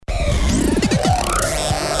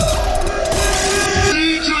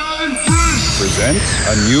presents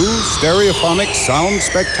a new stereophonic sound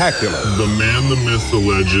spectacular. The man, the myth, the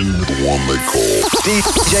legend, the one they call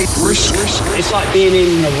DJ Brisk. It's like being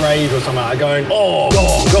in a rave or something, like going, oh,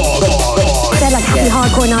 God. They're like happy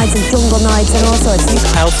hardcore nights and jungle nights and all sorts.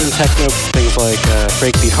 House and techno, things like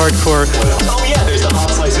breakbeat hardcore. Oh yeah, there's the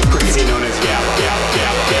hot slice of crazy known as Gap.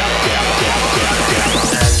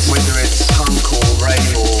 And whether it's punk or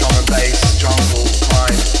rave or drum and bass, jungle,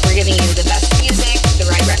 grime. We're giving you the best music, the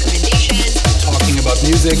right recommendations. Talking about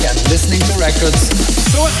music and listening to records.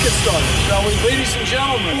 So let's get started, shall we? Ladies and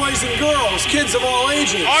gentlemen, boys and girls, kids of all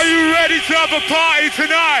ages. Are you ready to have a party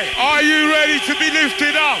tonight? Are you ready to be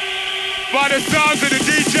lifted up by the sounds of the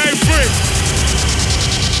DJ Brisk?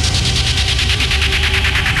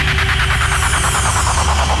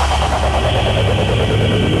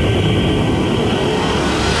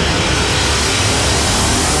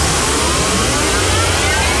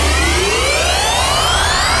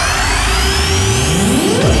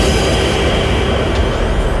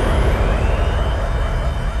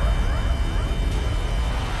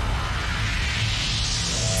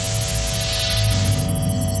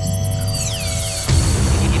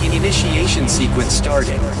 Initiation sequence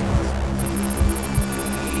starting.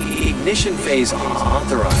 Ignition phase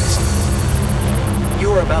authorized.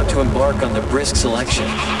 You are about to embark on the Brisk selection.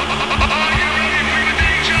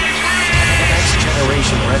 Next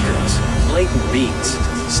generation records, blatant beats,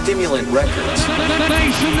 stimulant records.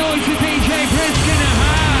 Make some noise to DJ Brisk in the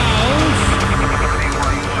house.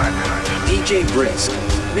 DJ Brisk,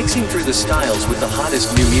 mixing through the styles with the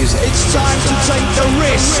hottest new music. It's time to take the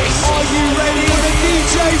risk. Are you ready for the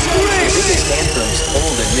DJ Brisk? Biggest anthems,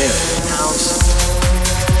 old and new. House,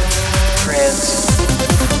 trance,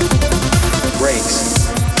 breaks,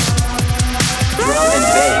 drum and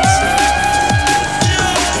bass,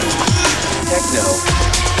 techno,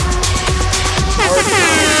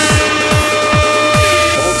 hardcore,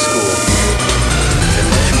 old school, and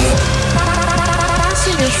much more.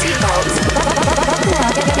 Fasten your seatbelts. Buckle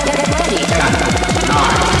up and get ready. 10, 9,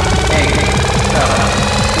 8, 7,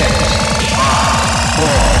 6, 5, 4,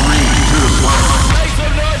 3, 2, 1. Make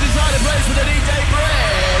some noise inside the place for the DJ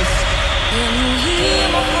Brisk. When you hear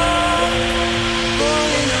my heart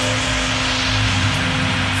falling up,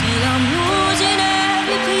 feel I'm losing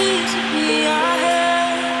every piece of me I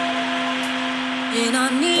have, and I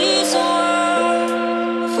need someone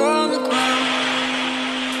from the ground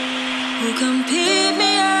who can pick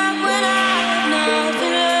me up when I have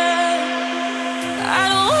nothing left. I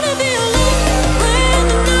don't wanna be alone when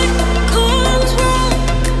the night comes round,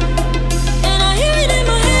 and I hear it in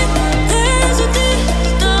my head. There's a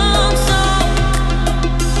distant sound.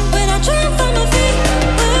 When I try and find my feet,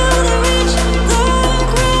 will they reach the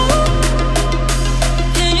ground?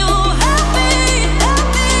 Can you help me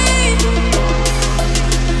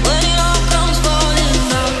when it all comes falling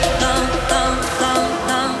down, down, down, down,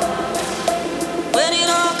 down? When it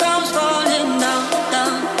all comes falling down,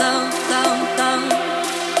 down, down, down, down.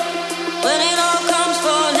 When it all comes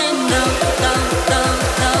falling down, down, down,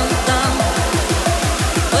 down, down.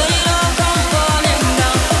 When it all comes falling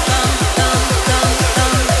down, down, down, down,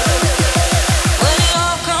 down. When it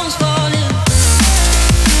all comes falling.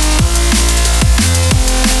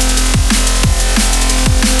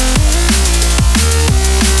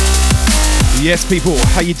 Yes, people,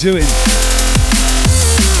 how you doing?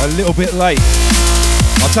 A little bit late.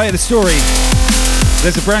 I'll tell you the story.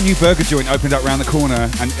 There's a brand new burger joint opened up around the corner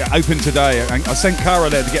and it opened today. And I sent Cara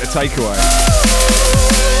there to get a takeaway.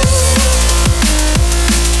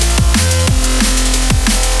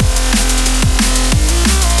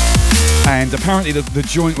 And apparently the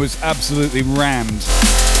joint was absolutely rammed.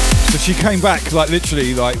 So she came back like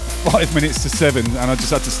literally like 5 minutes to 7 and I just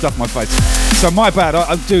had to stuff my face. So my bad,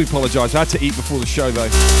 I do apologise. I had to eat before the show though.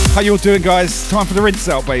 How you all doing, guys? Time for the rinse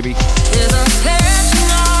out, baby. There's a tension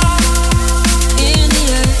in the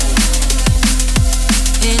air,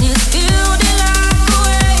 and it's building like a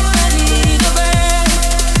wave beneath the bed,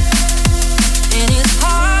 and it's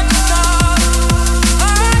hard to stop,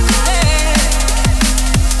 hard to bear.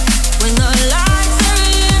 When the lights are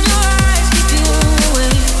in your eyes, keep you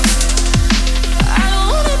away. I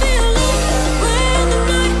don't wanna be alone when the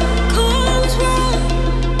night comes round,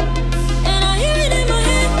 and I hear it in my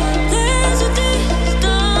head. There's a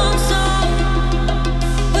distant sound.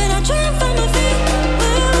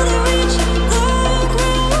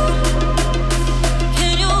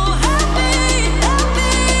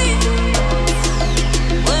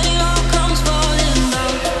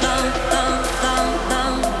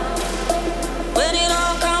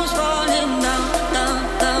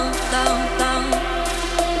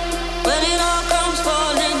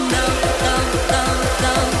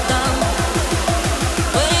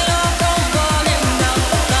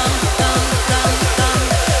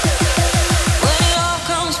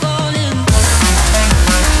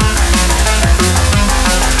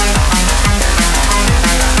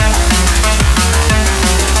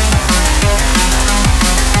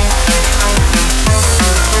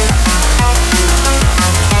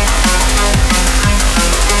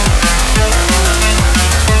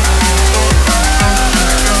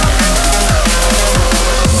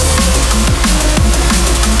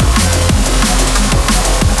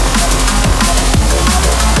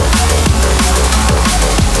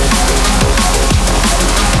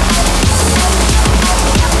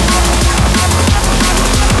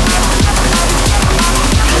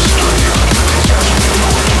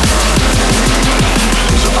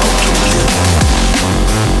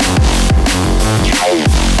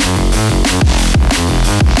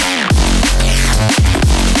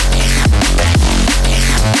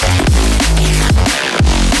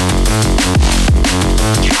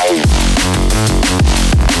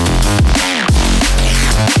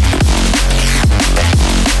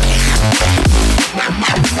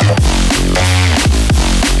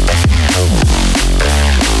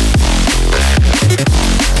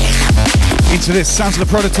 into this. Sounds of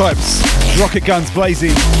the Prototypes. Rocket guns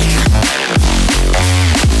blazing.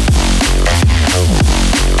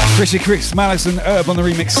 Chrissy Chris, Malice and Herb on the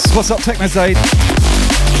remix. What's up, Technozaid?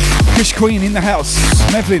 Kush Queen in the house.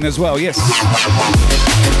 Nevlin as well, yes.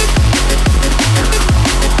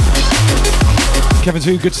 Kevin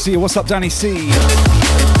 2, good to see you. What's up, Danny C?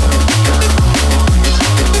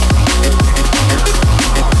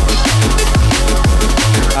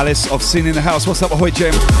 Alice of Sin in the house. What's up, Ahoy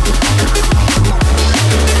Gem?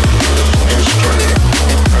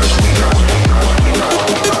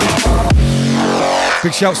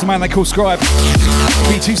 Big shouts to the man they call Scribe.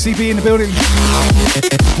 B2CB in the building.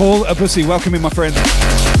 Paul Abusi, welcome in, my friend.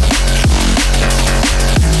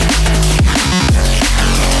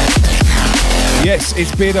 Yes,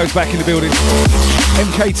 it's Beardo's back in the building.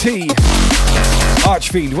 MKT,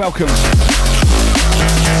 Archfiend, welcome.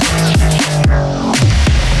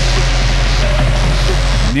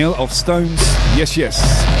 Neil of Stones, yes, yes.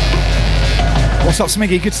 What's up,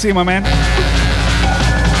 Smiggy? Good to see you, my man.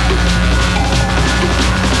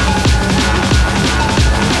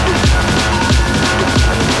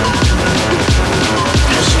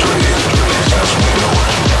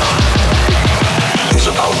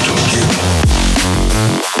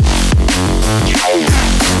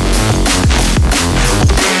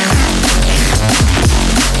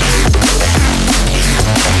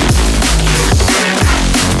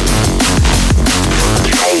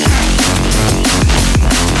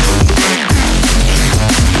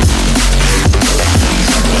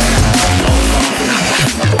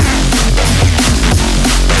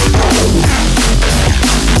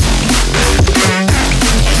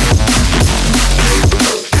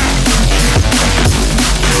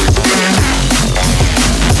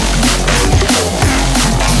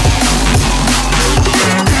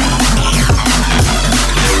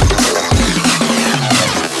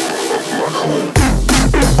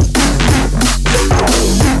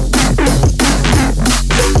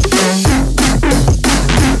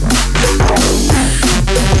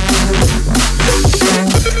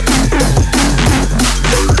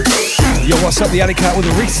 What's up, the Alley Cat with a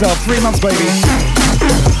resub, 3 months, baby.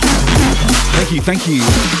 Thank you, thank you.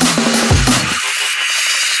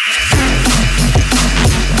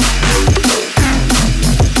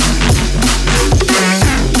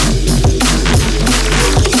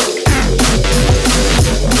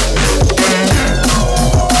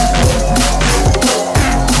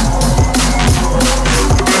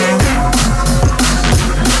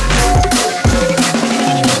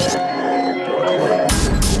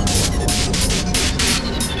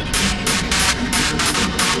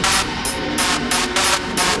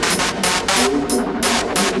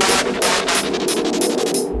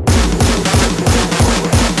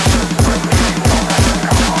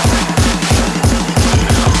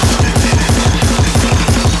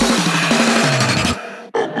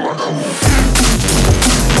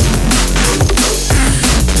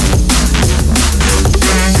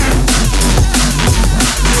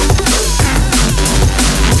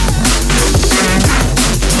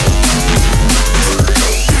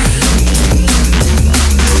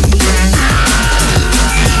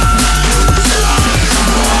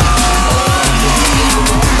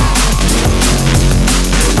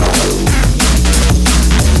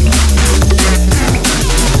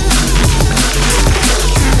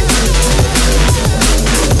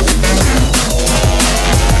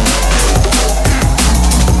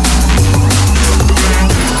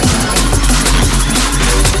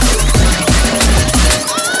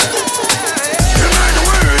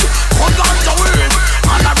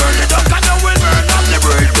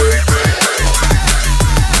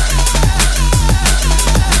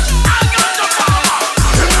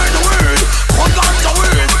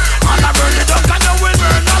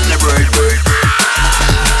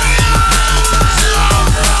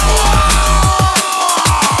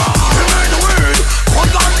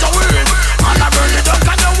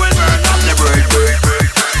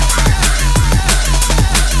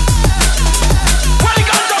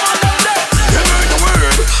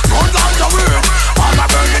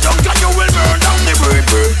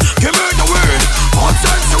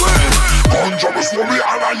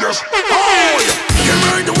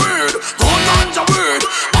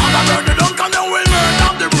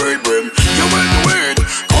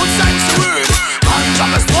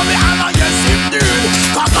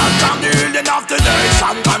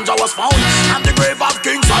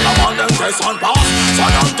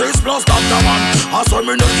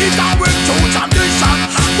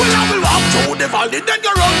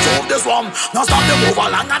 Now stop the move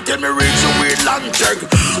along until me reach the weed land check.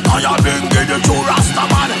 Now you been get the true Rasta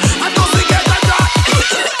man and don't forget the drop.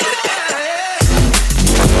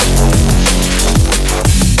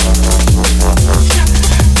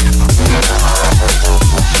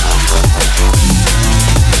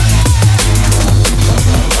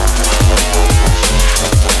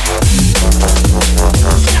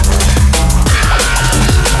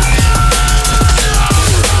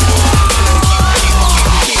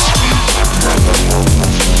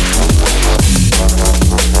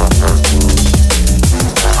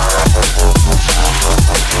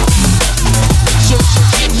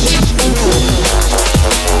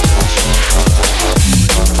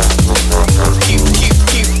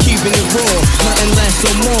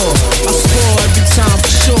 less or more. I score every time for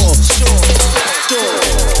sure.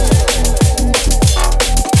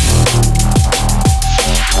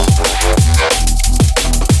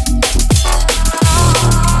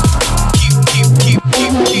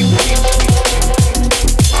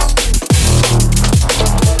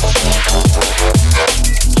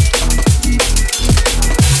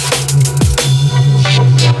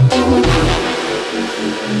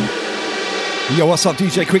 Yo, what's up,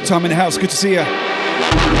 DJ Quick Time in the house? Good to see ya.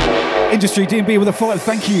 Industry DB with a 5,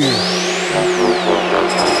 thank you.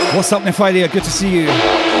 What's up, Nephalia? Good to see you.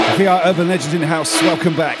 VR Urban Legend in the house,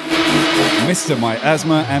 welcome back. Mr. My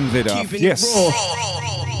Asthma and Vida. Yes.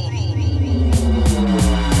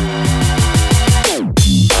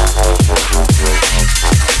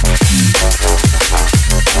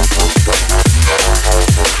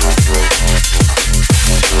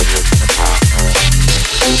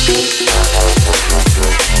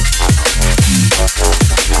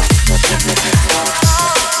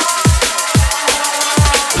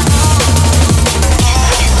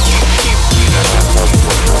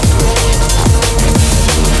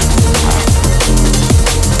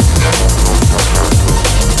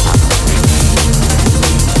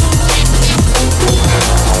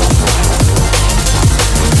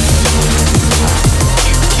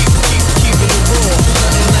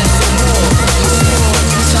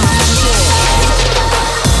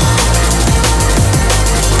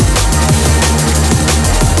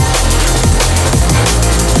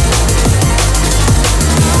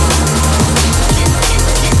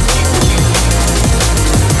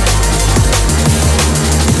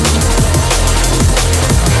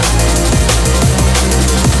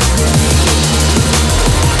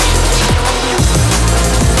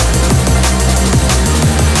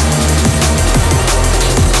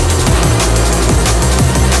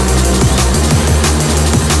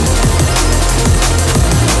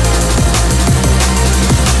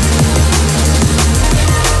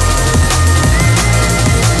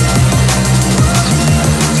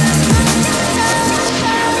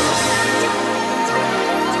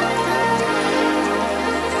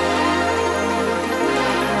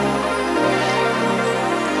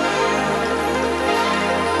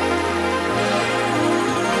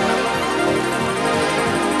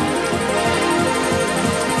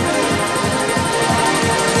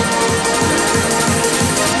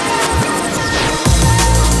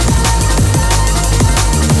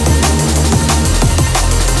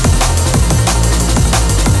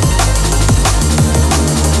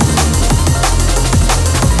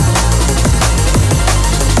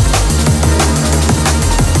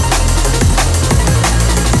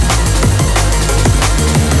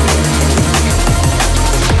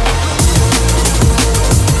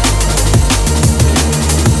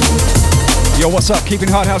 Yo, what's up? Keeping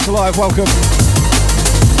Hard House alive, welcome.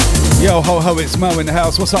 Yo, ho ho, it's Mo in the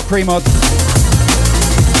house. What's up, Premod?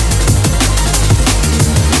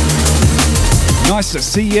 Nice to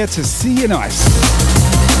see you nice.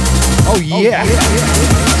 Oh yeah.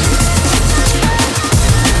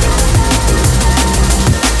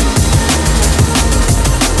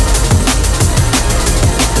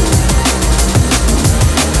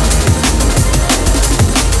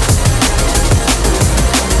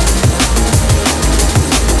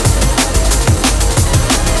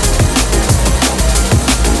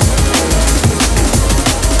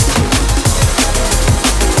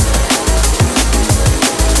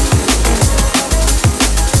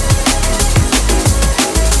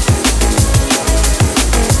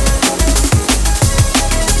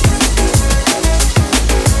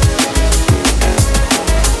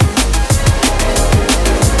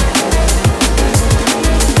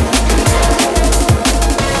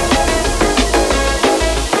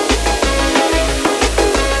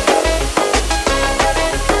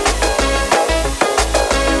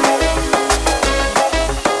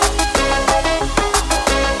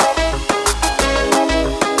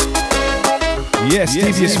 Yes,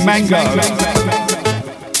 Devious Mango.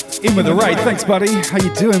 In with the raid. Thanks, buddy. How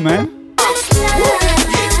you doing, man? Slow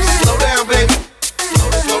down, baby. Slow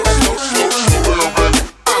down,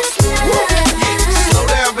 baby. Slow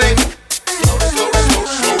down,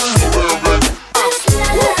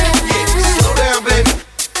 baby.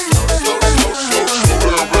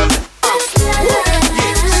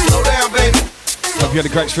 Slow down, baby. Hope you had a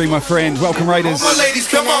great stream, my friend. Welcome, Raiders. My ladies,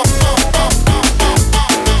 come on.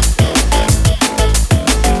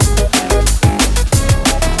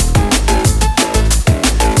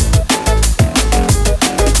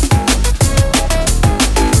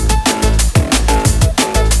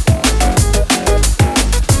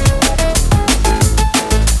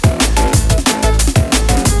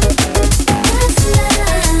 Let's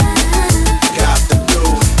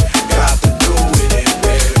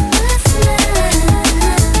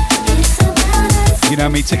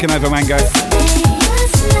around me, ticking over Mango.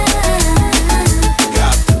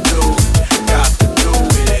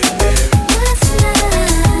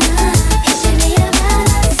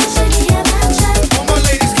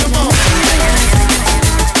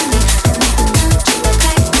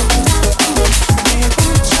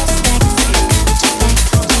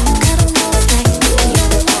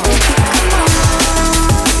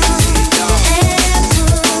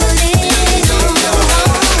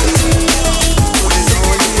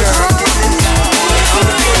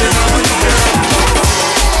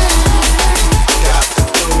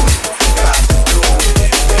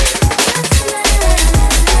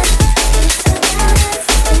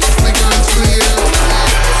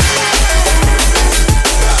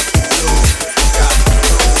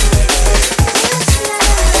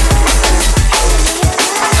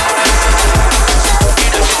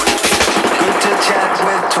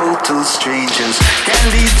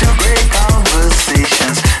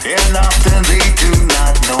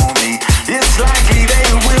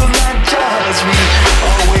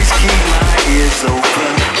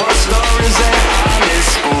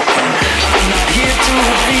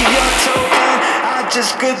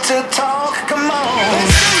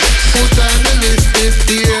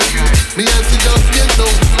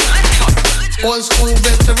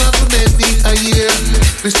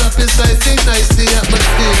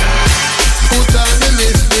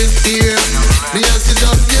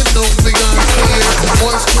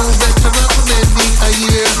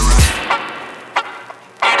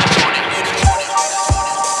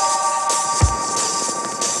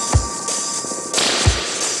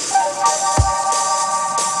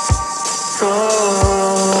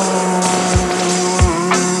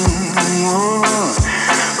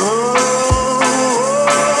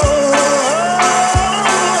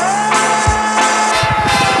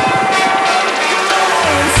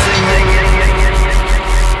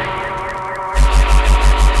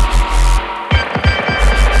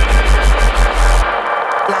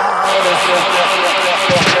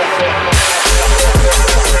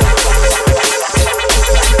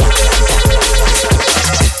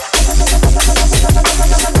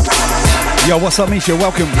 Yo, what's up, Misha?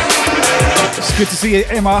 Welcome. It's good to see you,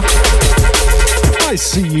 Emma. I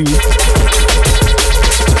see you.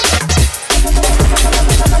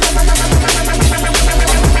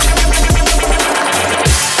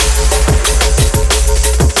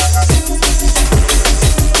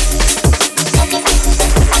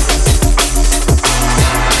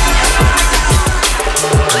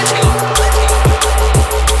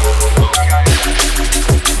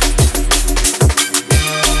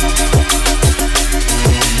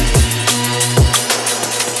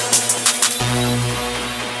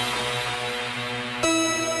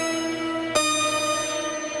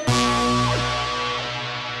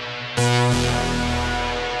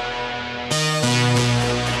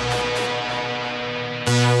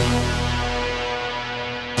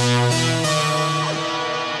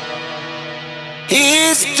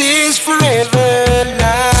 Is this forever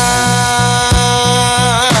now?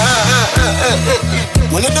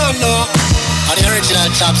 Well, you don't know how the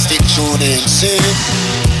original chopstick tuning, see?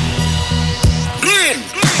 Green!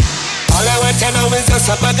 All I want to know is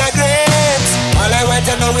just a bag of grapes. All I want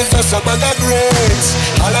to know is just a bag of grapes.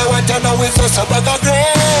 All I want to know is just a bag of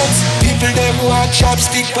grapes. People them want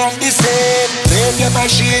chopstick on the same. Blame your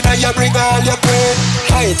machine and you bring all your pain.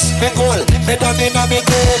 Heights, me goal, me done in a me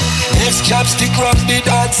game. Next chopstick run the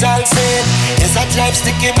dance all scene. It's a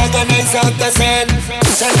chopstick him agonize out the scene.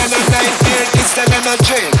 It's a nightmare, it's a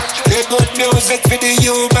dream. The good music for the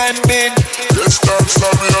human being. Yes, dance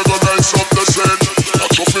now me agonize out the scene.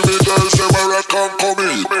 That's what me girls say where I can't come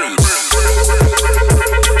in.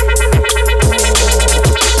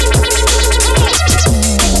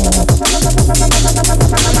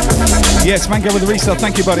 Yes, Mango with the resale.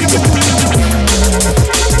 Thank you, buddy.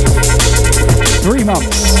 3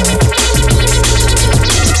 months.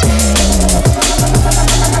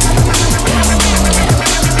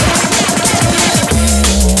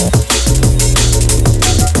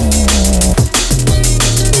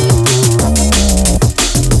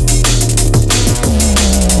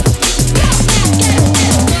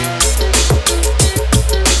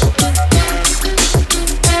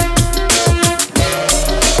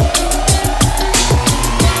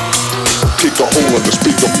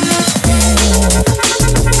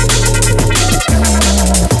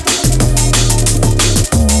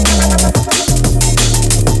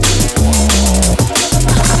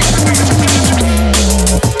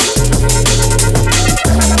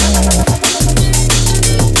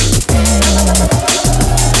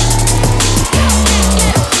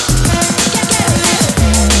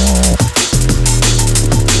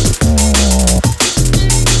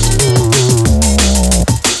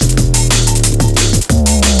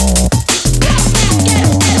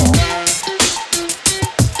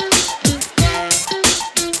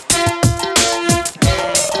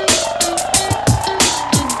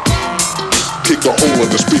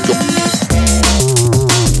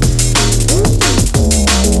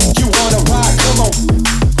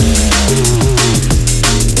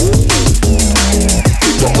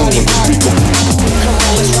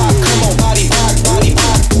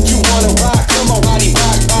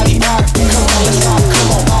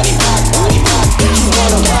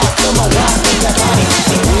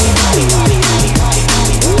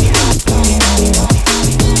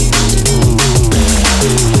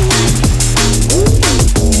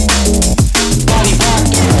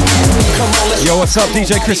 Yo, what's up,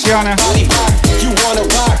 DJ Christiana?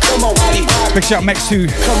 Big shout, Mex2.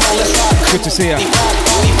 Good to see ya.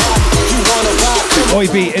 Oi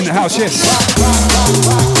B in the house, yes.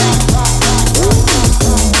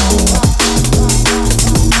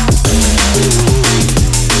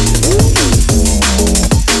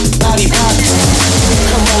 Body rock,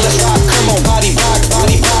 come on, let's rock, come on, body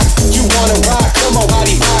rock, you wanna rock, come on,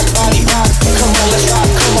 body rock, come on, let's rock,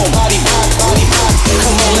 come on, body rock,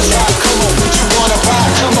 come on, let's rock, come on, you wanna rock,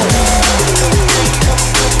 come on,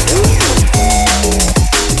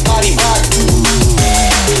 body rock.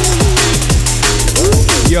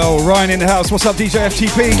 Yo, Ryan in the house, what's up, DJ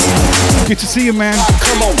FTP? Good to see you, man.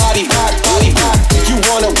 Come on, body rock, you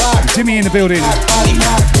wanna rock. Jimmy in the building. Body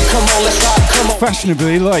rock, come on, let's rock, come on.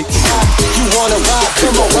 Fashionably light. You wanna rock,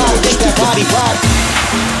 come on, rock, make that body rock.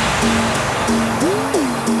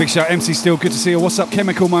 Big shout, MC Still, good to see you. What's up,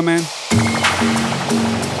 Chemical, my man?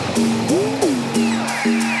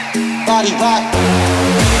 Body rock.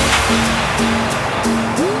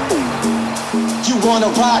 You wanna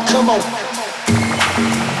rock, come on.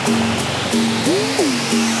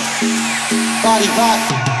 Body rock.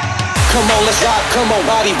 Come on, let's rock, come on,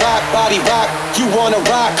 body rock, you wanna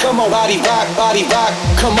rock, come on, body rock,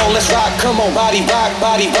 come on, let's rock, come on, body rock,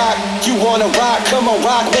 you wanna rock, come on,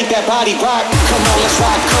 rock, make that body rock, come on, let's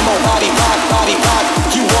rock, come on, body rock,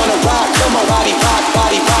 you wanna rock, come on, body rock,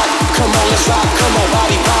 come on, let's rock, come on,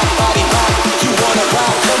 body rock, you wanna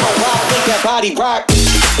rock, come on, rock, make that body rock,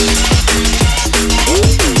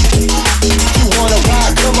 you wanna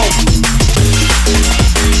rock, come on.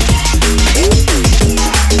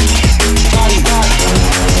 Body rock,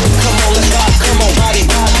 come on, let's rock, come on, body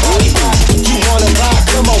rock, you wanna rock,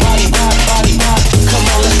 come on, body rock, come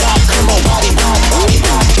on, let's rock, come on, body rock,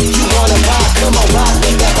 you wanna rock, come on, rock,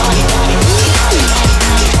 make that body rock.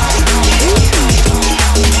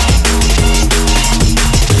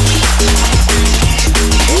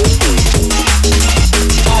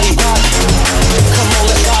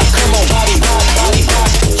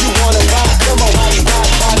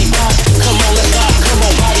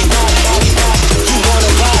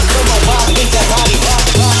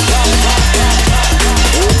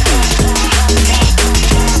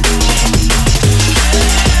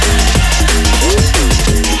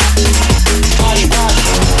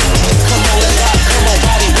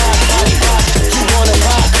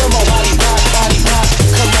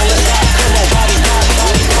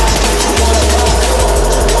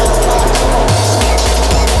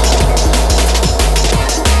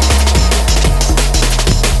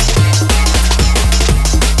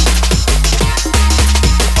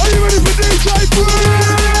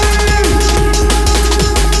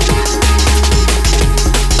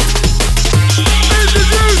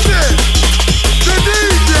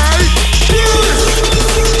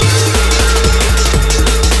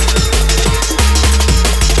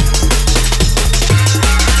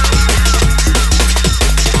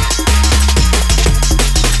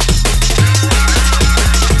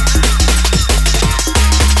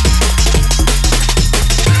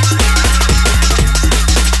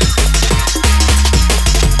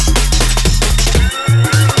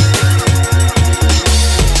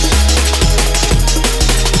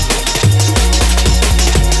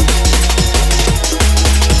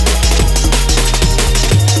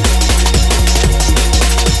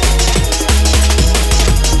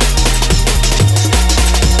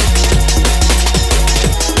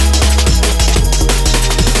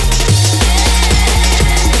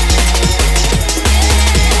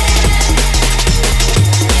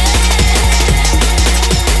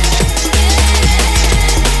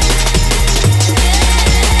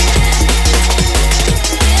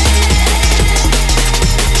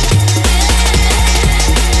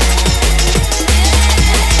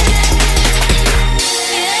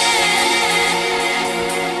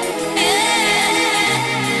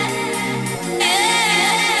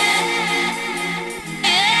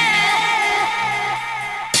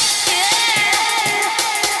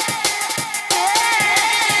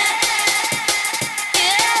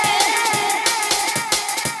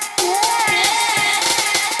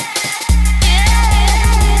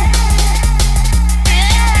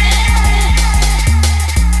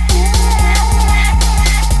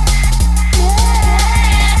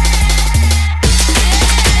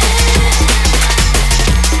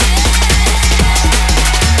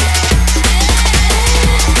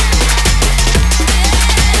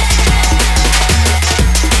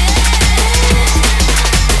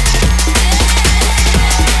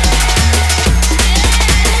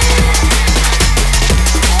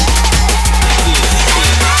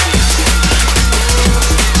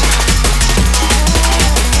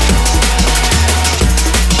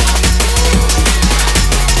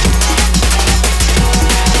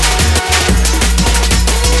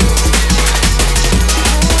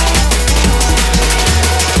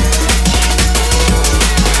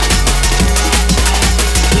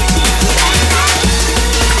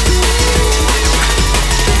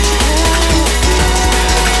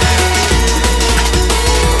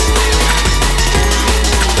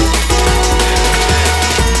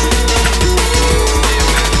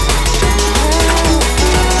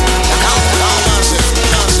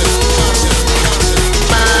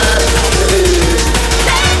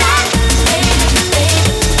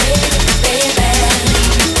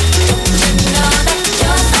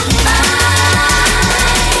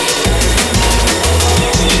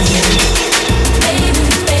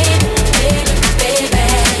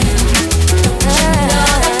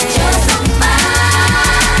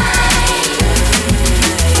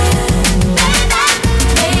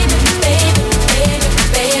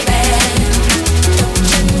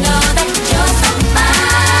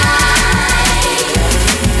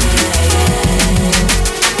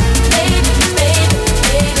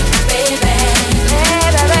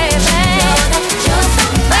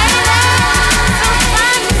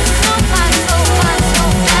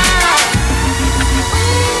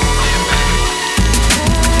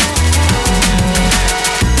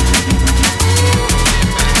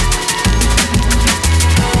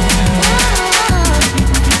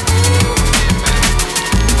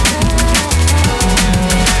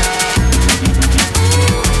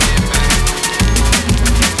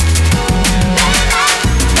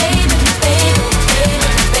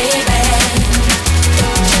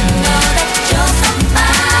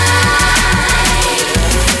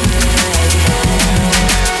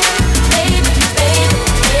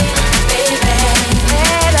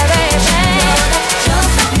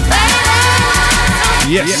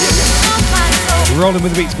 Yes. Rolling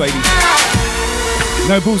with the beats, baby.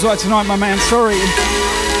 No bullseye tonight, my man. Sorry.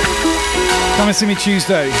 Come and see me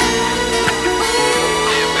Tuesday.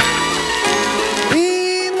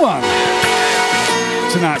 In one.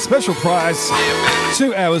 Tonight, special prize,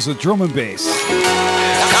 2 hours of drum and bass.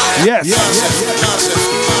 Yes.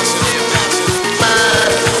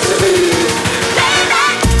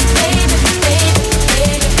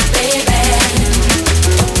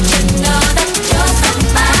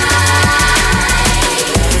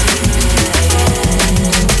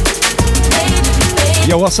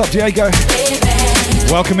 Yo, what's up, Diego?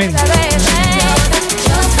 Welcome in.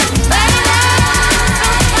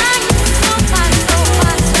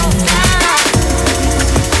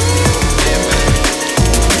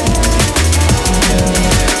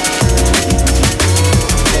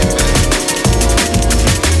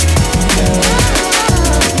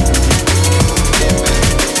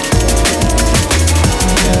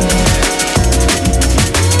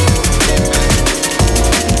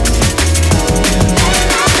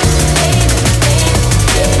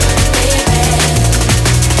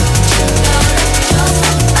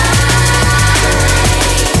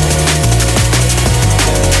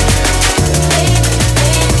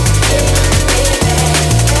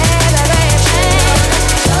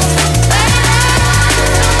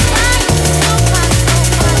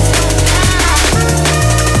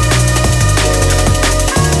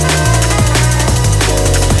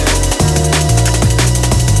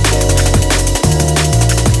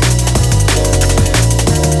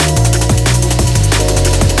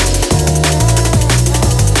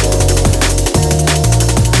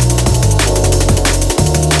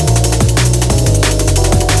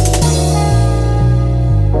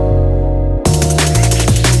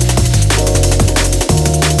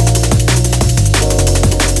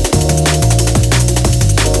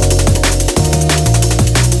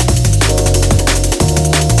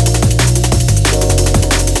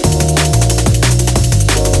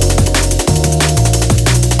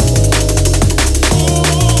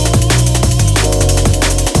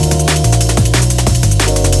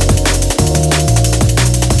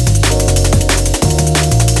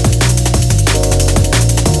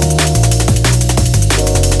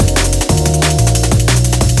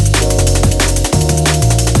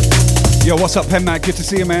 Yo, what's up, Pen Mac? Good to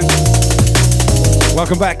see you, man.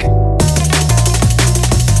 Welcome back.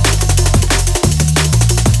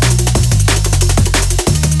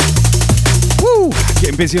 Woo!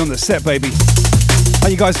 Getting busy on the set, baby. How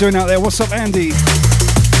you guys doing out there? What's up, Andy? You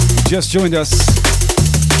just joined us.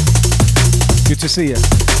 Good to see you.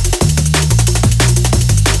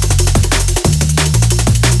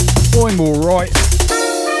 I'm all right.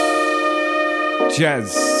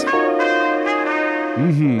 Jazz.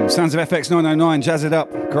 Sounds of FX 909, jazz it up.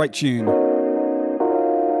 Great tune.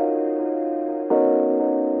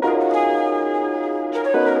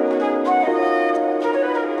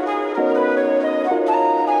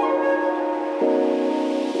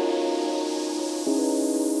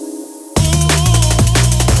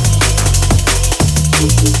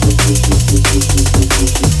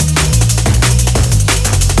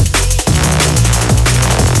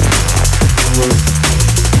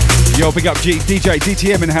 Yo, big up DJ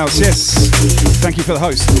DTM in house, yes. Thank you for the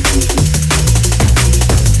host.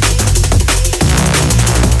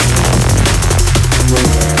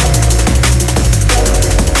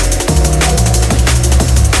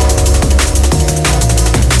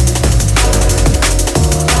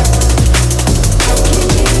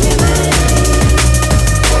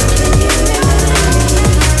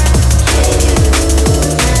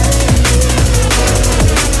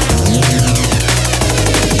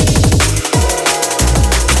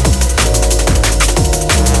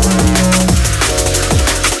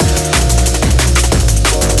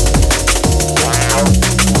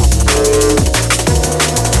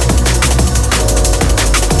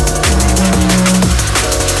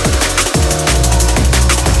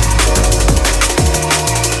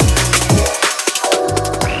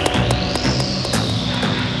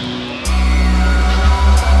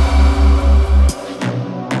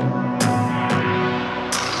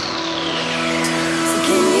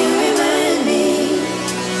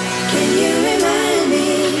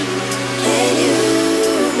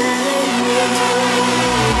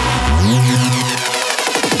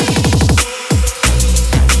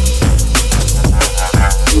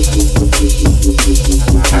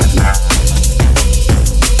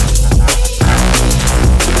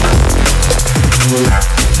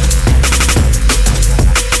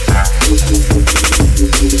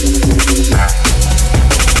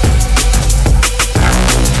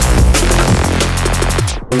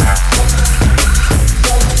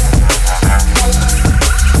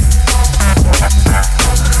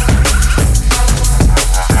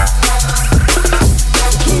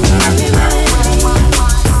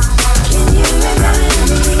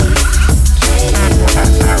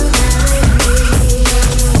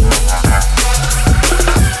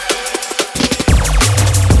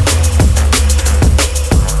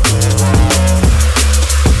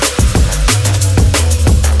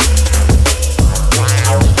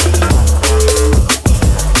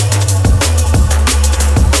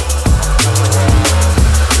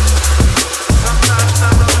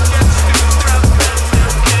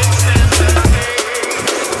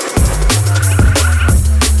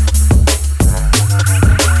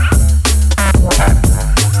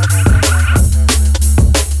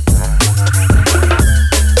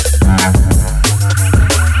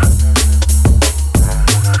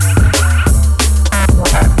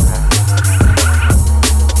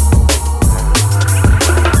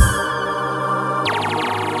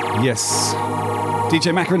 Yes.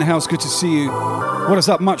 DJ Macca in the house, good to see you. What is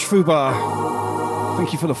up, Much Fubar?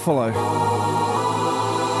 Thank you for the follow.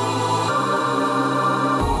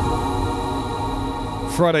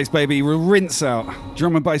 Fridays, baby, we'll rinse out.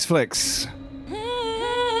 Drum and bass flex.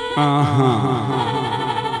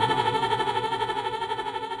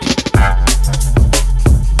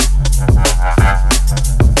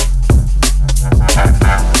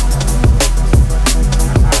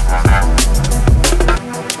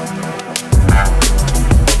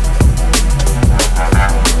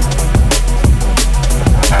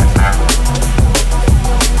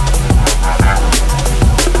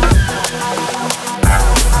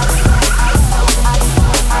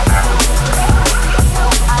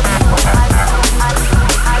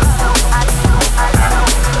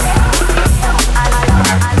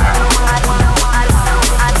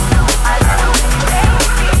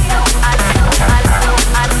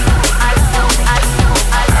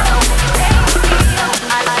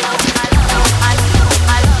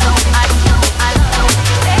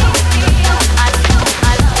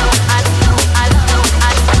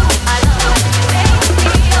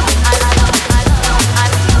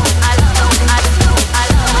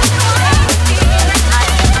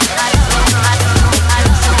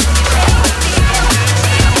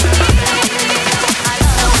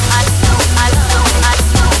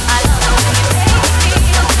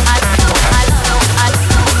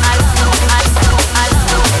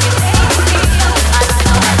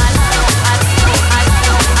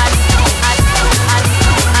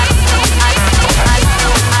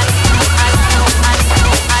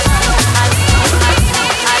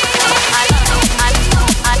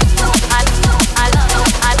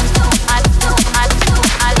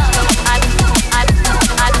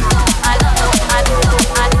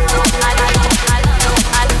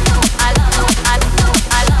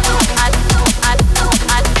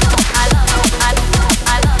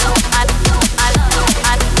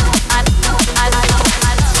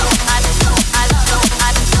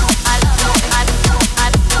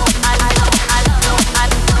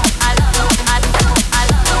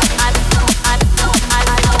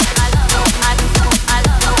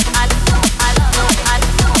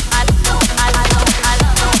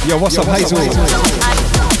 Yo, what's up, Hazel?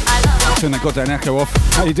 Turn that goddamn echo off.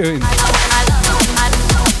 How you doing?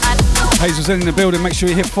 Hazel's in the building. Make sure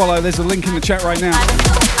you hit follow. There's a link in the chat right now.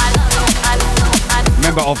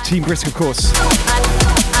 Member of Team Brisk, of course.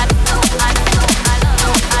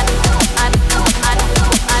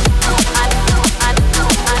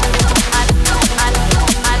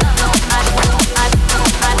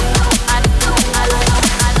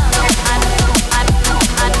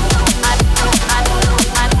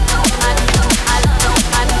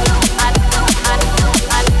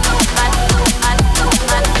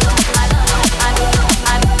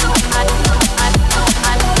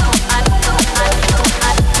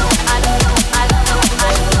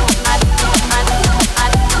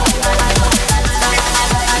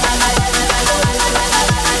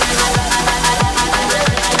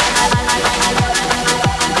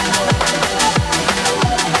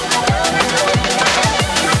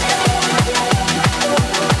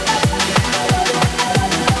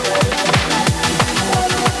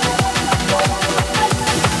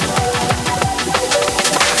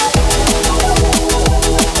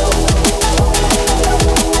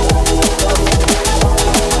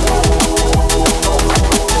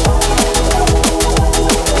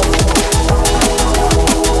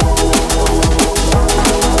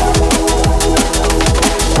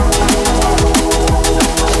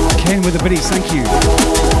 Thank you.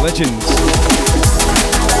 Legends.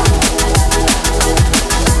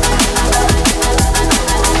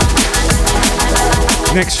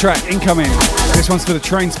 Next track, incoming. This one's for the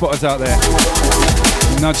train spotters out there.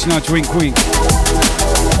 Nudge, nudge, wink, wink.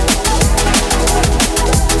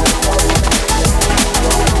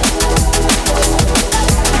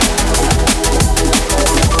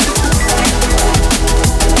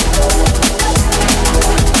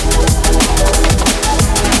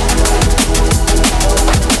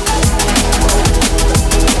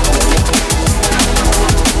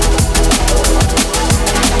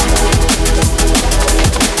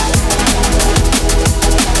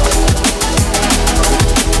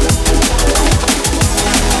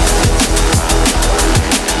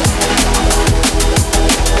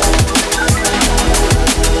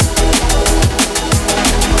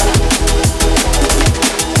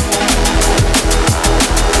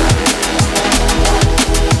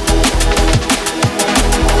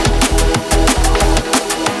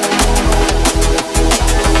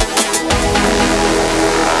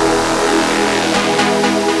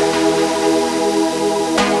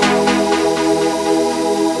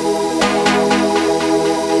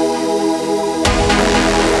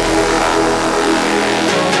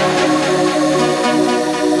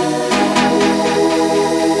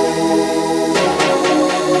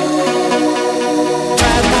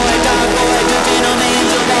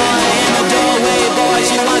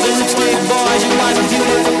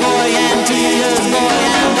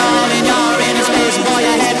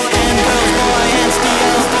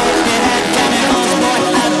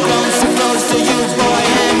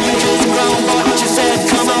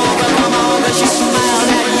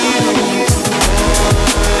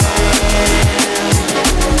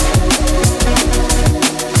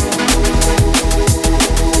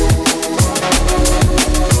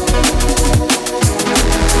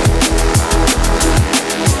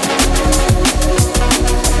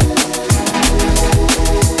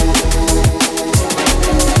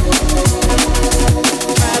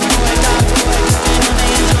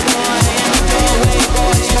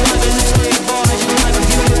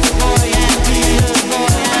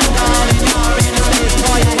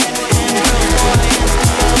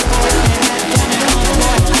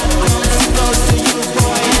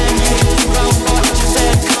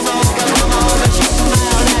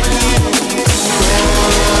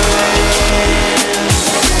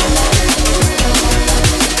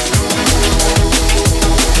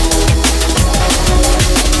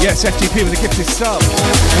 Yes, FTP with a gifted sub.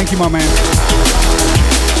 Thank you, my man.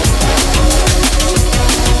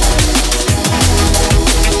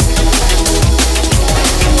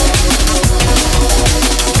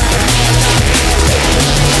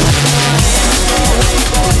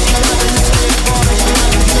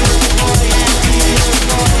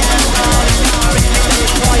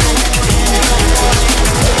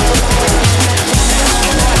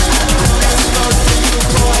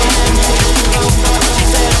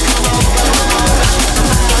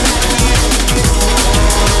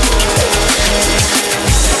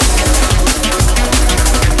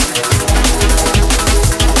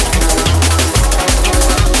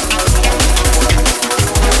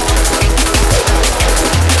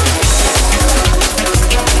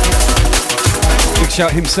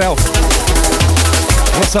 Shout himself.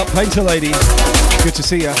 What's up, Painter Lady? Good to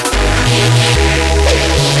see ya.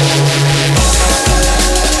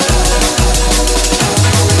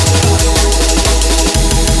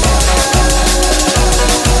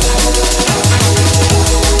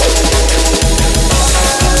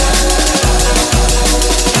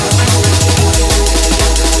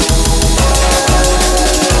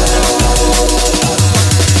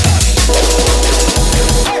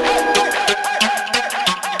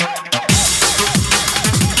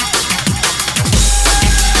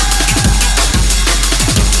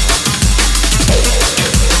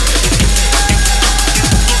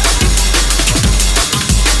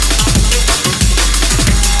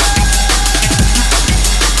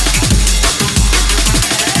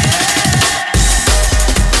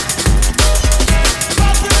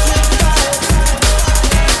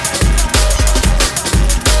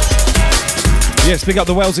 Yes, big up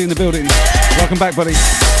the Wellesley in the building. Welcome back, buddy.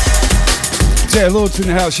 Dear Lord's in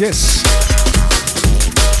the house, yes.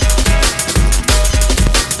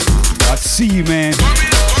 I see you, man.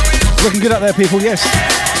 Looking good out there, people, yes.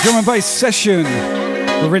 Drum and bass session.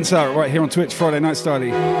 The rinse out right here on Twitch, Friday night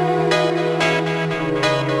styling.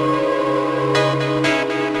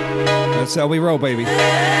 That's how we roll, baby.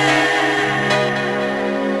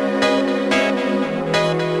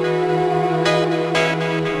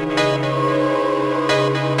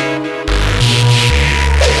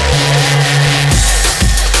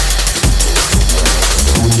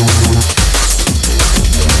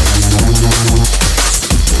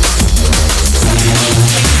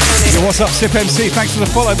 What's up, Sip MC? Thanks for the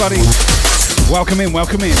follow, buddy. Welcome in,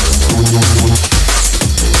 welcome in.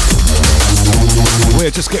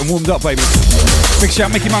 We're just getting warmed up, baby. Big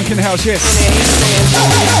shout, Mickey Monk in the house, yes.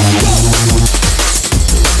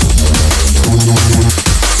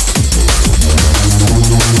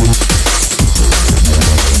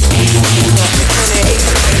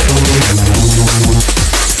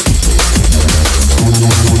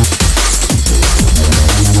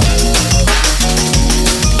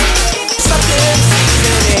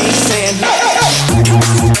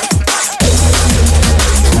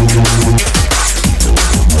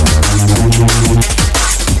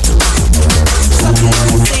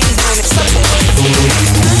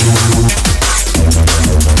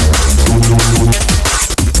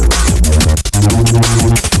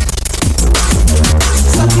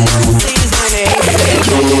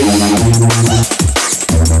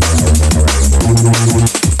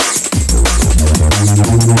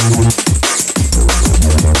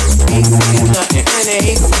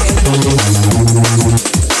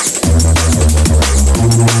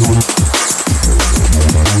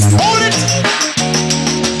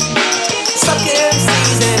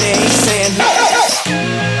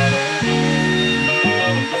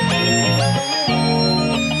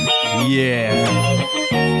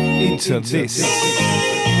 This.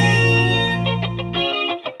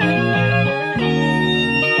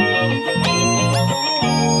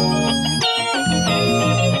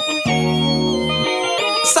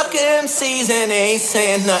 Suck MCs and ain't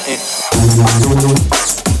saying nothing.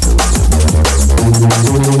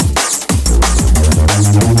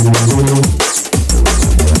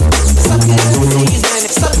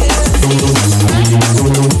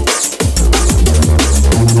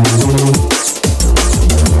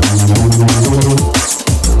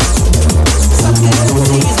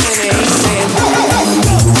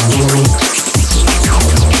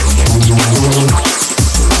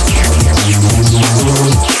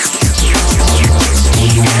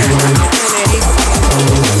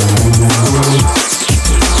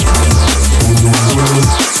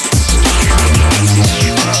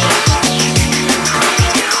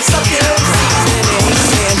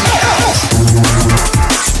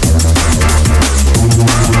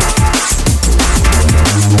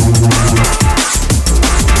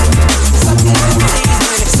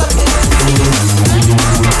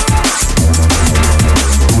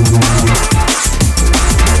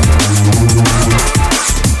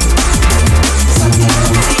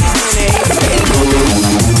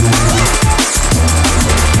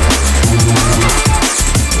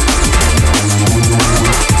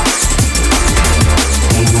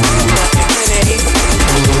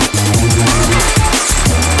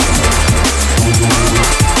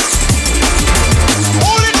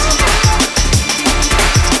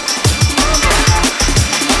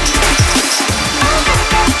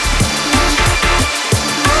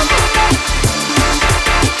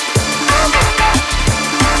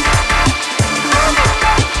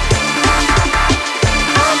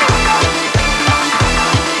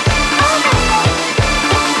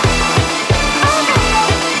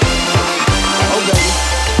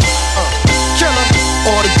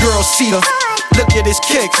 cheetah. Look at his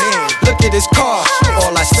kicks, look at his car.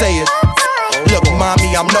 All I say is, look,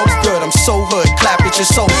 mommy, I'm no good. I'm so hood. Clap at your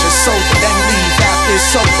soldiers, soldier, then leave after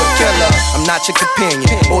it's over. Killer, I'm not your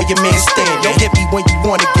companion or your man stand. Don't hit me when you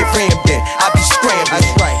wanna get rammed in. I be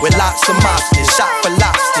scrambling with lots of mobsters, shot for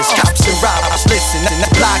lobsters, cops and robbers. Listen, the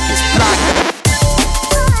block is blocking.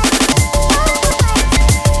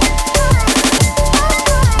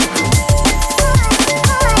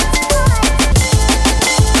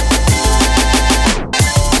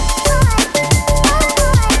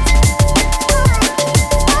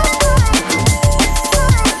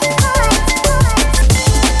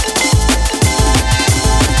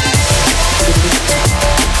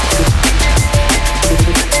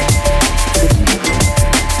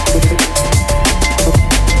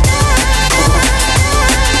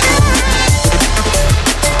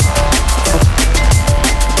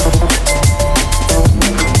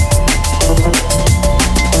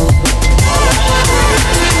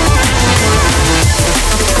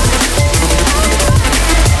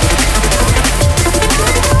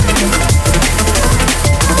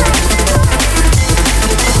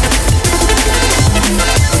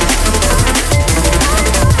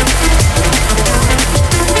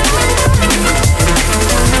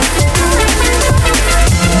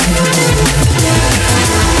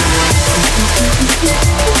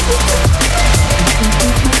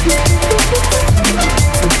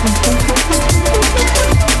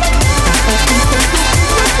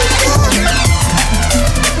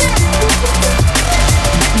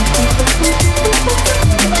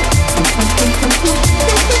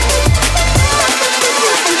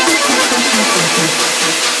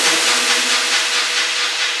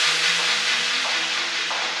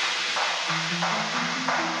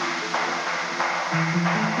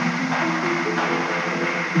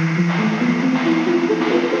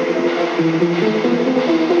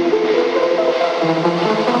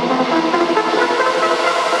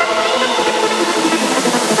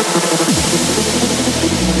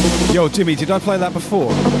 Yo, Jimmy, did I play that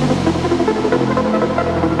before?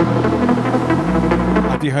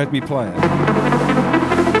 Have you heard me play it?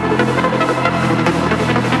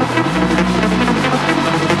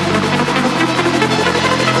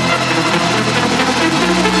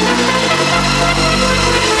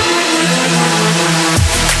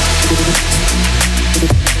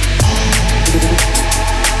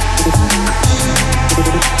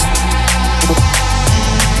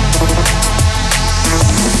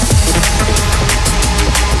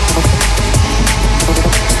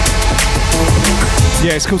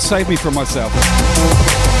 Yeah, it's called Save Me From Myself.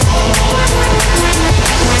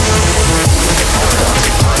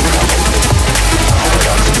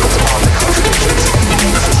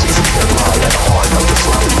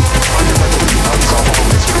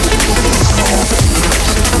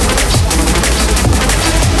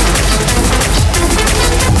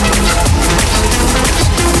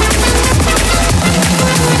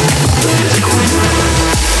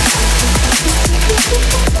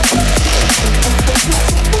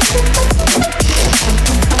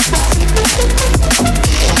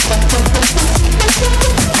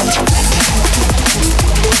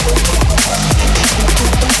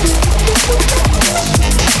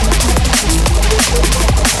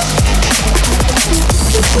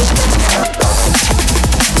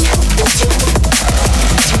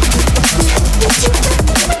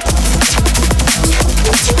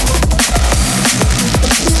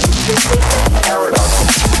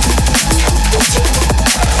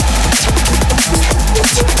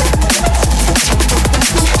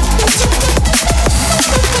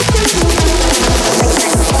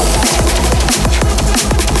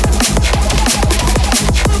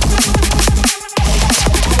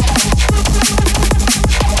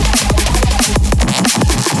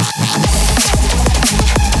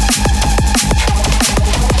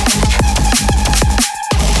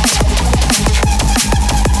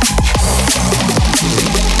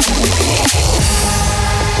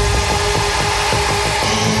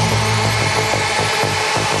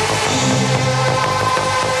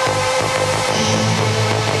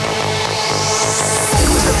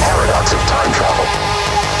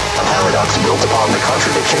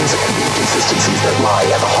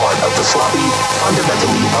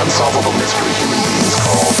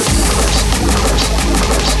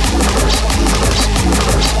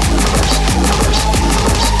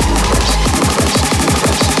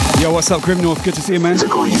 Yo, what's up, Grim North? Good to see you, man.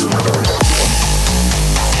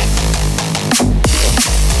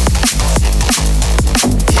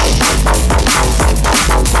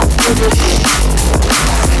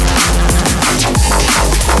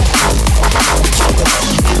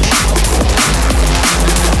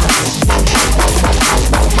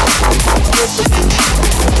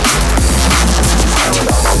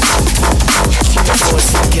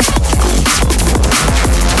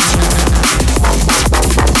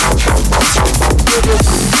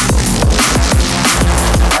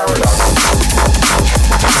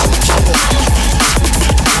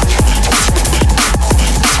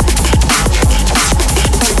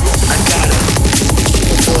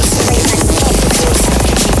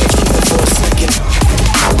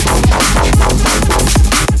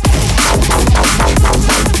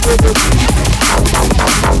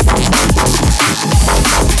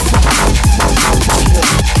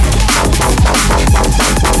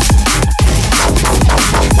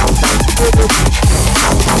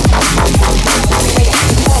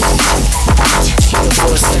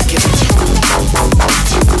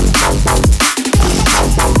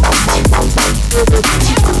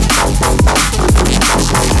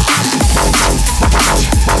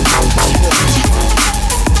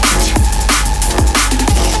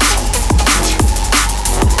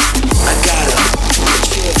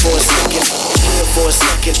 a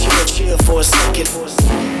second, chill for a second.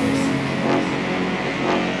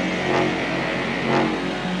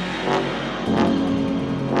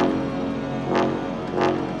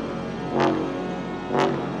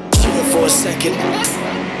 Chill for a second.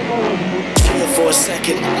 Chill for a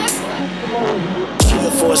second.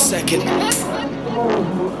 Chill for a second.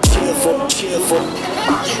 Chill for.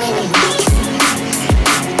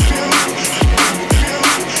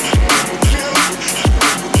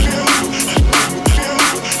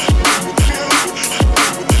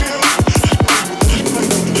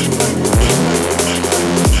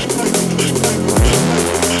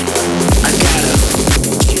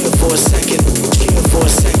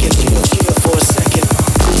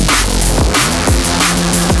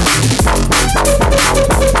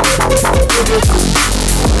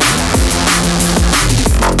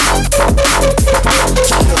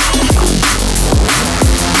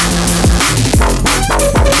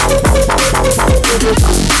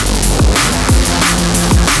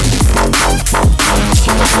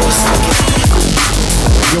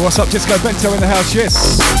 Yo, what's up, Disco Bento in the house,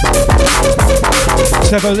 yes.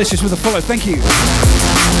 Servolicious with a follow, thank you.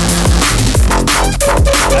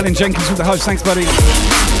 Alan Jenkins with the host, thanks buddy.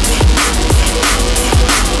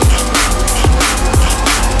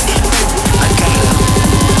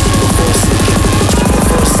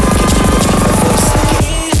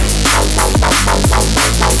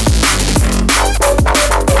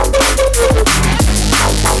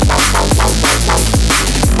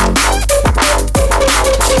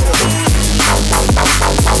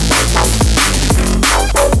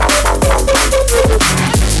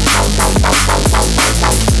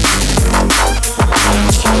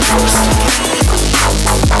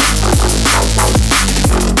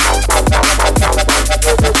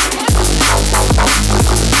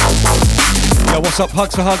 What's up,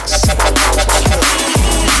 Hugs for Hugs?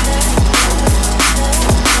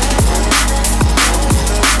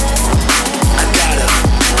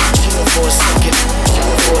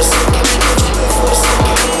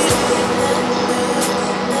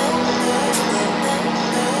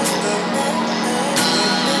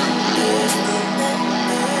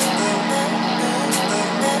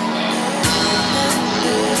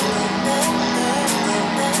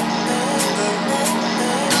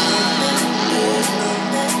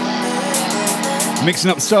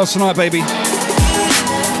 Mixing up the stars tonight, baby.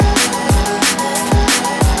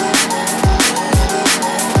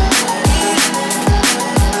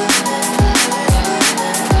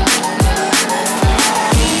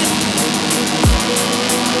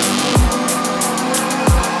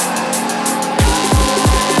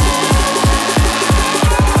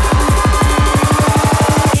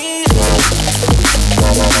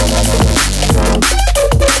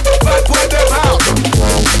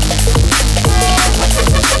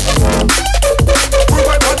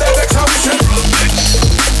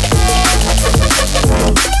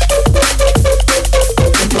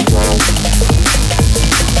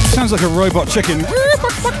 Like a robot chicken.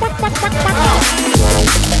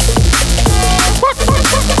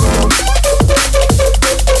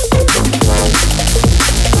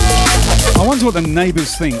 I wonder what the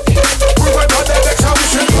neighbours think.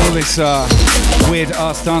 All this weird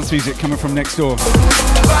ass dance music coming from next door.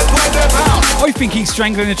 I think he's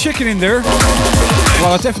strangling a chicken in there.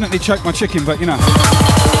 Well, I definitely choked my chicken, but you know.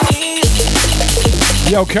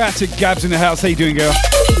 Yo, Cat, Gabs in the house. How you doing, girl?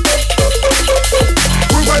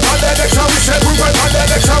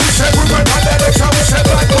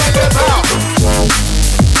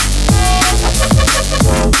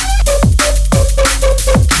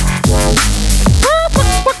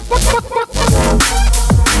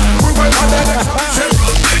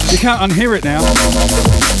 You can't unhear it now.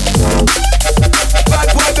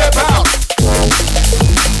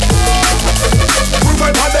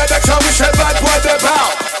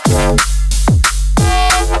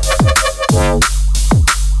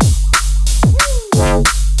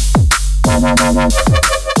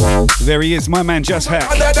 There he is, my man Just Hack.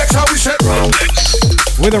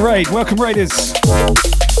 With a raid. Welcome, Raiders.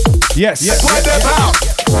 Yes.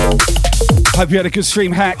 Hope you had a good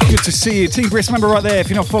stream, Hack. Good to see you. Team Brisk member right there. If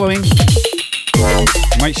you're not following,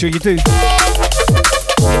 make sure you do.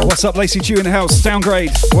 What's up, Lacey Chew in the house?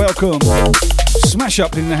 Downgrade. Welcome. Smash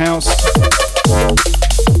Up in the house.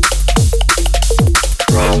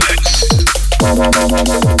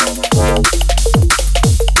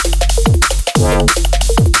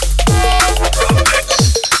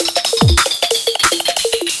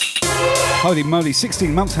 Holy moly,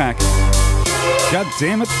 16 months, Hack. God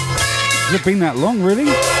damn it. Has it been that long, really?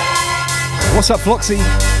 What's up, Floxy?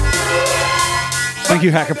 Thank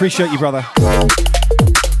you, Hack. Appreciate you, brother.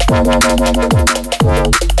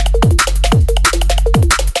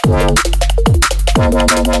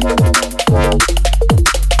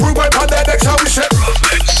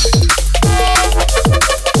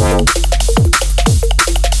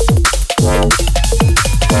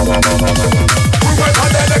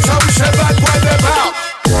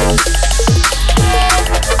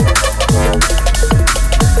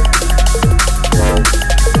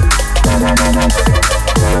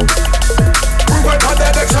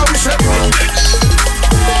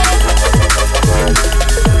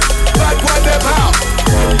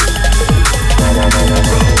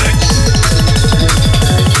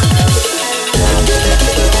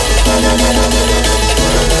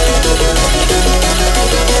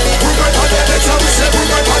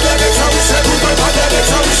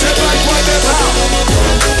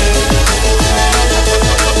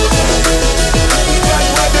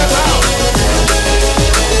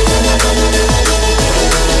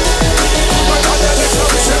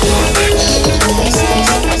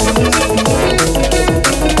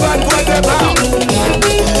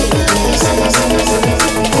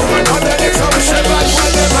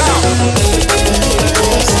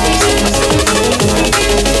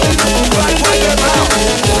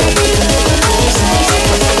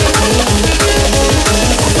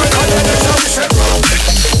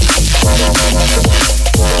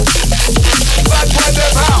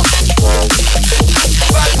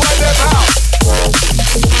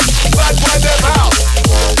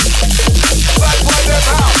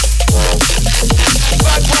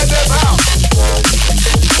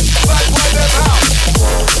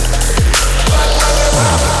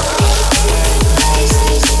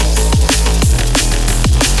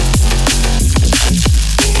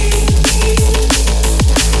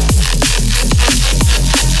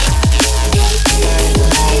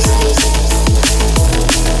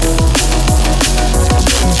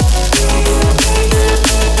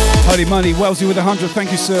 Money, Wellesley with 100,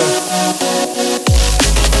 thank you, sir.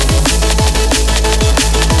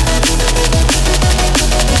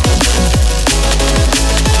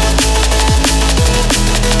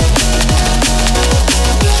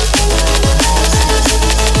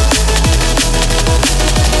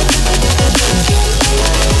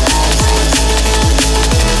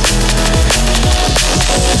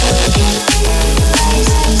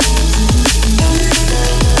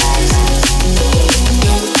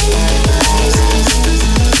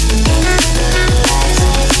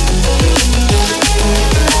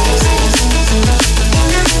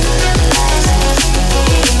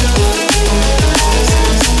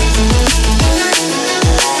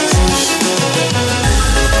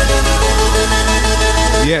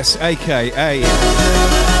 Yes, aka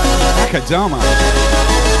Akadama.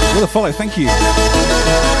 With a follow, thank you.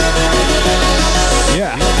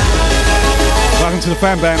 Yeah. Welcome to the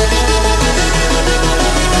fan band.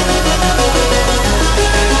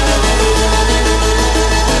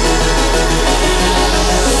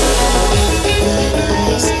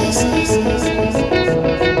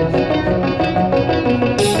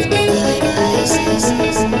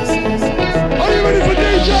 Are you ready for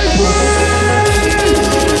DJ Brisk?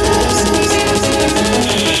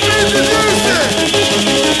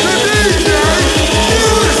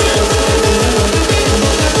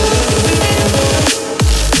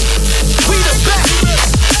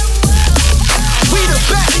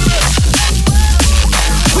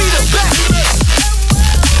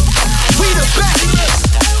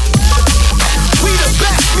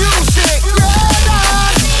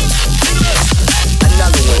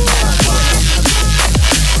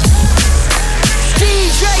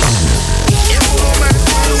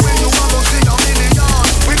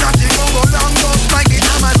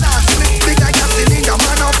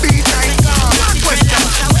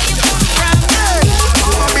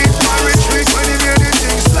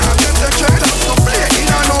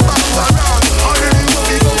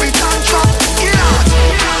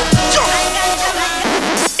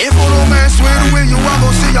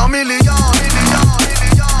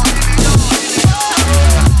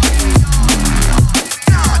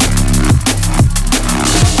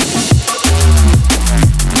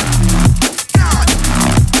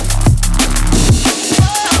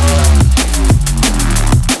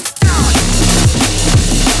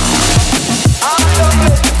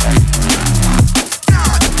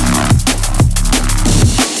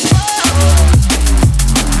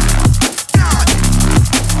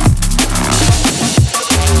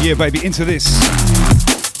 Yeah, baby, into this.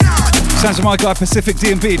 Sounds of my guy Pacific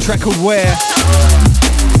D&B, a track called Where.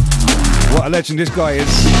 What a legend this guy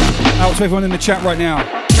is. Out to everyone in the chat right now.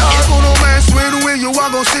 mess with we, you are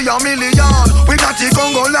gonna see a million. We got it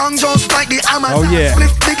gon' go long just like the Amazon. Oh yeah.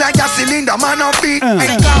 Split big like a cylinder, man up beat. One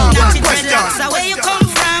question. Where you come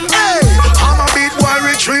from? Hey, I'm a beat boy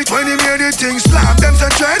retreat when he made the thing slap. Them say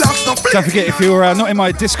dreadlocks no flip. Don't forget, if you're not in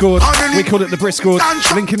my Discord, we call it the Brisk Squad.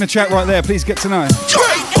 Link in the chat right there. Please get to know.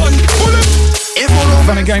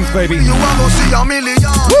 Fun and games, baby. You are gonna see a million.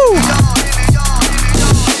 Woo!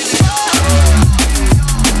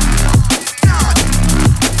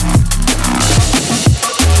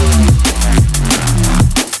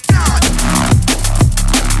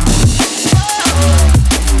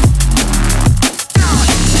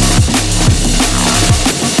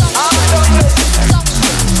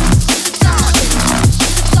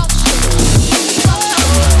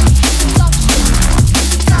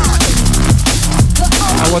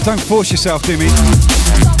 Well, don't force yourself, Dimmy.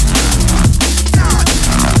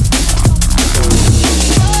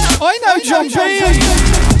 I know John B. If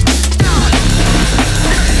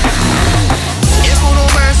you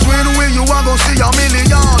don't mess with we, you are gonna see a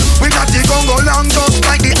million. We got it gon' go long just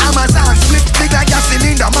like the Amazon. Split big like a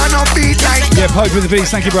cylinder, man up beat like. Yeah, Pogue with the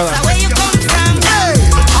beats, thank you, brother. Hey,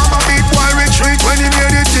 I'm a beat boy retreat when he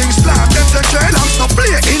made the thing slap. Them say dreadlocks no play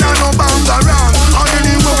in and no bounds around. And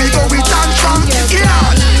anywhere we go, we tantrum.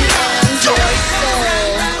 Yeah.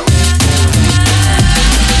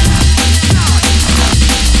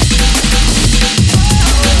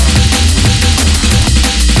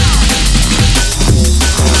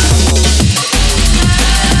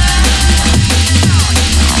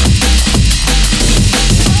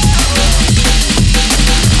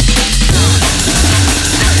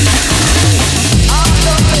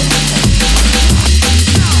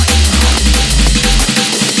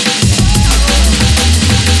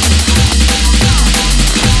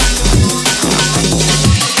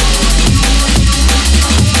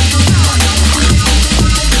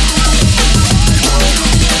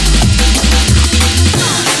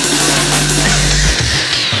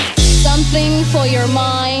 For your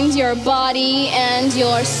mind, your body, and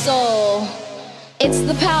your soul. It's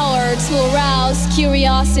the power to arouse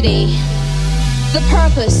curiosity. The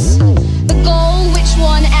purpose, the goal which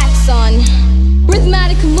one acts on.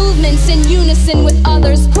 Rhythmic movements in unison with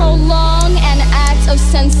others prolong an act of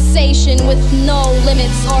sensation with no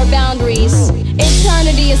limits or boundaries.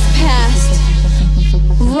 Eternity is past.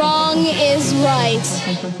 Wrong is right.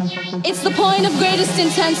 It's the point of greatest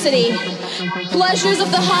intensity. Pleasures of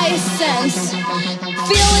the highest sense.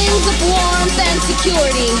 Feelings of warmth and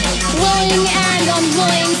security. Willing and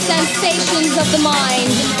unwilling sensations of the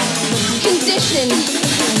mind. Condition.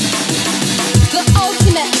 The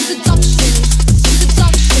ultimate seduction.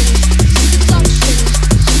 Seduction. Seduction.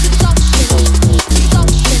 Seduction. Seduction.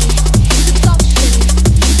 Seduction.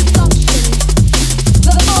 Seduction.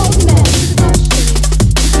 The ultimate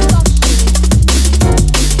seduction.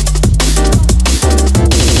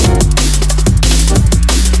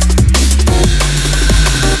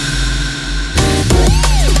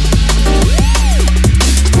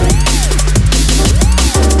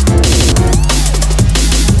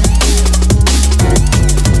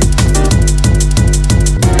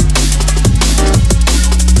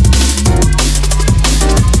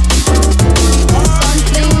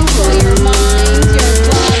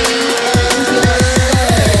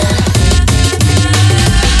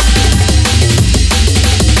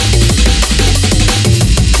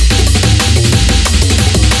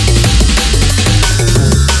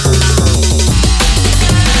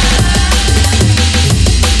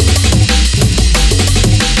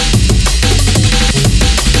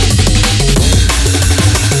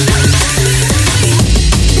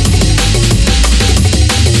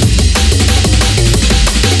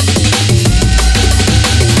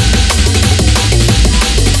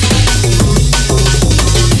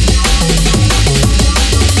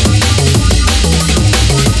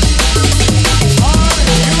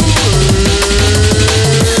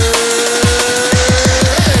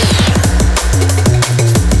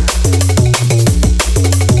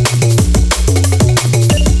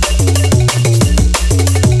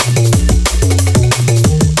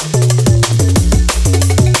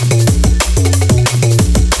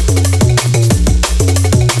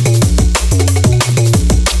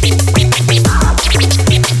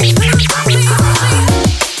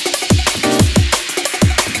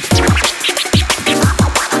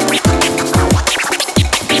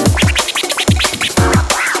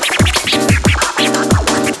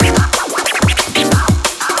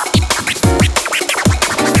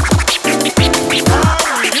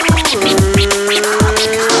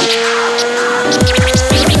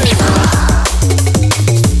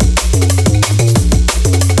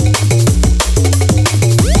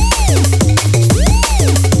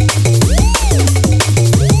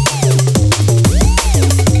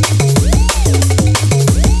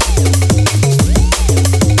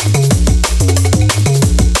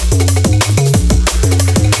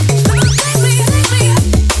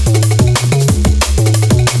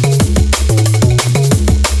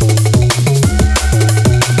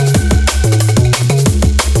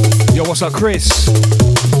 What's up, Chris?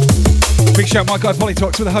 Big shout, my guy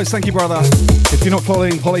Polytox with the host. Thank you, brother. If you're not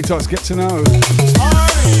following Polytox, get to know.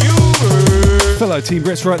 Fellow Team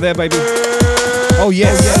Brits right there, baby. Oh,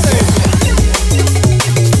 yes.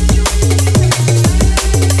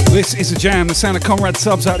 This is a jam. The sound of Conrad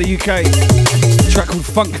Subs out of the UK. A track called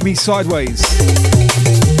Funk Me Sideways.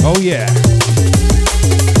 Oh, yeah.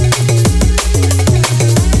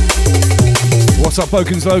 What's up,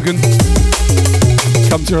 Boken's Logan?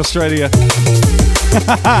 Come to Australia.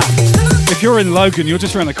 If you're in Logan, you're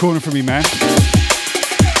just around the corner from me, man.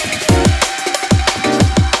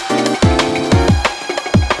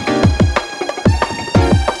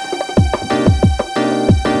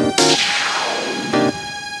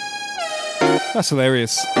 That's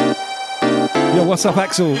hilarious. Yo, what's up,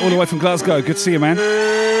 Axel? All the way from Glasgow. Good to see you, man.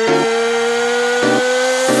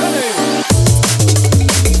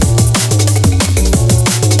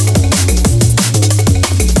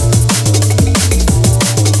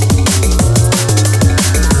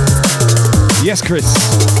 Yes, Chris.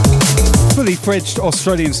 Fully fledged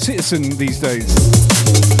Australian citizen these days.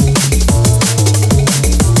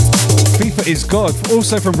 FIFA is God.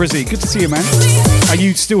 Also from Brizzy. Good to see you, man. Are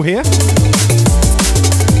you still here?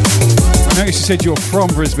 I noticed you said you're from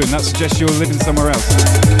Brisbane. That suggests you're living somewhere else.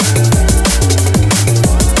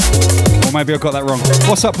 Or maybe I got that wrong.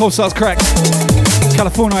 What's up, Pulsar's Cracked?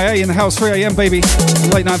 California in the house, 3 a.m, baby.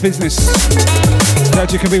 Late night business.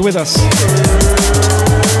 Glad you can be with us.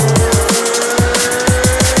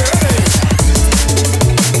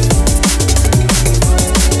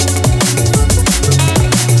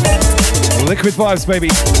 Liquid vibes, baby.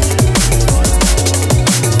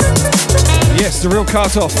 Yes, the real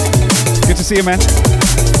cart off. Good to see you, man.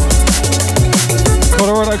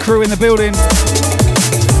 Colorado crew in the building.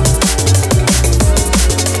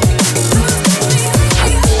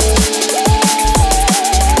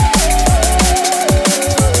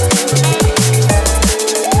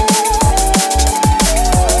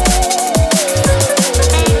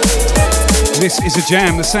 This is a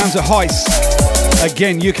jam. The sounds are Heist.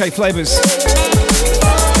 Again, UK flavours.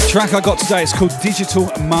 The track I got today is called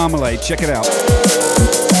Digital Marmalade. Check it out.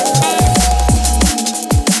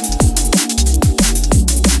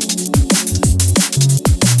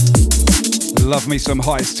 Love me some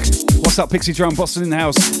Heist. What's up, Pixie Drum? Boston in the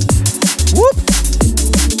house. Whoop!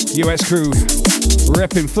 US crew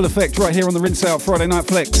repping full effect right here on the Rinse Out Friday Night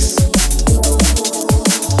Flex.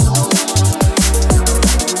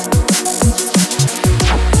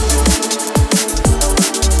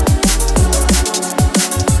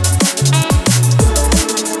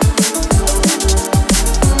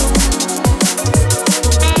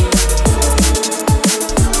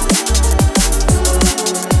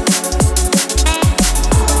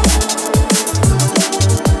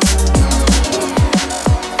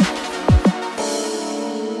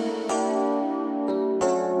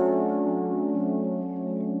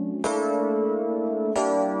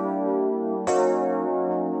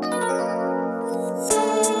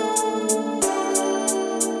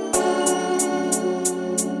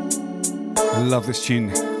 Love this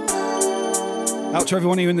tune. Out to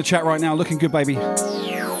everyone of you in the chat right now. Looking good, baby.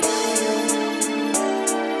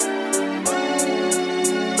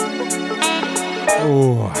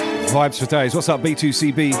 Oh, vibes for days. What's up,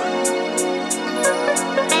 B2CB?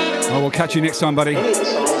 I will catch you next time, buddy.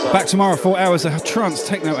 Back tomorrow, 4 hours of trance,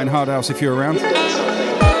 techno, and hard house if you're around.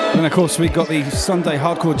 And of course, we got the Sunday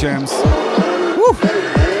hardcore jams. Woo!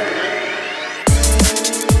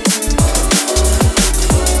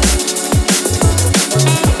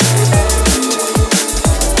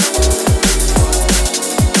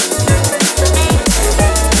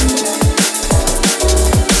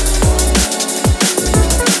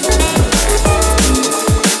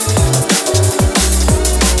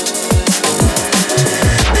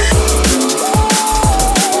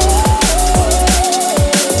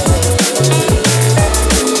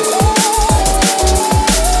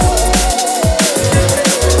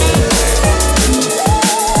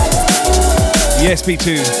 Yes,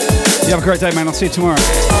 B2. You have a great day, man. I'll see you tomorrow.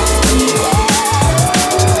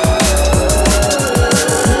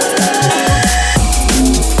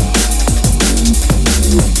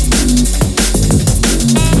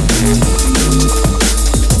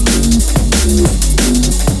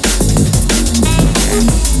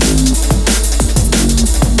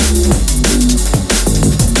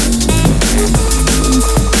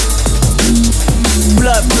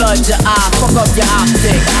 Blood your eye, fuck up your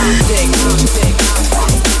optic.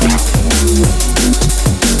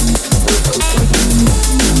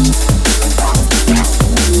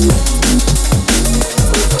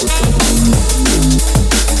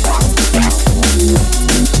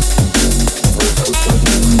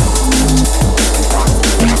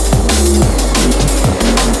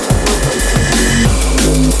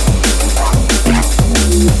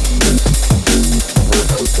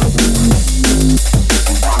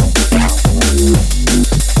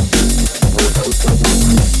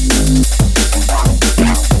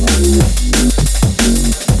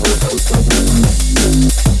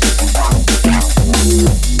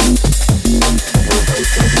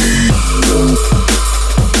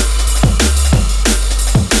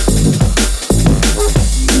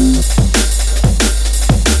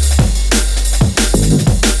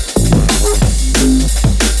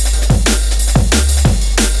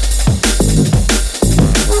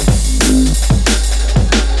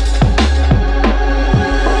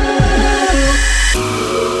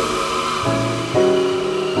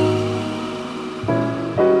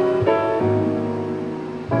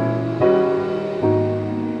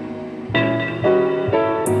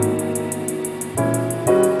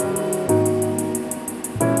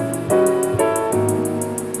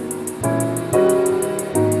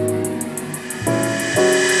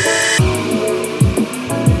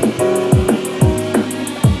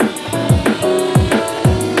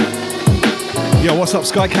 what's up,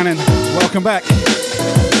 Sky Cannon? Welcome back.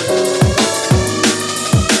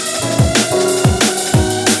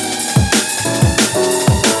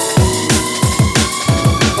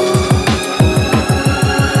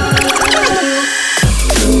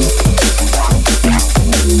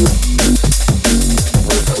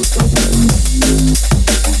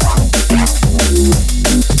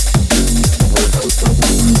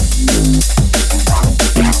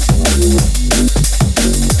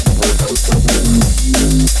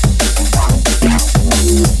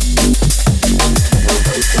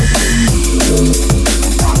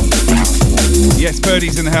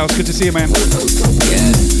 Birdie's in the house. Good to see you, man. Yeah.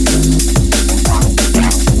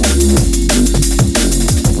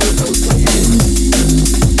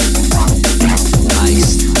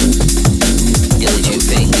 Nice. Diligent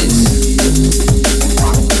fingers.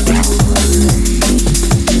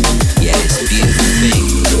 Yeah, it's a beautiful thing.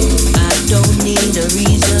 I don't need a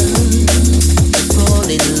reason to fall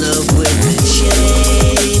in love with the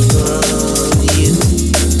shape of you.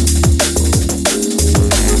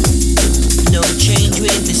 No change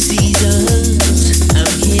with the seasons.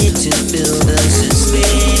 I'm here to build us a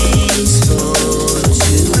space for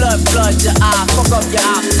two. Blood to eye, fuck up your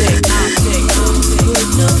optic. Put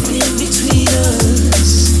nothing between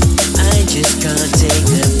us. I just can't take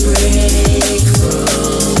a break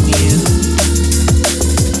from you.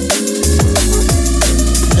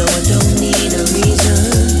 No, I don't need a reason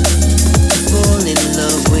to fall in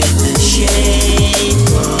love with the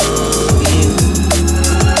shape of you.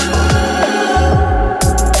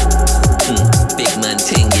 Big man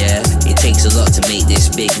ting, yeah. It takes a lot to make this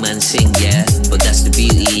big man sing, yeah. But that's the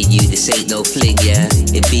beauty in you, this ain't no fling, yeah.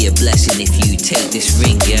 It'd be a blessing if you take this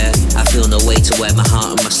ring, yeah. I feel no way to wear my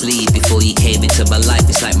heart on my sleeve. Before you came into my life,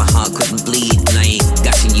 it's like my heart couldn't bleed. And I ain't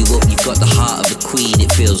gassing you up, you've got the heart of a queen.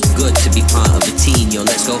 It feels good to be part of a team, yo.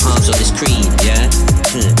 Let's go halves on this cream, yeah.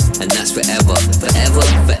 And that's forever, forever,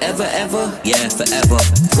 forever, ever, yeah, forever.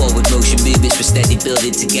 Forward motion movements, we're steady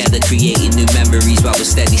building together, creating new memories while we're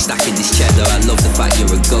steady stacking this cheddar. I love the fact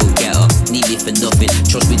you're a go-getter, need me for nothing.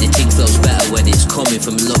 Trust me, the thing flows better when it's coming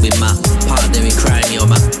from loving my partner in crime. You're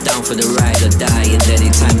my down for the ride or die, and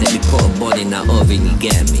anytime that we put a body in that oven, you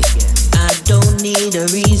get me. I don't need a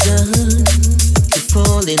reason to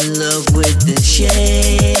fall in love with the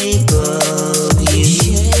shape of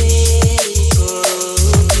you.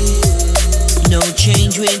 No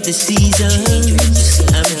change with the seasons.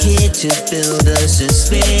 I'm here to build us a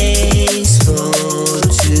space for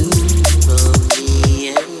two, for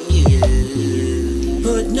me and you.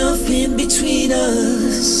 Put nothing between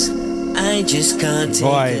us. I just can't take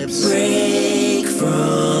a break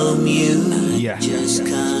from you. Yeah. Just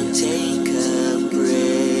can't take a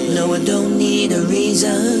break. No, I don't need a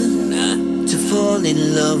reason to fall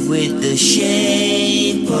in love with the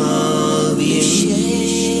shape of you.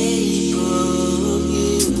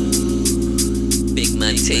 Big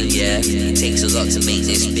man ting, yeah. It takes a lot to make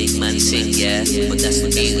this big man sing, yeah. But that's the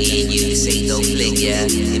beauty in you, this ain't no fling, yeah.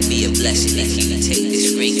 It'd be a blessing if you take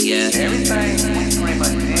this ring, yeah. Everything we pretty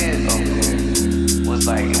much did over there was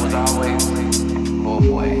like, it was always both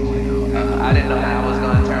ways, you know. I didn't know how it was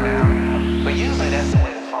gonna turn out, but usually that's the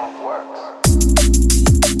way the funk works.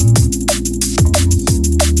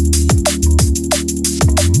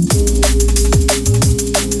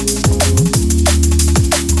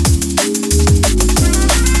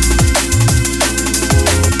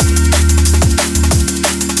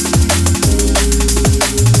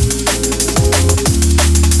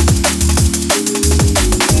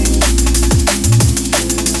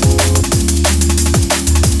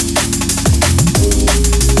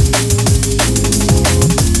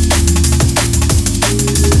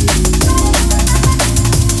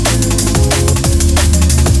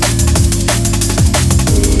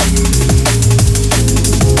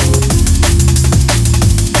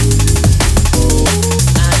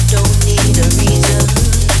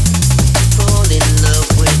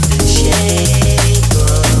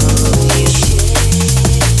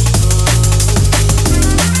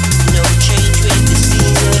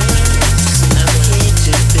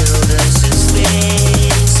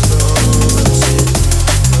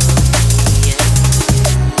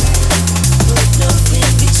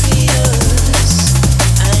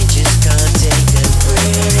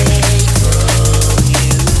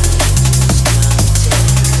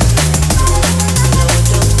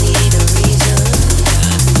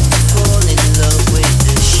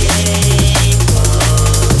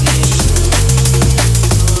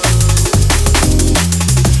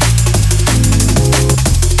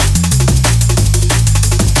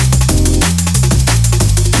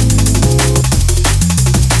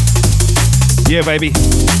 Yeah, baby.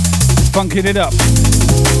 funking it up.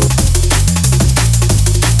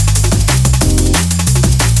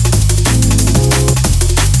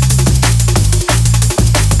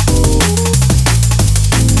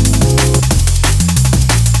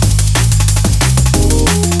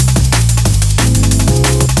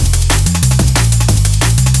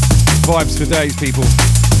 Vibes for days, people.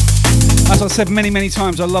 As I've said many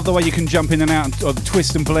times, I love the way you can jump in and out of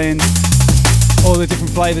twist and blend, all the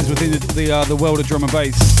different flavours within the world of drum and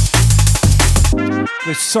bass.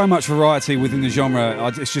 There's so much variety within the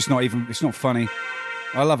genre. It's just not even. It's not funny.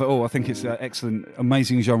 I love it all. I think it's an excellent,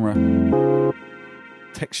 amazing genre.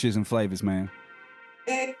 Textures and flavours, man.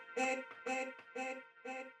 Has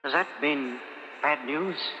that been bad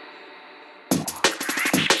news?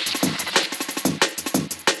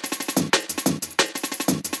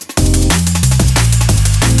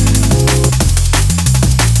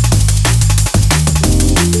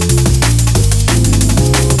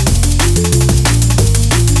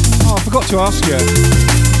 I forgot to ask you.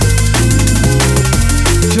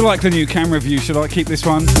 Do you like the new camera view? Should I keep this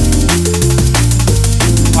one?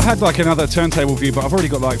 I had like another turntable view, but I've already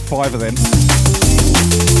got like 5 of them.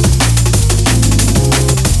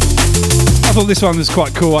 I thought this one was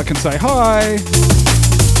quite cool. I can say hi.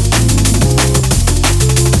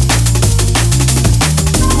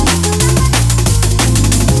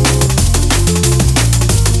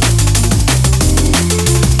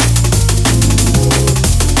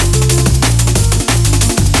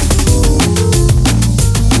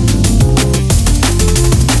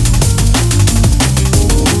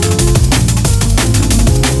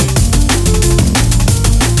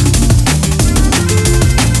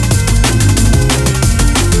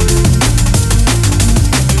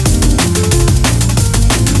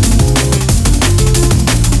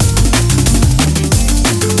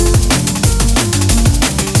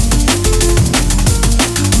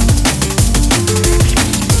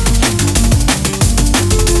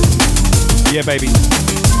 Yeah, baby.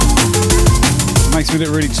 Makes me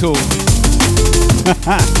look really tall.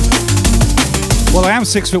 Well, I am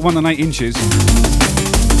 6'1" and 8 inches.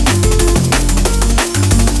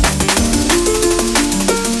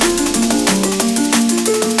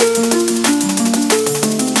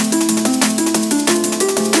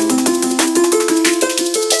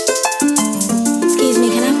 Excuse me,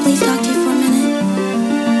 can I please talk to you for a minute?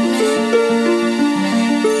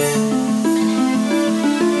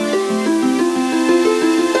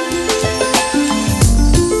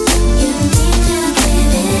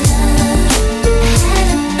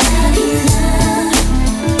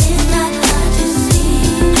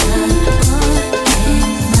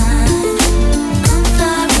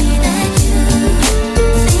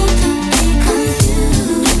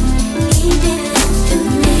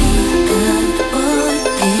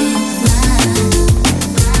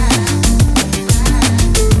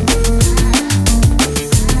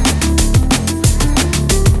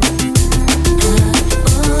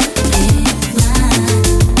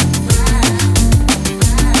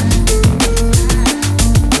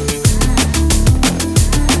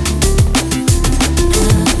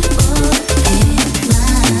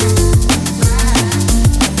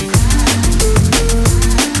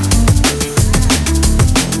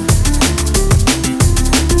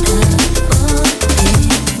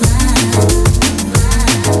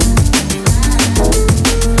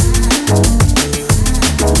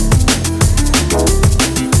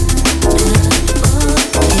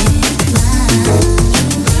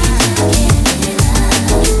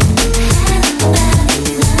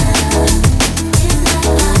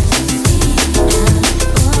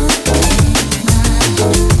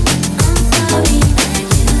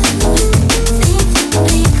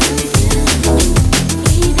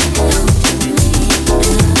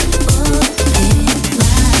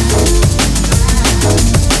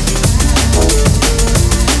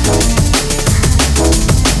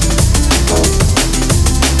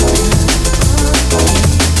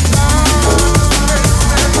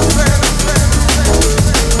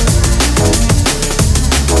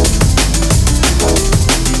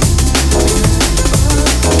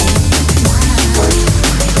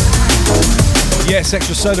 Yes,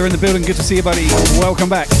 Extra Soda in the building. Good to see you, buddy. Welcome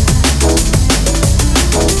back.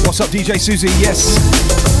 What's up, DJ Susie? Yes.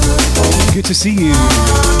 Good to see you.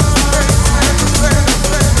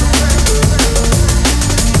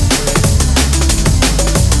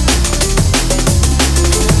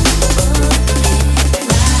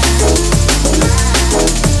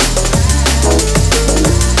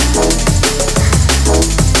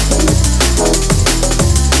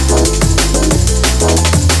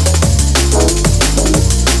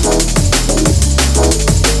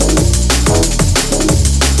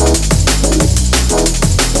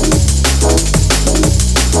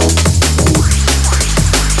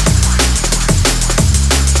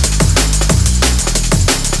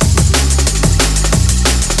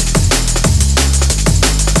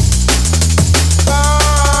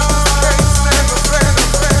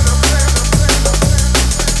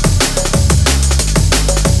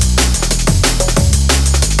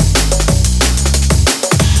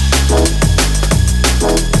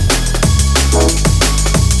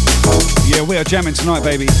 we are jamming tonight,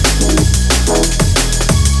 baby.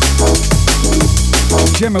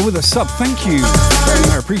 Gemma with a sub, thank you.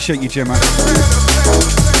 I appreciate you, Gemma.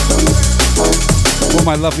 All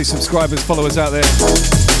my lovely subscribers, followers out there,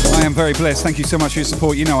 I am very blessed. Thank you so much for your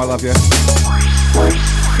support. You know I love you.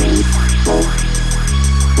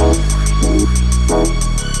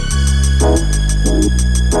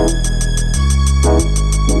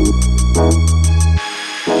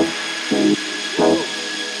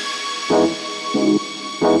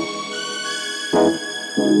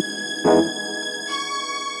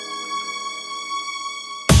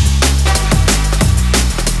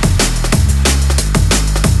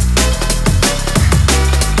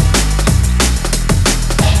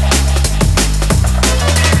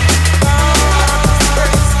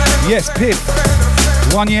 Yes, Pip.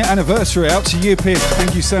 1 year anniversary out to you, Pip.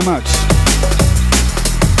 Thank you so much.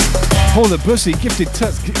 Paula Bussy, gifted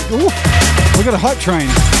touch. We got a hype train.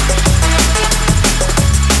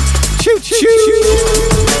 Shoot, shoot.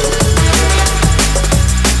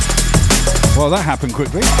 Well, that happened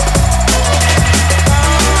quickly.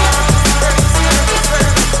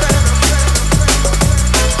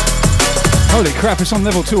 Holy crap, it's on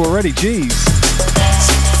level 2 already, jeez.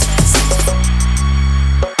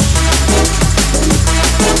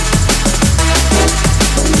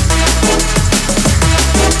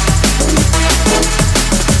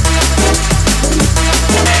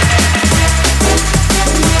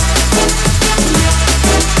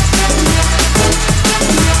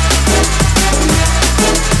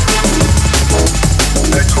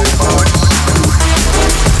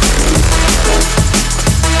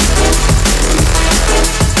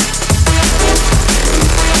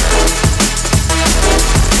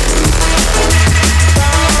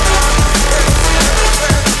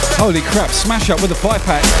 Holy crap, smash up with a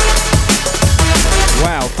 5-pack.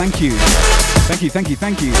 Wow, thank you. Thank you, thank you,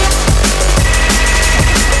 thank you.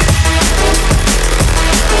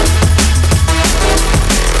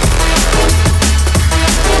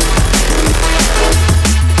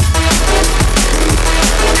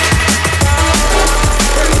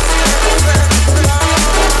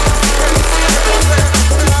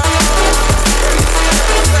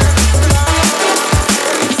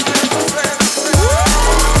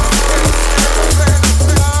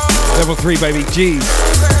 Level 3, baby. Jeez.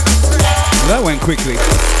 That went quickly.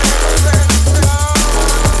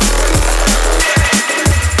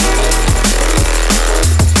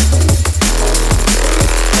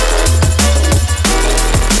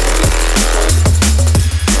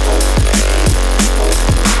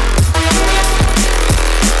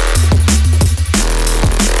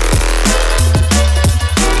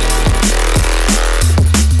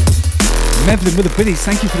 Medlin with the biddies.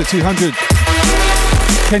 Thank you for the 200.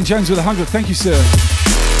 Ken Jones with 100, thank you, sir.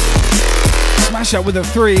 Smash up with a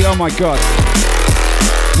 3, oh my god.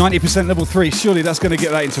 90% level 3, surely that's going to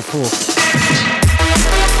get that into 4.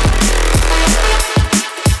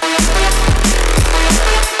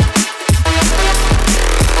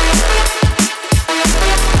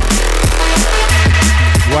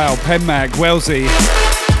 Wow, Penmag, Wellesley.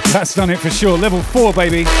 That's done it for sure. Level 4,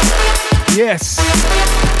 baby. Yes.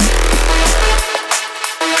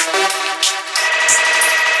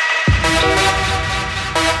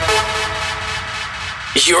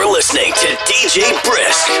 You're listening to DJ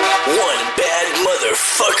Brisk, one bad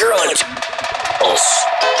motherfucker on us.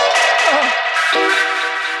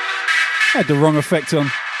 Had the wrong effect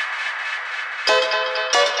on.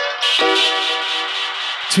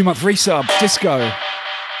 2-month resub, disco.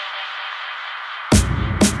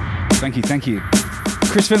 Thank you, thank you.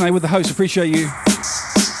 Chris Finlay with the host, appreciate you.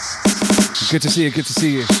 Good to see you, good to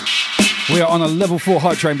see you. We are on a level 4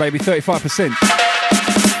 hype train, baby, 35%.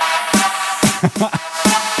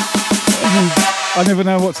 I never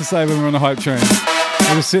know what to say when we're on a hype train.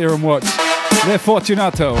 I just sit here and watch. They're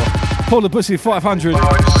Fortunato. Paula Bussy, 500.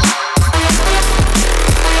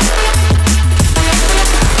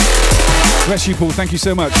 Bless you, Paul. Thank you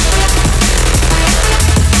so much.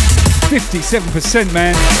 57%,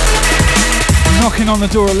 man. Knocking on the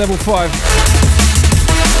door at level 5.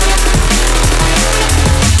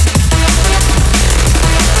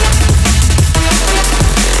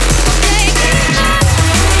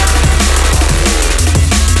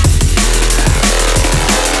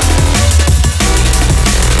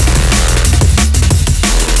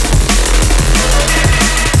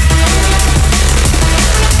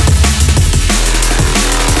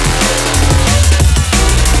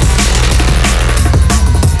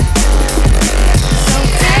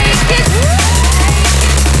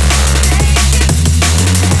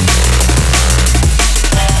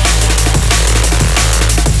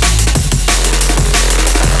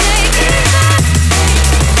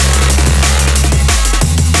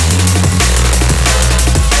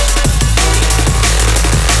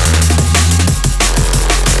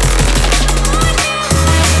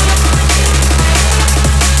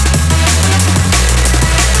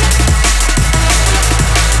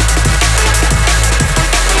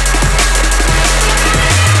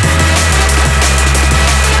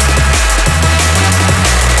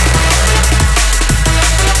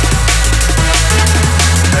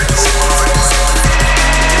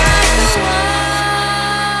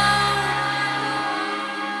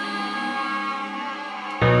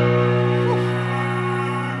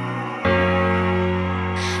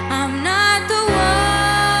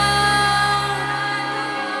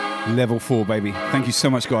 Level 4, baby. Thank you so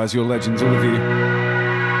much, guys. You're legends, all of you.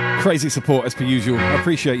 Crazy support, as per usual. I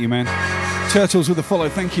appreciate you, man. Turtles with a follow,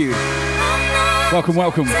 thank you. Welcome,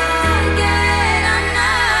 welcome.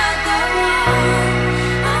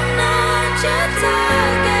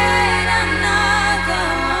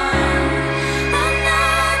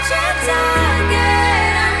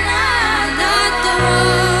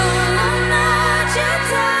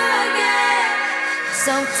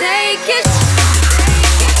 So take it.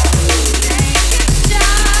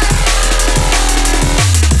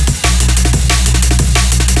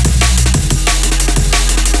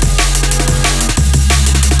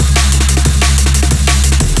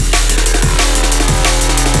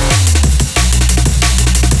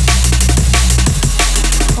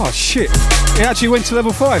 Oh shit, it actually went to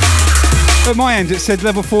level 5. At my end it said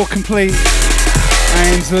level 4 complete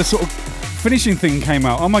and the sort of finishing thing came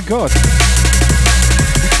out. Oh my god.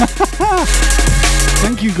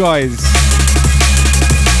 Thank you guys.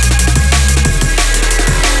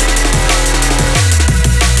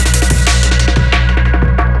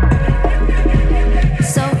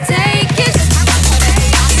 So take it.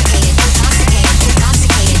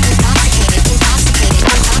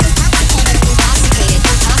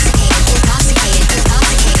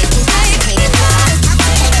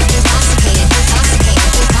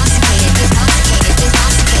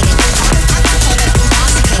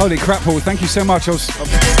 Holy crap, Paul, thank you so much. You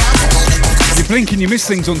blink and you miss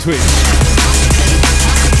things on Twitch.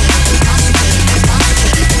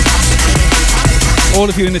 All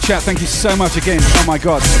of you in the chat, thank you so much again. Oh my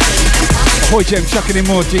god. Ahoy Gem, chucking in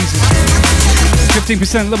more, Jesus.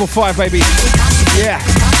 15% level 5, baby. Yeah.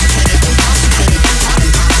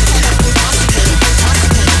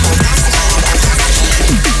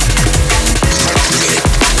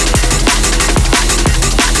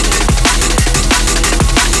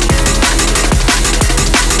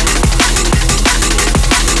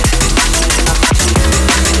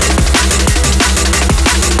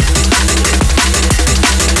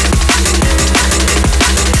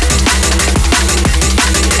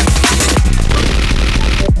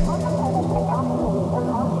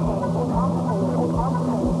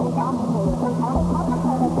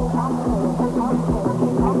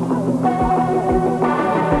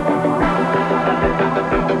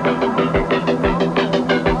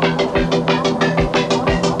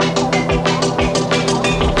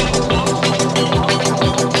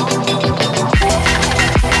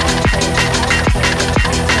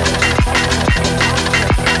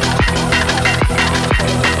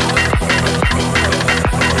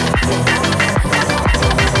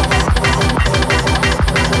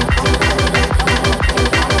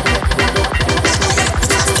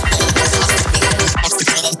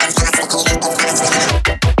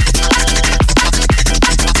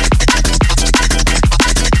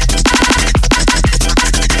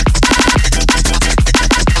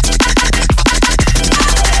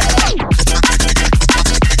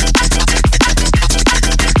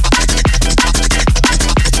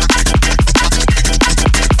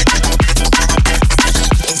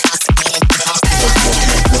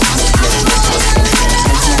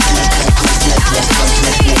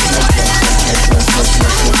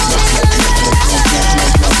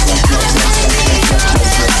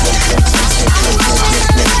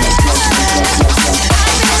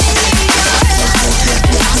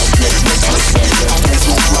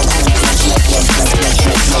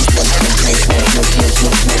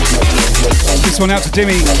 One out to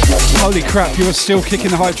Dimmy. Holy crap, you are still kicking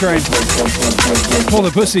the hype train. Paula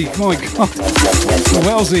Bussy, oh my god.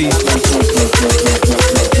 Wellesley.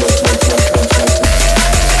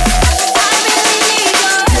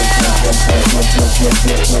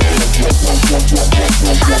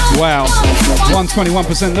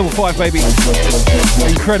 121%, level 5, baby.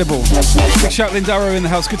 Incredible. Big shout, Lindaro in the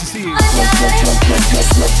house. Good to see you.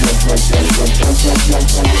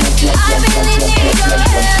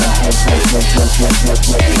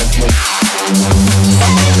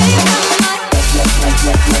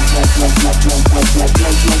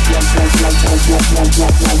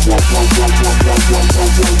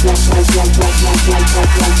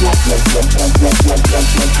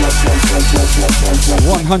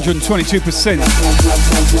 122%.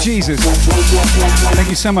 Jesus. Thank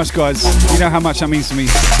you so much, guys. You know how much that means to me.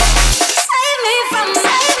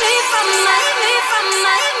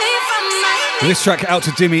 This track out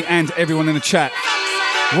to Dimmy and everyone in the chat.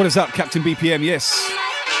 What is up, Captain BPM? Yes.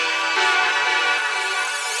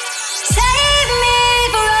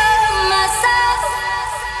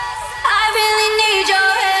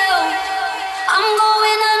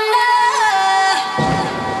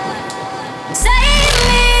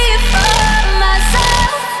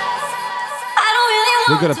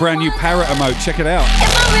 got a brand new parrot emote. Check it out.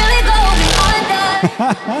 If I'm really going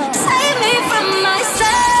under, save me from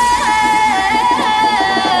myself.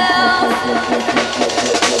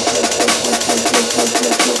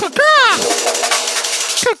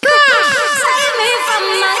 Save me from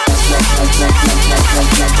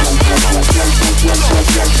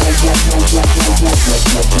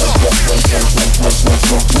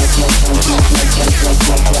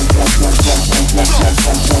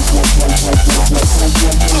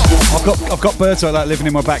I've got birds like that living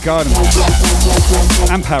in my back garden.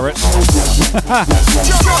 And parrots.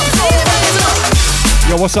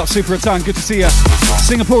 Yo, what's up, Super Ratan? Good to see ya.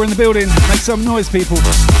 Singapore in the building. Make some noise, people.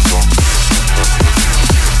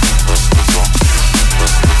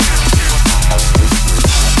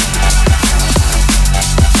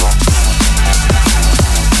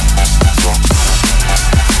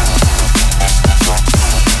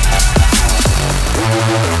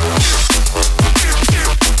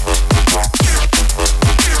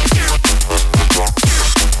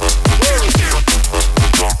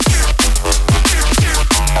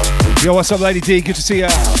 Yo, what's up, Lady D? Good to see ya.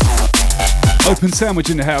 Open Sandwich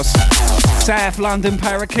in the house. South London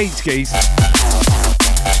parakeets, geese.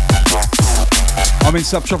 I'm in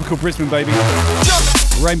subtropical Brisbane, baby.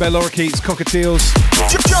 Rainbow lorikeets, cockatiels.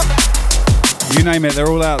 You name it, they're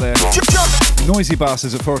all out there. Noisy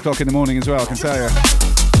bastards at 4 o'clock in the morning as well, I can tell you.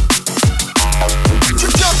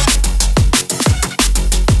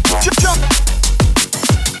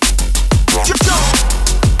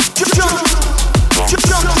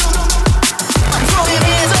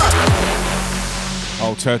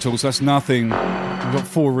 Oh, turtles, that's nothing. We've got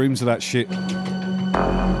 4 rooms of that shit.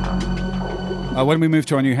 When we move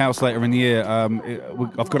to our new house later in the year,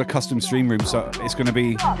 I've got a custom stream room, so it's going to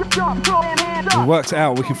be... We worked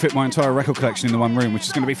out we can fit my entire record collection in the one room, which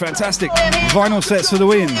is going to be fantastic. Vinyl sets for the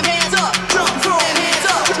win.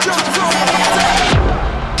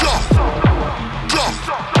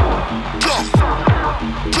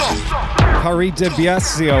 Paris de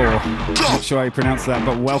Biasio. Not sure how you pronounce that,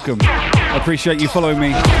 but welcome. I appreciate you following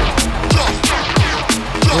me.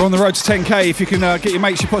 We're on the road to 10k. If you can get your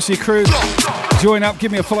mates, your posse, your crew, join up,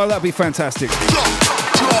 give me a follow, that'd be fantastic.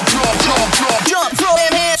 Jump, throw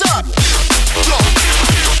them hands up.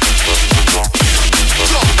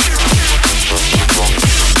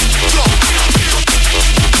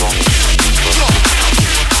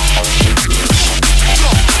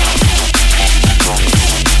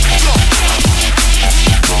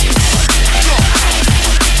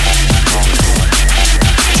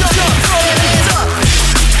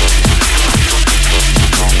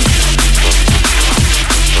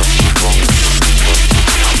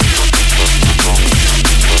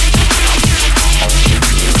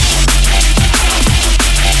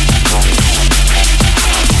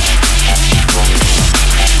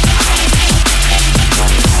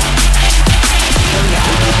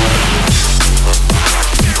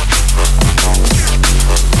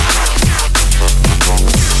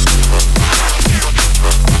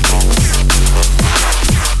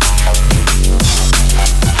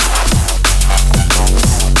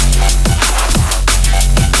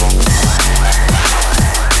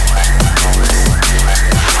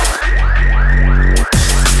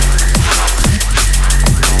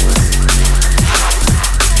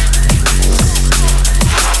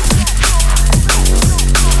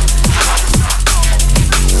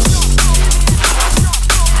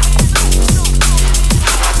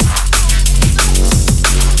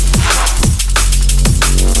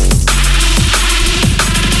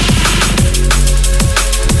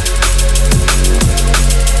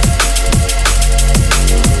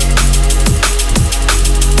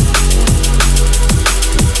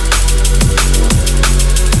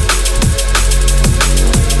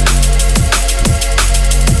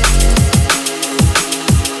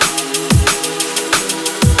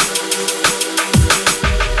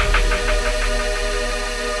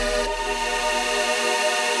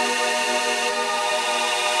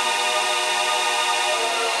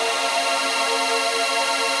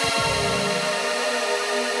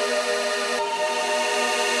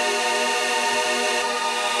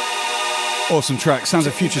 Awesome track. Sounds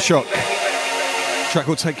of Future Shock. Track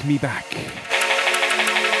will Take Me Back.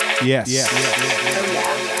 Yes.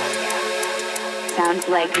 Sounds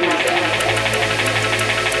like music.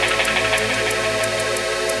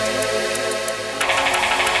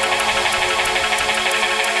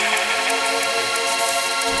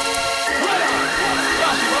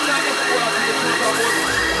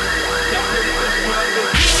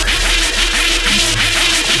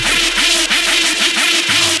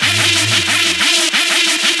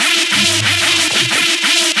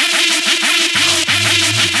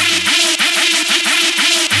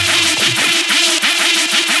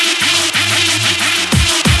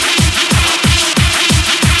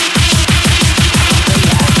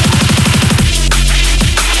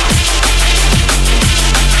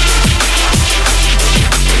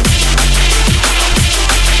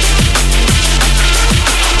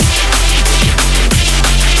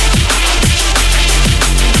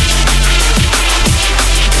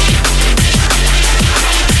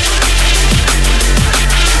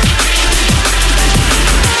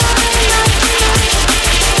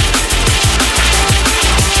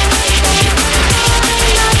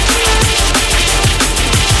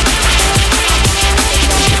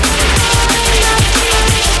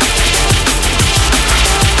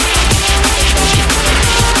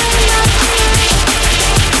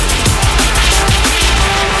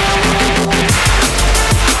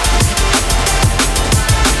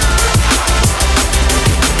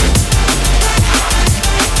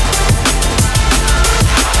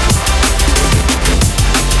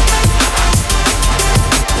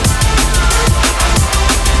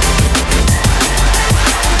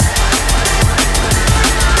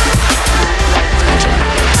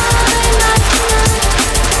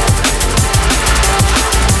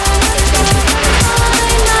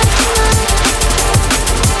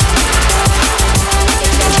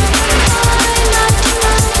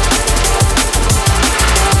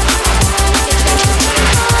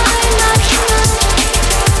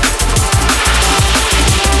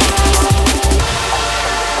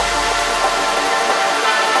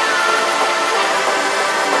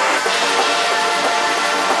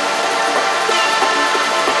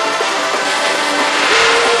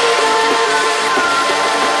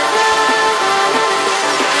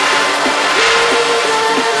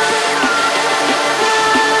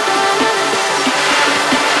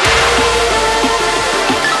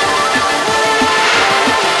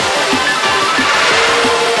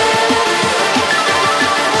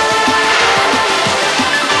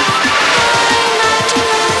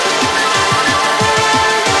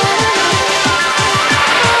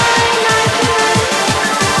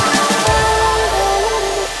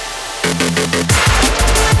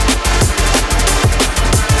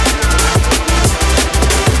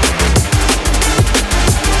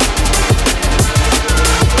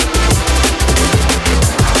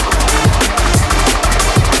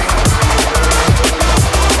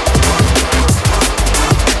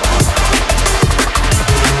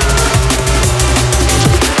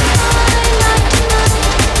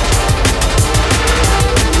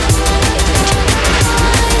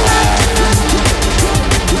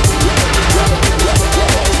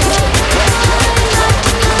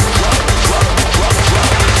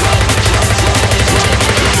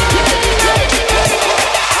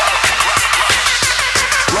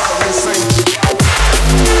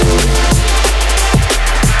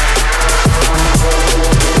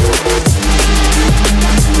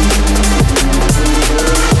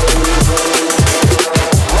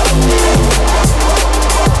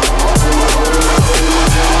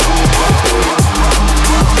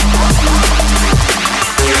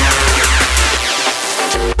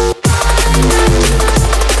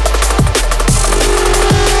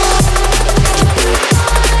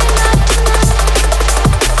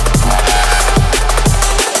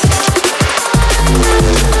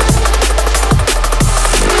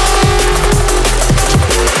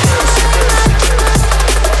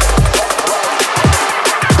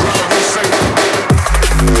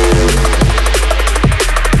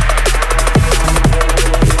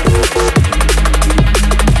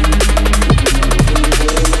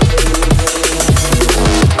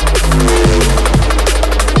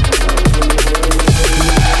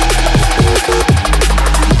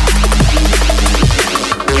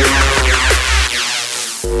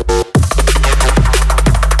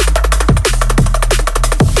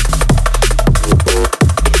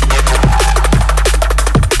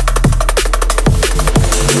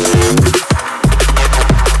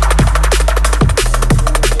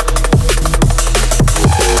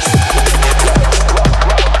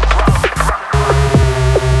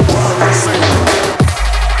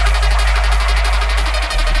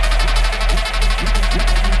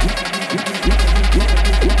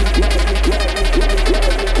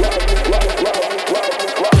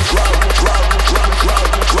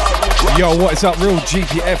 Yo, what is up? Real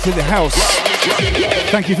GPF in the house.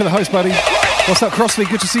 Thank you for the host, buddy. What's up, Crossley?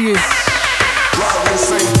 Good to see you.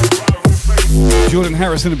 Jordan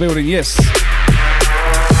Harris in the building, yes.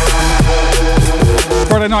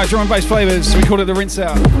 Friday night, drum and bass flavors. We call it the rinse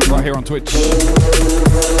out right here on Twitch.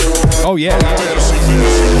 Oh, yeah.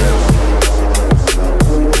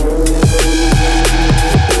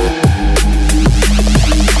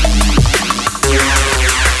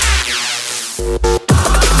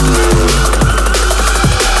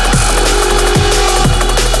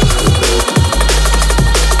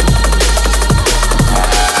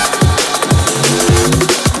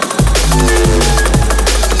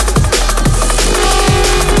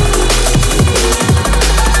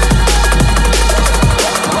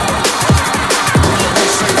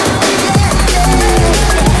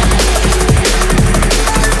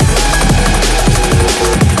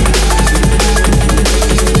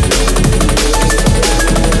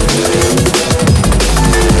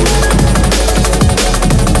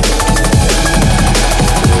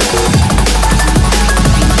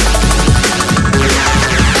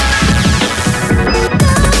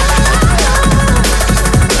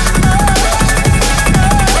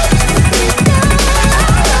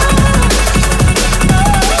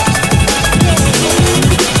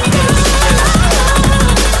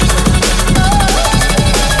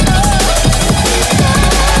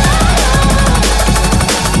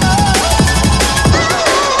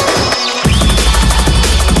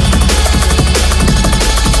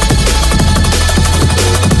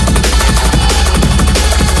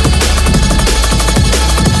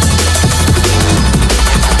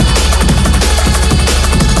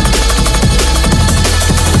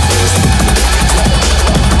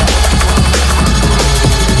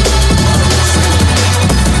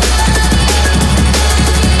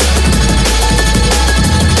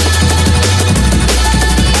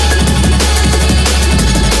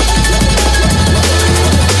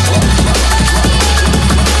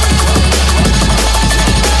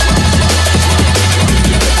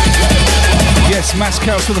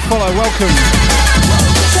 Cows for the follow, welcome.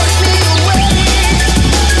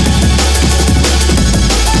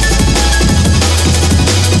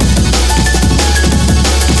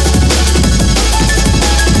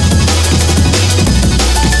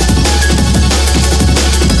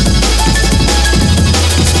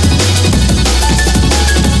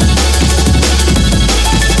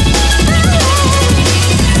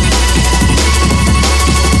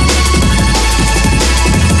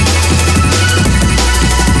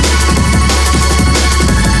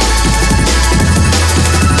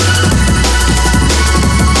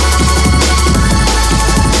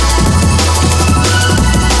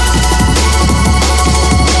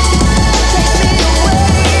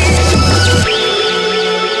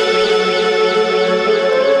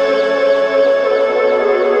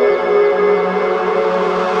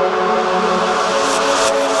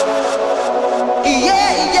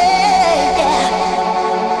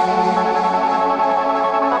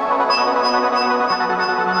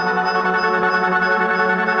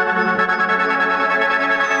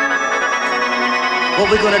 What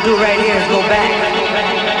we're gonna do right here is go back,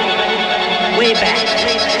 way back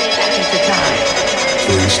into time.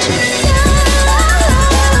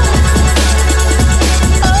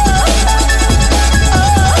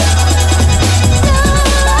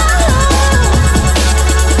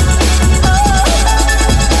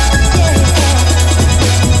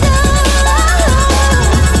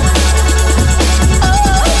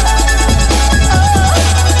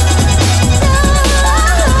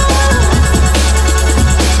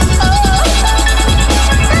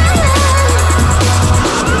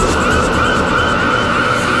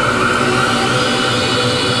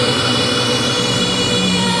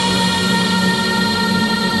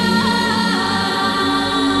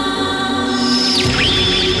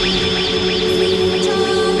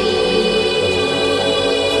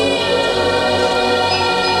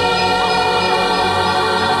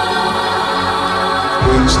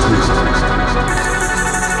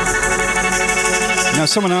 Now,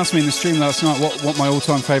 someone asked me in the stream last night what my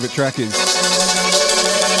all-time favourite track is.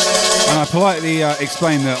 And I politely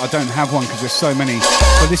explained that I don't have one because there's so many.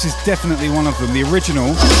 But this is definitely one of them. The original,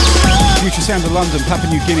 Future Sound of London, Papua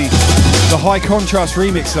New Guinea. The High Contrast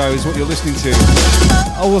remix, though, is what you're listening to.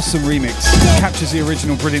 Awesome remix. Captures the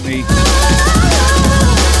original brilliantly.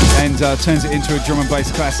 And turns it into a drum and bass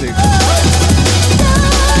classic.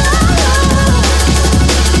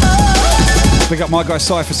 Big up my guy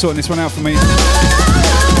Cy for sorting this one out for me.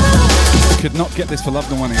 Could not get this for love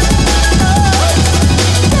nor money.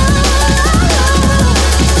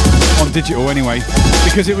 On digital anyway,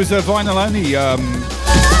 because it was a vinyl only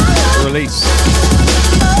release.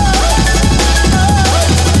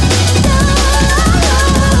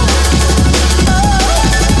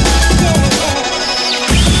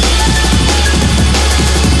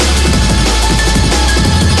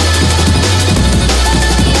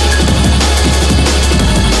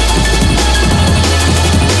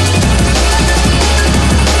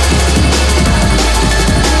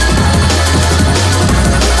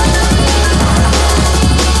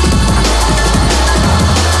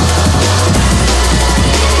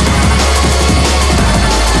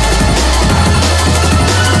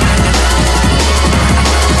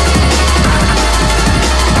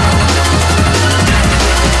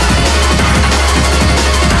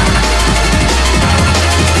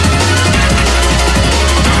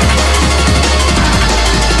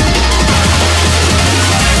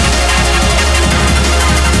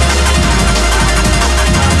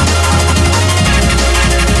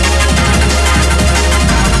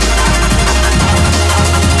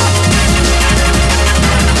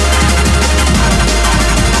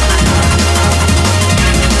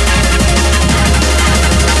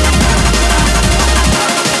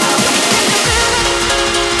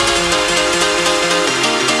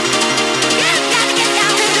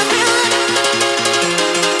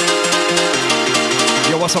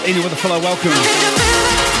 What's up, Ina with a follow, welcome.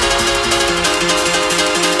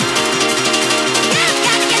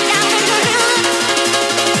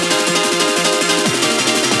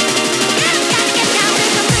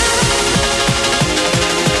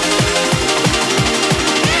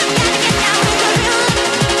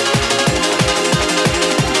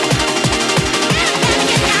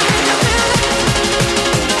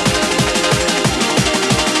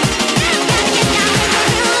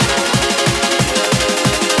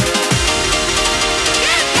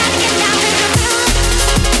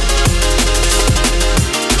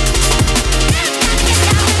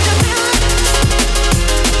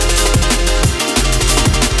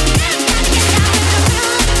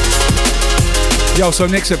 Yo, so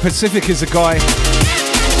Nick said Pacific is a guy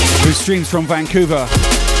who streams from Vancouver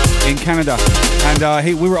in Canada, and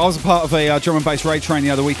I was a part of a drum and bass raid train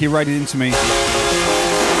the other week. He raided into me,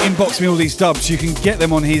 inboxed me all these dubs. You can get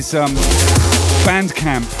them on his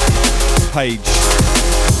Bandcamp page.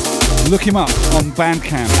 Look him up on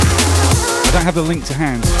Bandcamp. I don't have the link to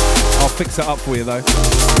hand. I'll fix that up for you though.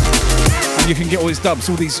 And you can get all his dubs,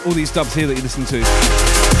 all these dubs here that you listen to.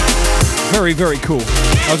 Very, very cool.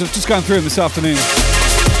 I was just going through them this afternoon.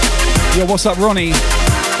 Yo, what's up, Ronnie?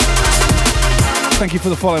 Thank you for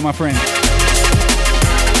the follow, my friend.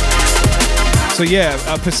 So yeah,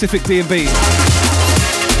 Pacific D&B.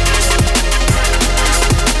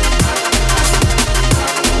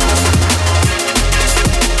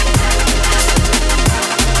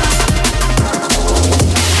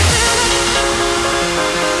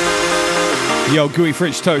 Yo, Gooey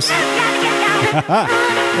French Toast.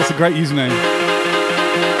 That's a great username.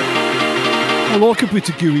 I like a bit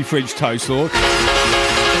of gooey French toast, Lord.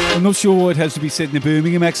 I'm not sure why it has to be said in a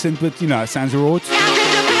Birmingham accent, but you know, it sounds alright.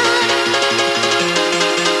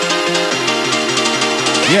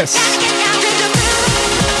 Yes.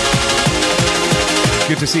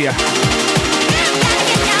 Good to see ya.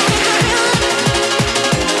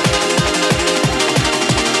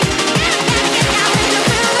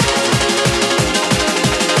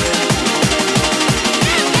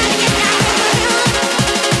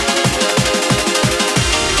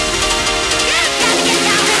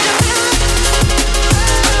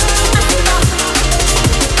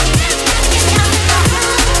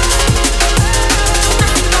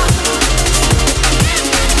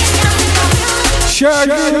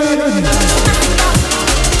 Sheridan!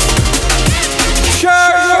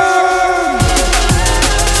 Sheridan!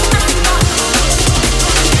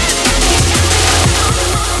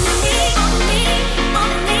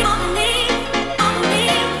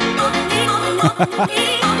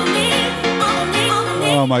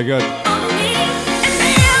 Oh my God.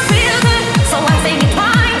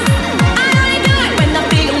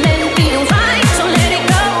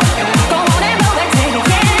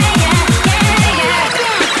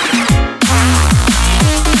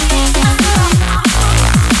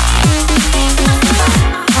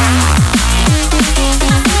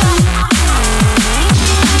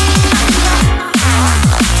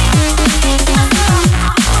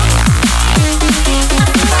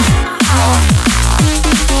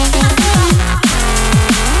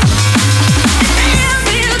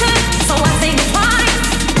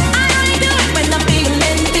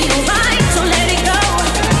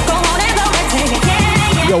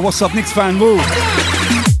 Yo, what's up, Knicks fan? Woo! Ooh,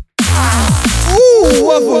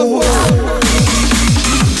 whoa, whoa, whoa.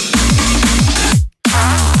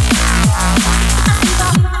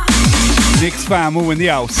 Nick's fam all in the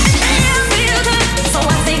house.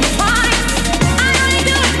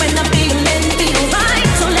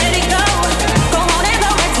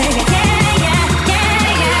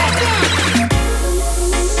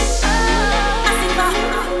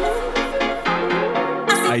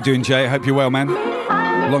 How you doing, Jay? I hope you're well, man.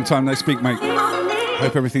 Long time no speak, mate.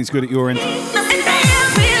 Hope everything's good at your end.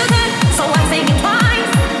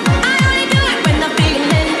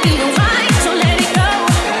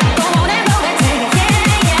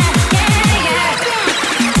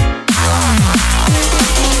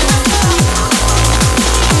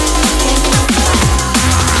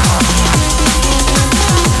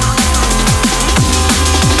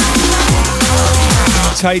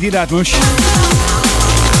 Tidy that mush.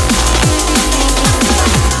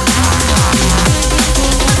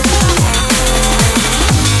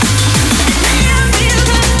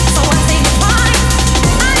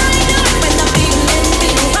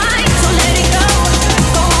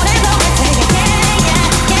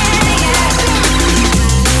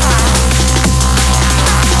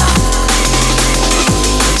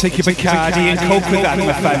 Take your Bacardi and cope with that,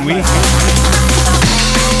 my family.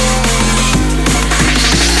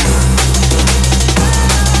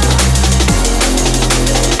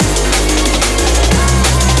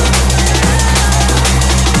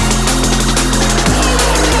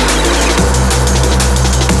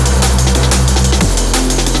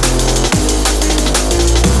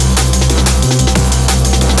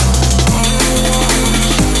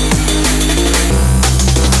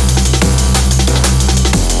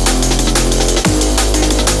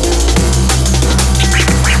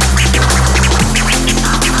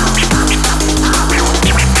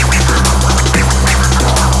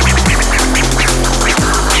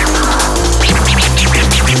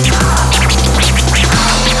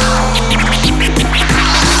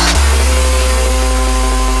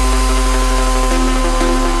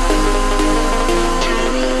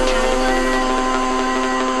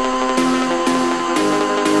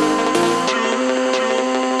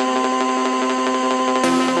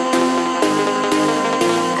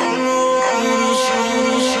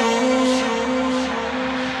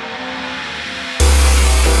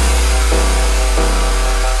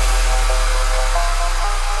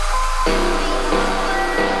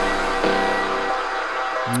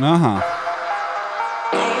 Uh-huh.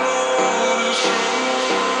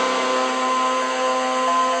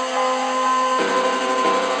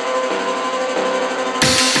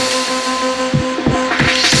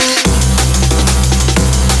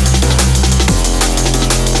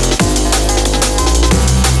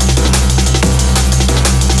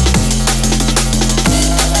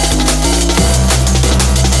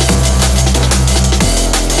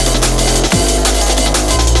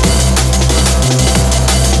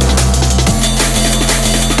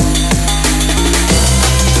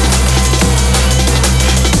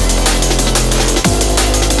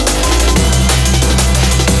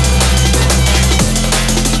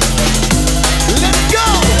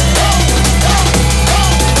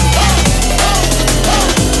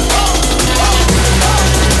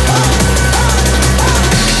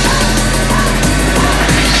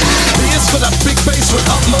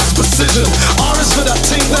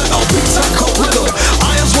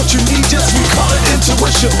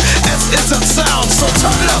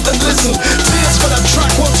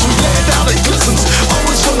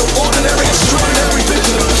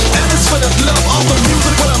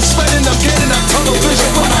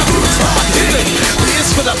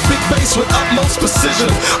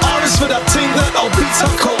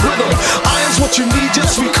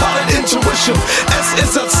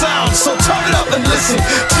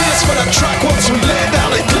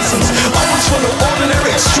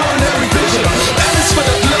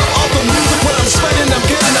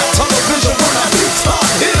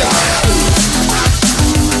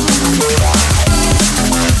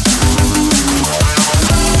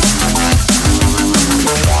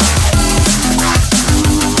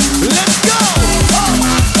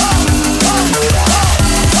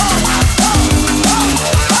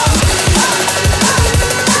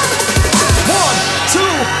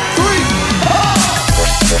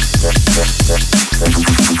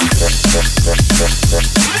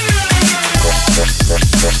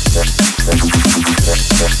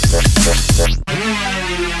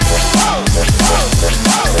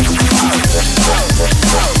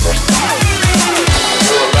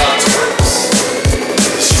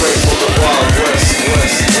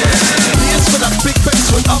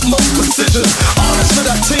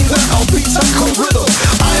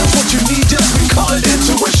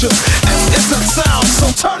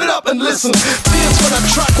 Listen, tears for that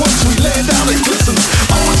track once we lay down, it glistens.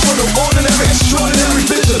 Always for the ordinary.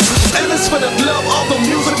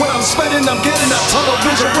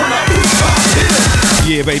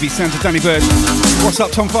 here, baby. Sounds of Danny Bird. What's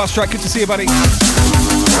up, Tom Fast Track? Good to see you, buddy.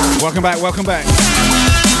 Welcome back, welcome back. 1,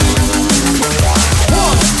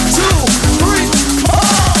 2, 3,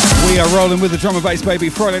 4. We are rolling with the drum and bass, baby.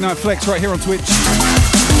 Friday Night Flex right here on Twitch.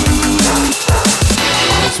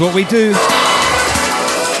 That's what we do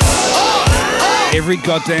every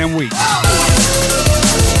goddamn week.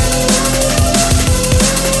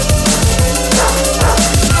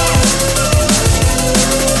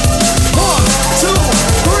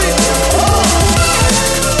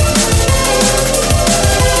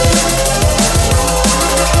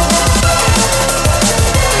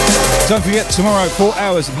 Don't forget, tomorrow, 4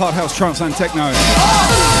 hours of hard house, trance and techno.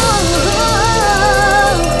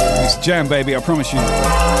 It's jam, baby, I promise you.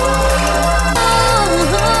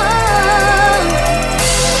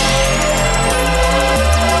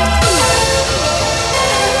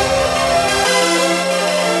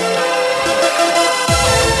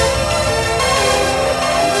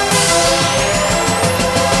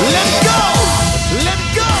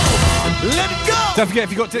 Don't forget, if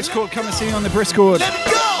you've got Discord, come and see me on the Briskord. Let it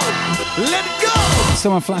go. Let it go.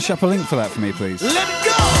 Someone flash up a link for that for me, please. Let it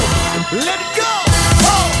go. Let it go.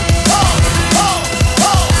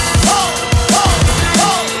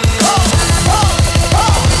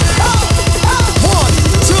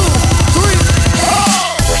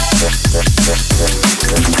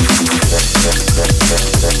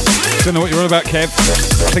 Don't know what you're all about, Kev.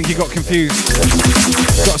 I think you got confused.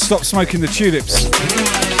 Got to stop smoking the tulips.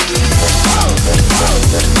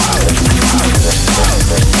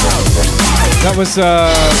 That was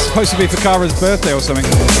supposed to be for Kara's birthday or something.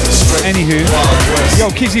 Anywho, yo,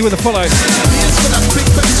 Kizzy with a follow.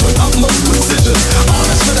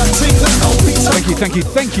 Thank you, thank you,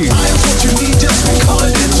 thank you.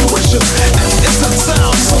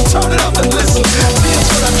 Turn it up and listen. Dance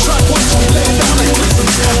for that track once you lay down and listen.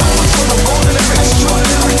 For the morning and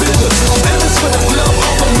extraordinary vision. And it's for the love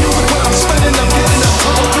of the music when I'm spending, I'm getting a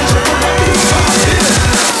total vision when my beats start hitting.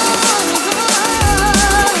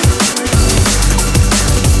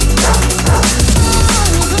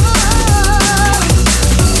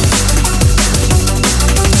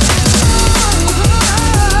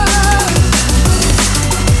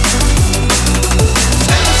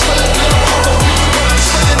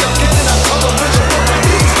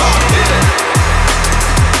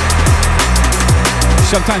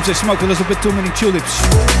 Sometimes I smoke a little bit too many tulips.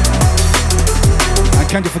 I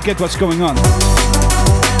kind of forget what's going on.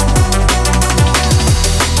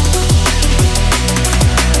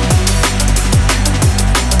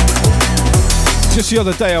 Just the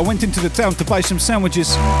other day I went into the town to buy some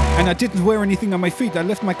sandwiches and I didn't wear anything on my feet. I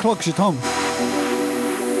left my clogs at home.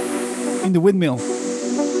 In the windmill.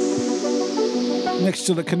 Next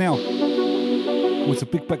to the canal. With a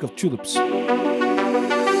big bag of tulips.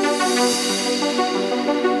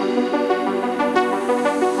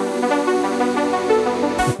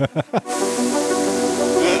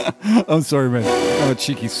 I'm sorry, man. I'm a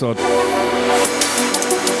cheeky sod.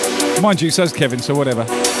 Mind you, so's Kevin, so whatever.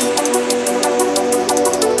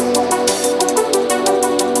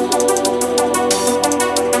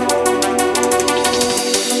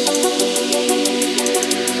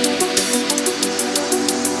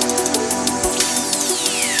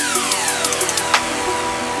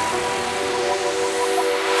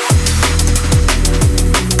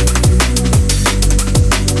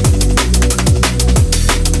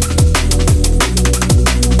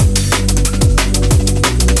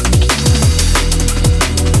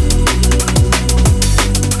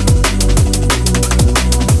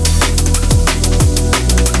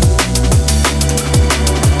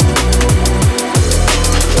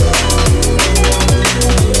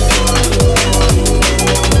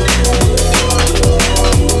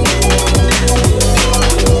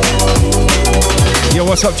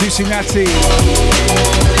 What's up, Juicy Natty?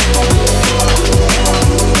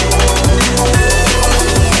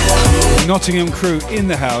 Nottingham crew in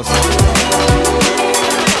the house.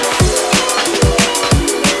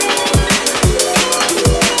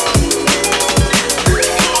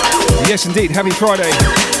 Yes, indeed. Happy Friday.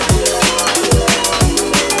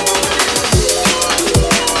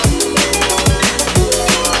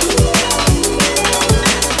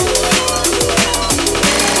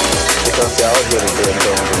 I was really good at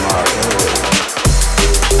going to Mars anyway.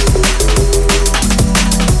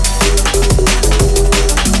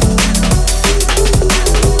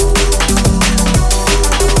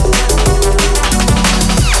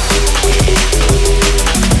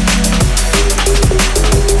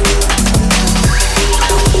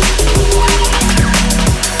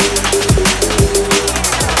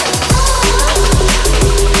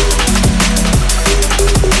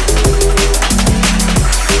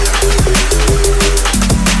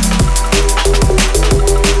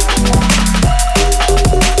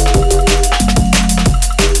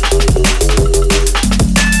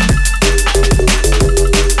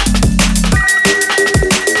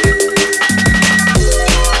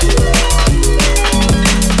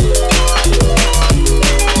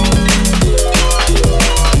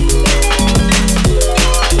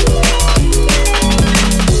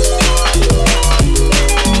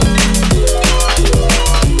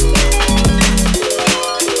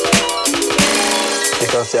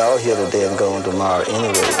 doing tomorrow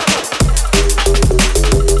anyway.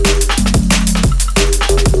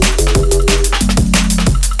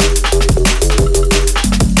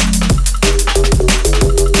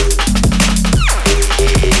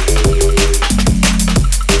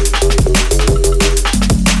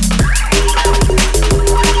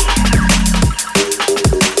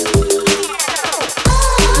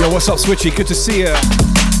 Yo, what's up, Switchy? Good to see you.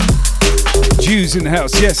 Jews in the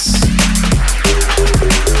house, yes.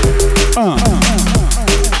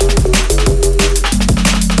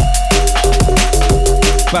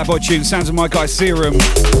 Bad boy tune, sounds of my guy Serum.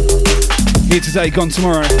 Here today, gone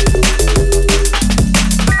tomorrow.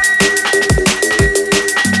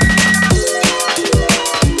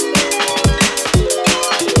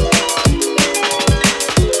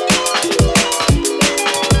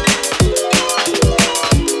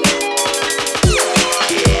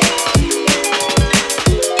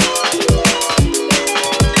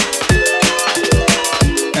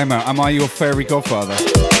 Emma, am I your fairy godfather?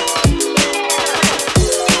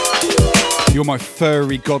 You're my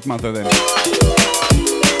furry godmother then.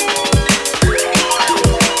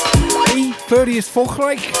 Hey, furry is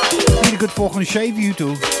volgelijk. Really good volgende shave you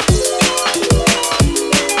do.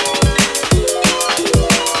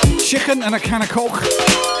 Chicken and a can of Coke.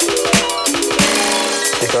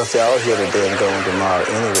 Because they're out here today and going tomorrow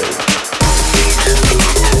anyway.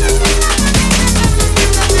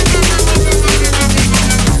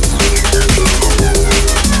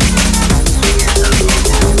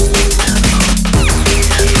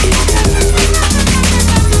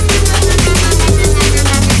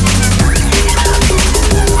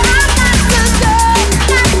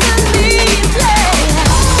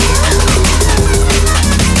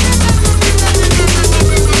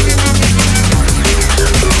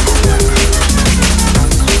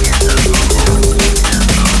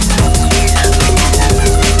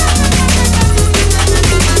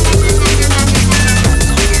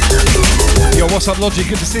 What's up, Logic?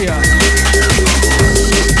 Good to see ya.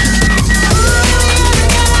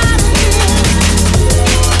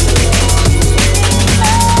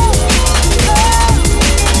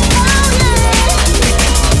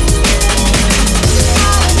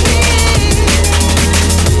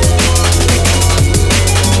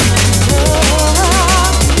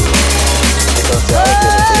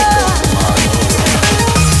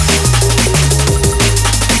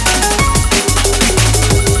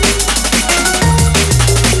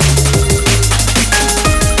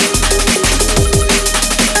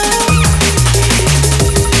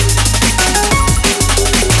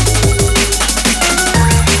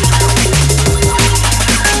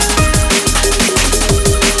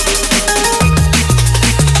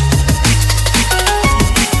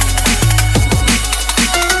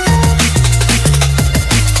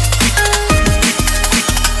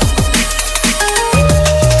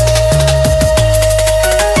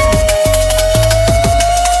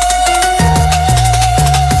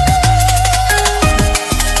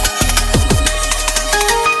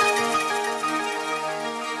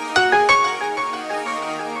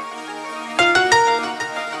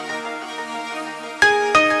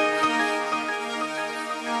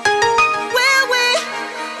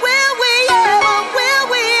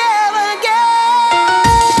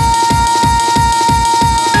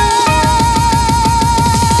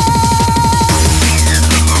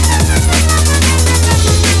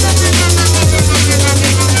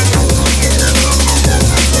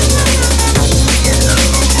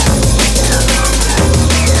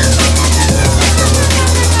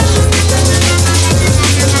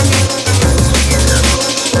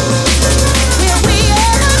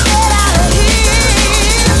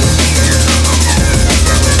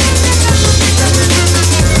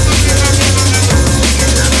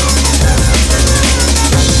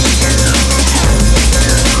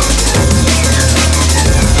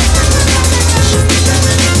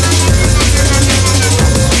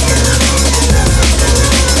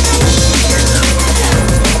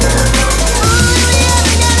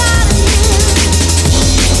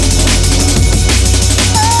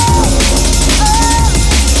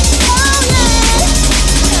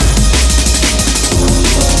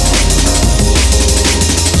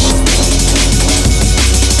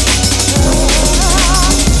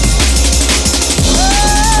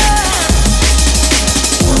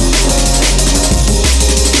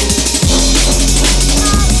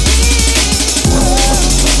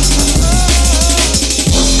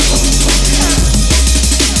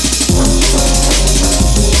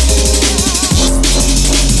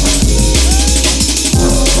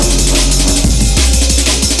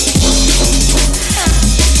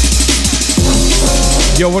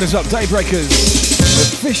 Yo, what is up, Daybreakers?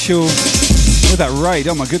 Official With that raid,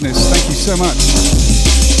 oh my goodness, thank you so much.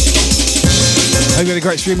 Hope you had a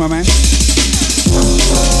great stream, my man.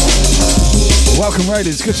 Welcome,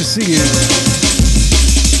 Raiders, good to see you.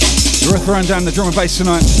 We're throwing down the drum and bass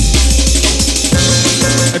tonight.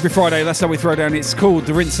 Every Friday, that's how we throw down. It's called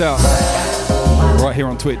The Rinse Out. Right here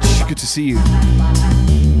on Twitch. Good to see you.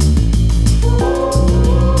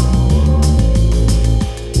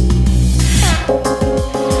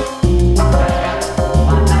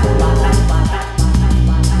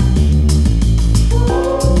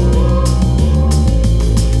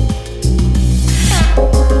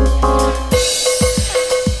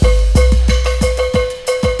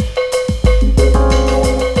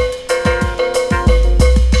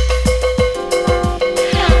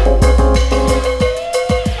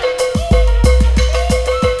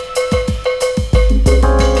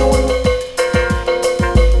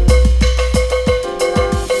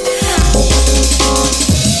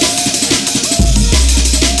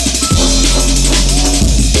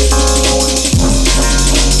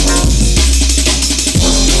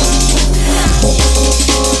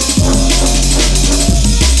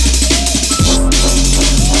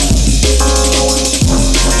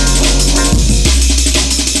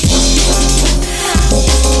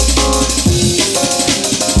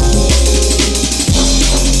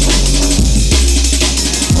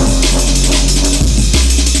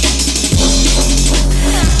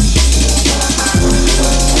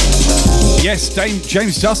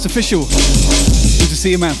 James Just Official. Good to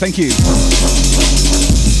see you, man. Thank you.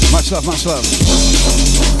 Much love, much love.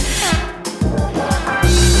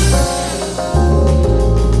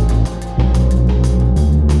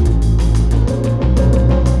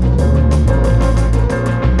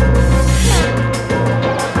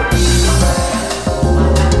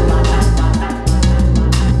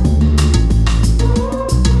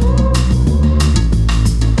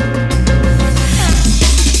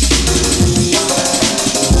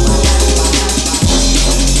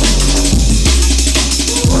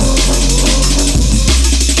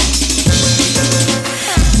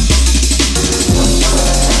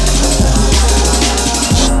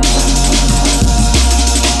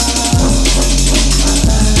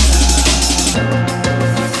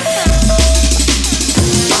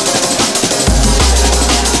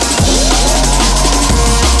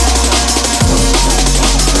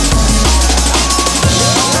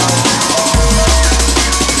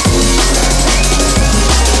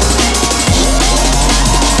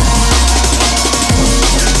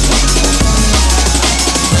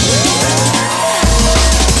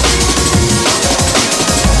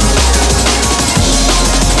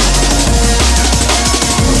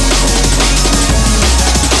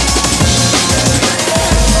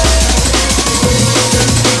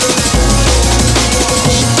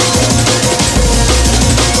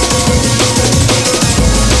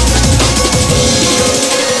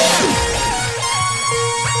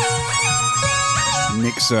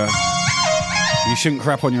 You shouldn't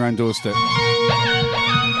crap on your own doorstep.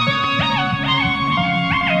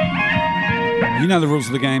 You know the rules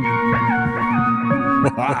of the game.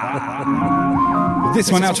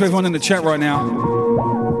 This one out to everyone in the chat right now.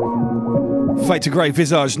 Fade to Grey,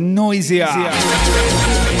 Visage, Noisier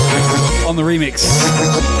on the remix.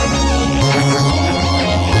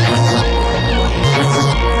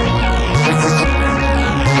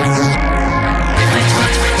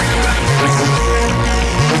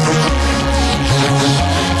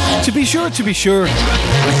 To be sure, to be sure.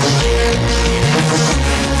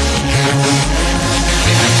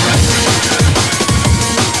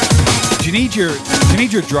 Do you need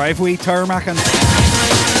your driveway tarmacking?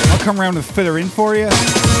 I'll come around and fill her in for you.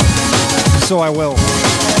 So I will.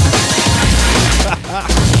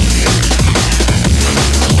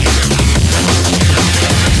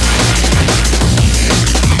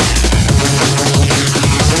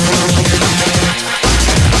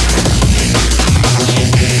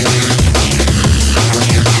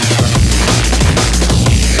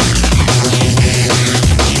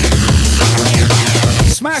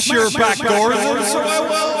 Smash your back doors. So I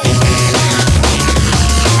will.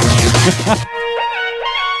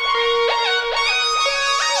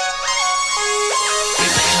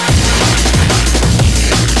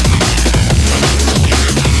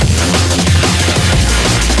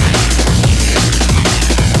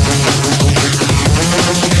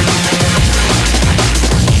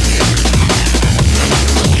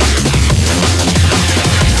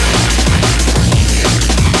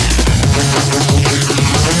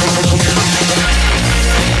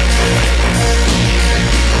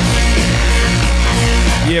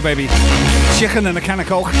 Yeah, baby. Chicken and a can of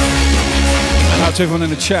Coke. Out to everyone in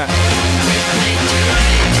the chat.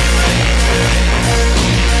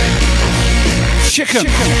 chicken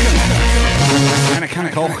and a can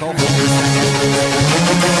of coke.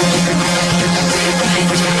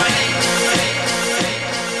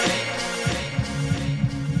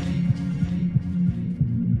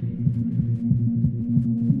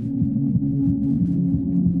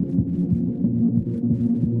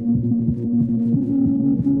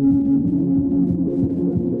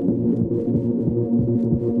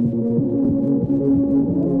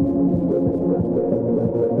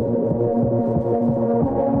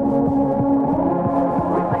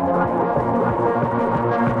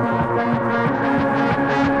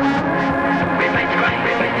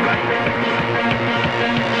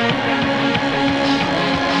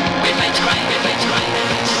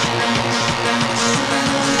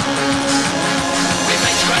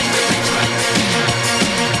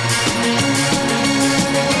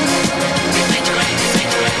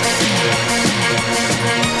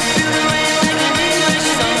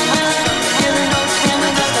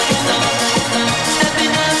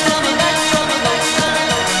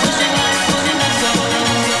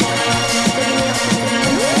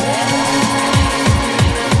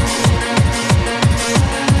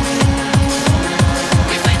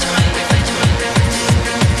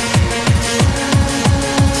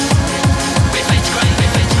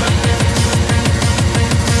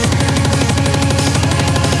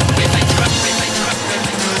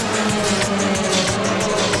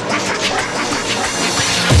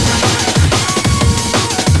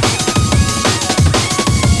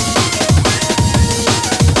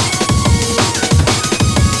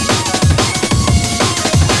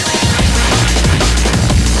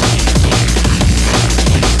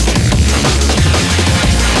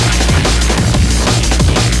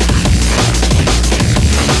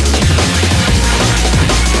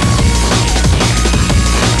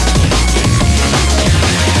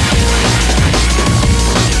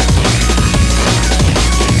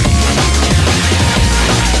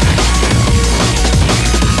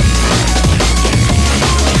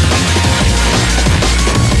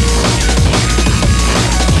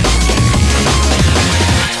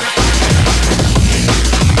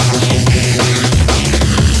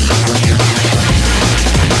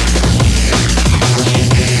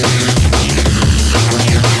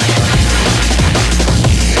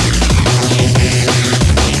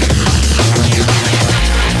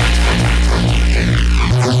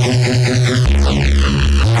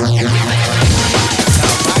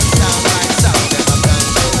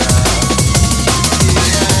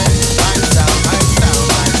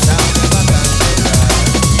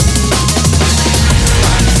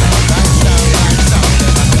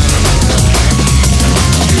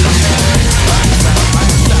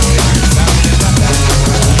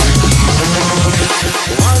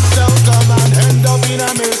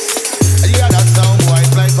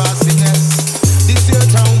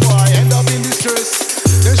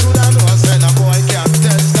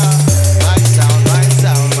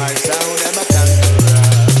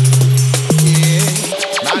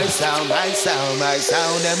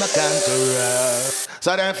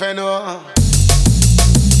 So them fi know.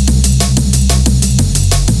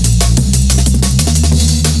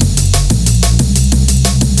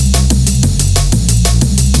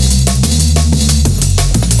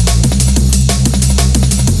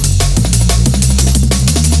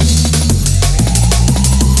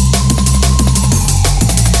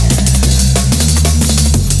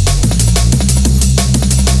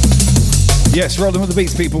 Yes, rolling with the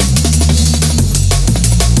beats, people.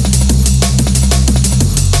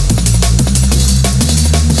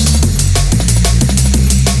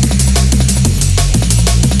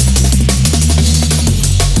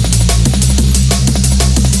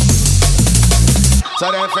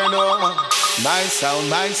 So them fi know. My sound,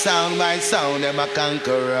 my sound, my sound, them a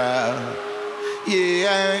conqueror.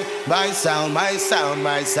 Yeah, my sound, my sound,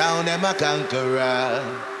 my sound, them a conqueror.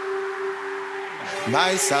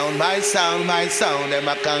 My sound, my sound, my sound, them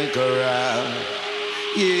a conqueror.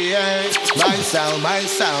 Yeah, my sound, my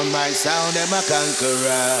sound, my sound, them a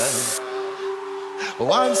conqueror.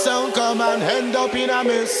 One sound come and end up in a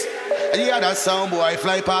mess. And the other sound boy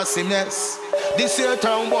fly past him nest. This here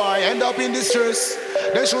town boy end up in distress.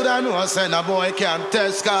 They shoulda know send a boy can't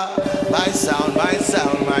test car. My sound, my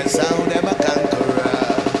sound, my sound, them a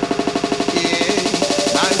conqueror. Yeah,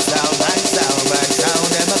 my sound, my sound, my sound,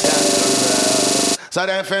 them a conqueror. So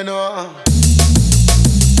them fi know.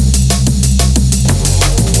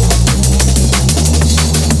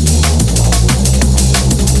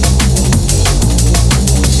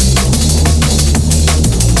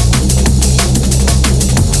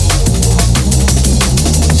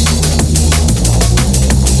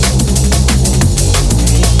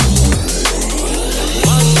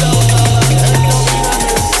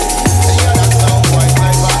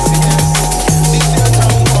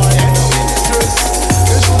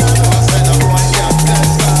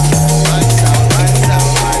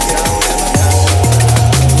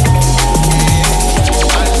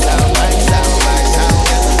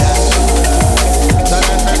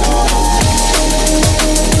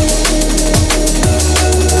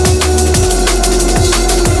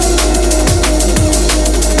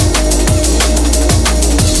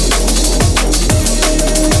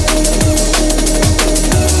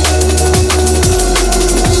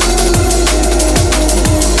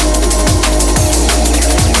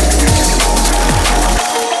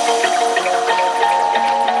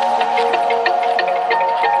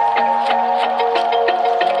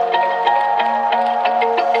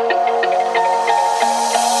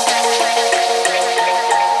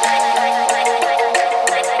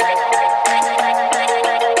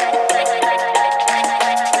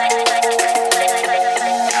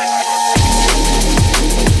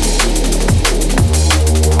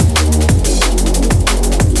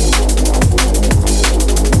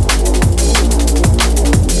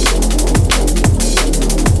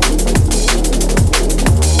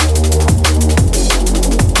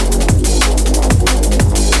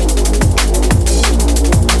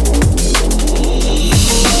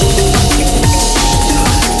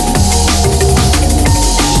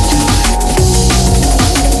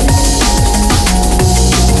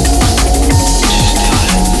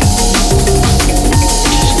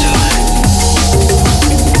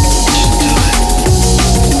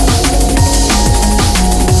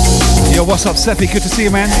 what's up, Seppi? Good to see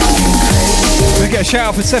you, man. Can I get a shout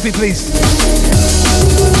out for Seppi, please?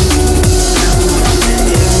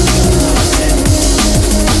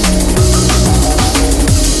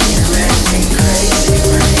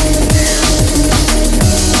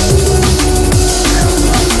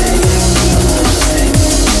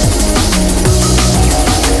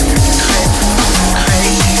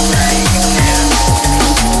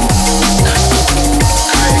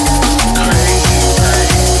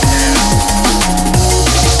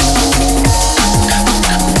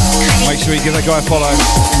 Give that guy a follow.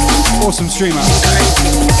 Awesome streamer.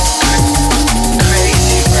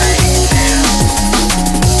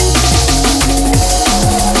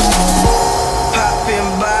 Popping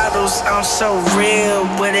bottles, I'm so real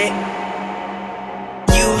with it.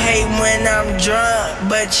 You hate when I'm drunk,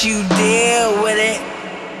 but you deal with it.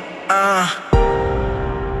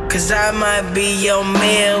 Cause I might be your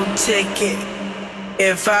meal ticket.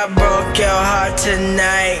 If I broke your heart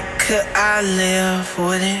tonight, could I live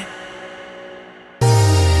with it?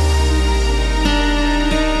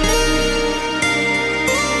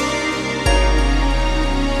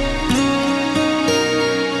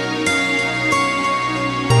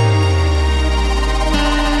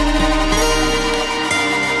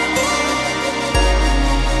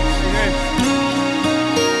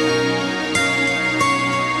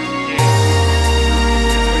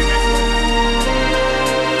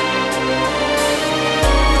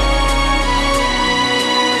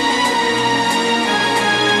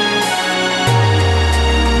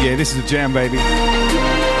 This is a jam, baby.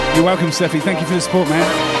 You're welcome, Seppi. Thank you for the support, man.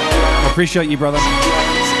 I appreciate you, brother.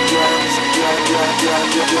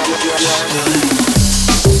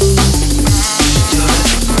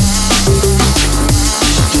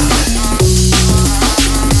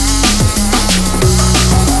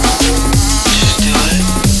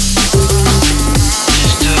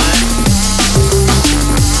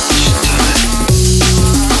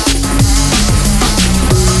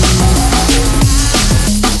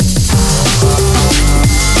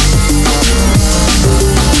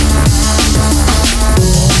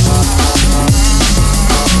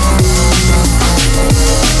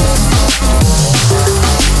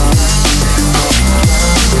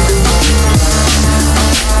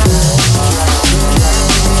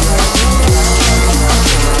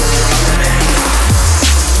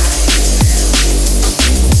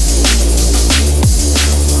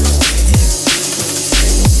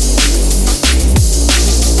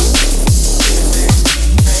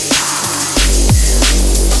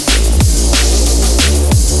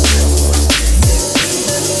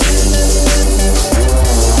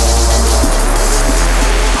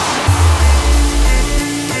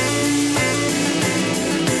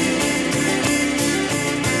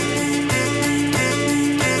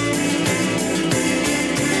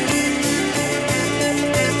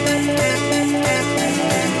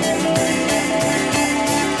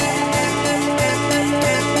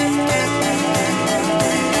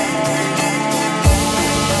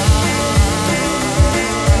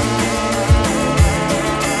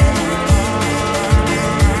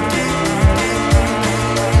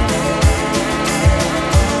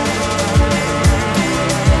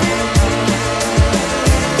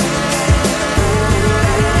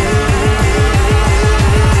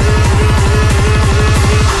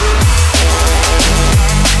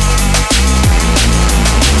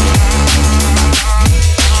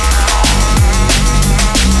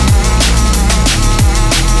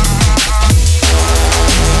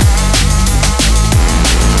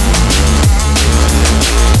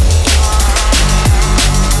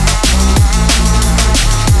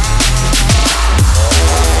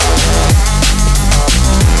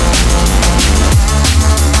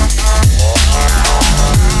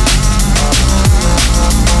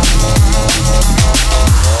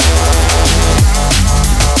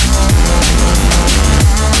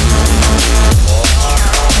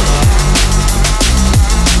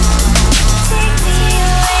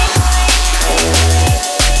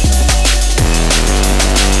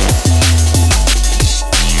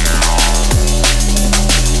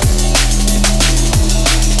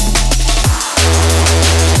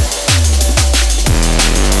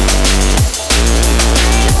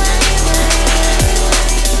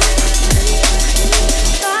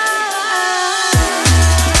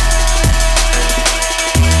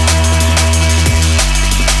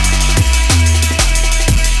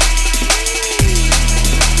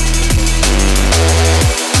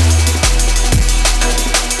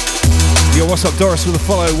 What's up, Doris, with a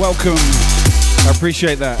follow? Welcome. I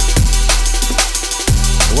appreciate that.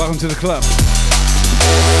 Welcome to the club.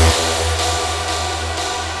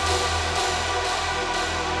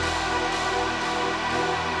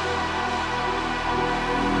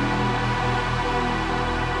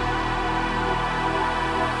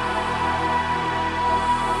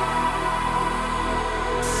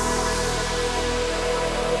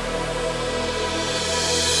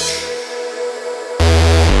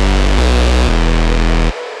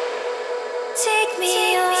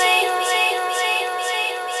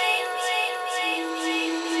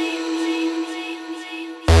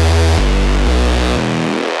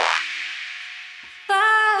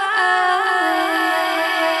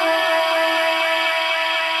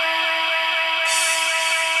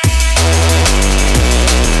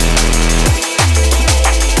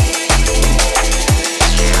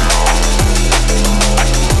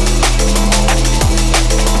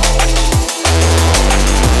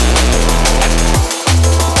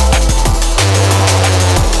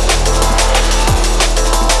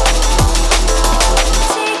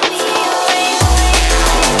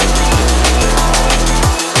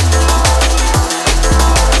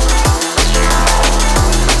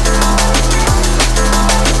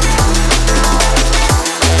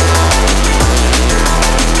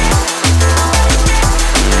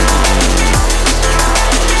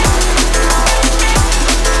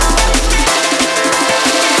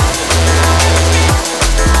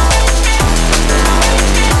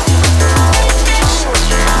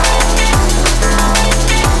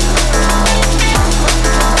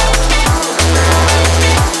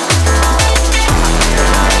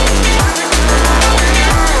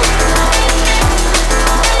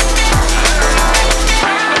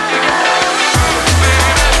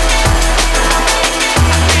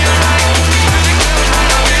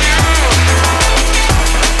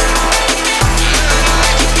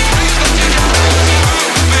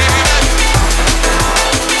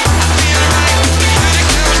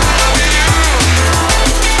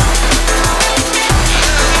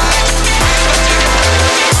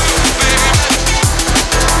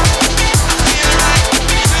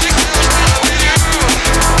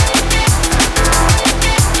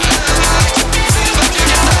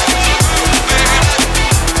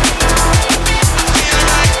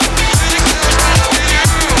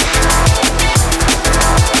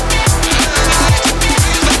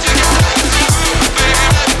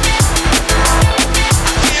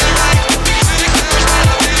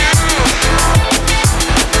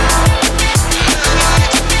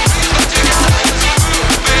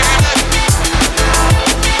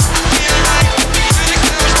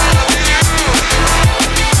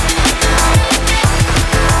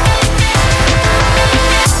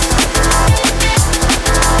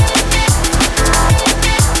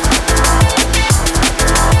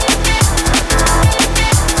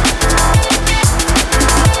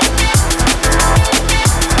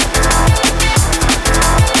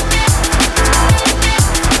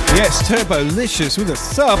 Turbolicious with a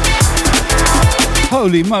sub.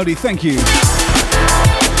 Holy moly, thank you.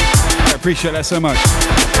 I appreciate that so much.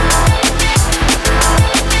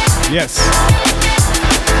 Yes.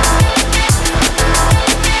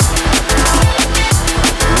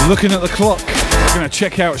 Looking at the clock, we're going to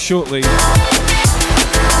check out shortly.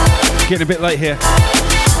 Getting a bit late here.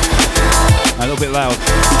 A little bit loud.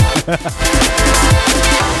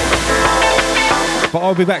 But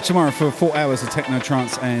I'll be back tomorrow for 4 hours of techno,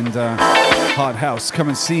 trance and hard house. Come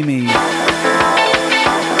and see me.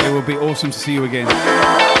 It will be awesome to see you again.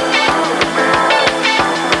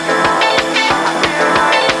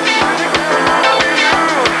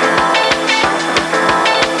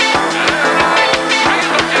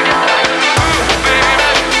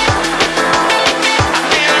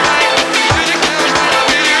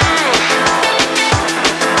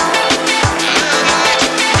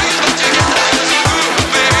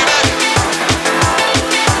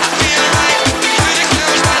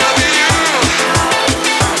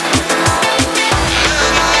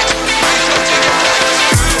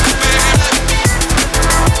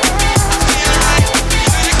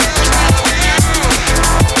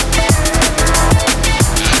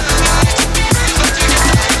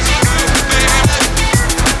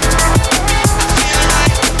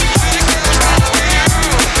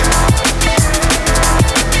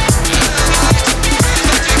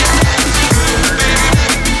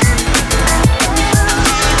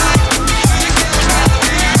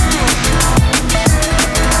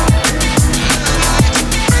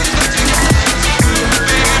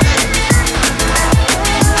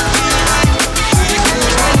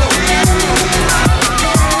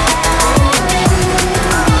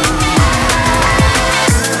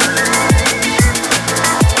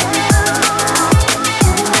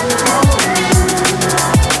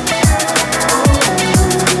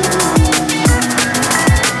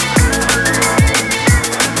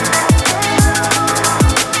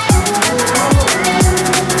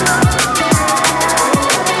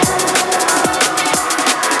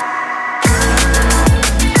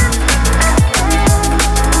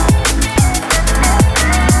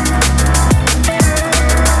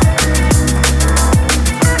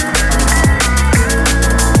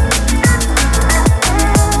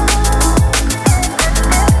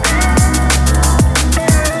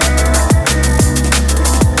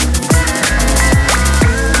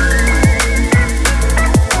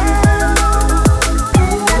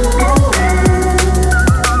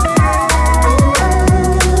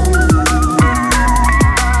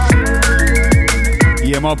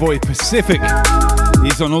 My boy Pacific,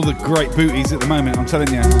 he's on all the great booties at the moment, I'm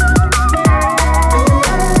telling you.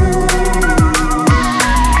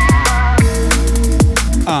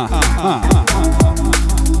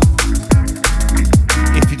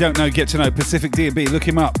 If you don't know, get to know Pacific D&B, look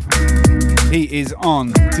him up. He is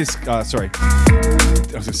on Disco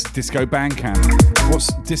Bandcamp.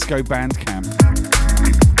 What's Disco Bandcamp?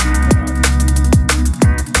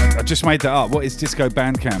 I just made that up. What is Disco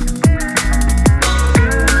Bandcamp?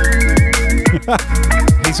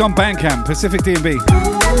 He's on Bandcamp, Pacific D&B.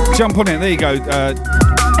 Jump on it, there you go.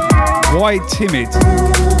 Why Timid,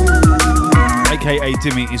 aka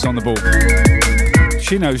Dimmy, is on the ball.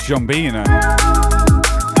 She knows John B, you know.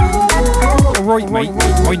 Alright, mate,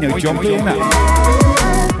 I know John B, you know.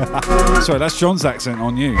 Sorry, that's John's accent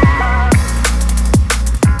on you.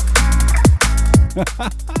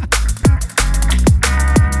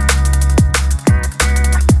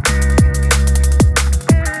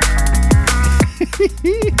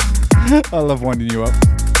 I love winding you up.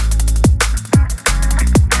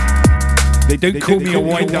 They don't call me a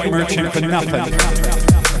wind-up merchant for nothing.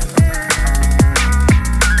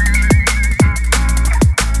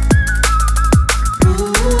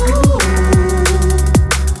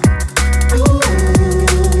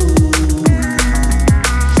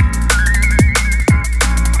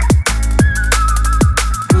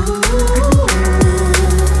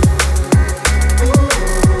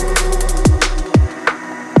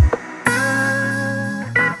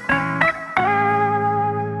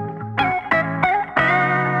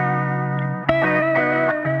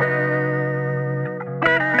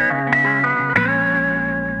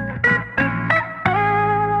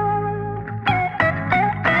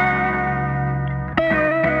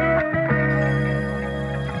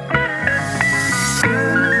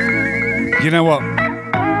 You know what?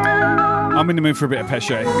 I'm in the mood for a bit of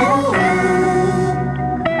Pesce.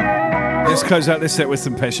 Let's close out this set with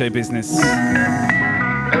some Pesce business.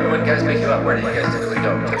 When guys pick you up, where do you guys typically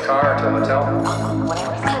go? To a car or to a hotel?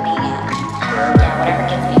 Whatever's convenient. Whatever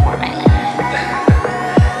gets me more money.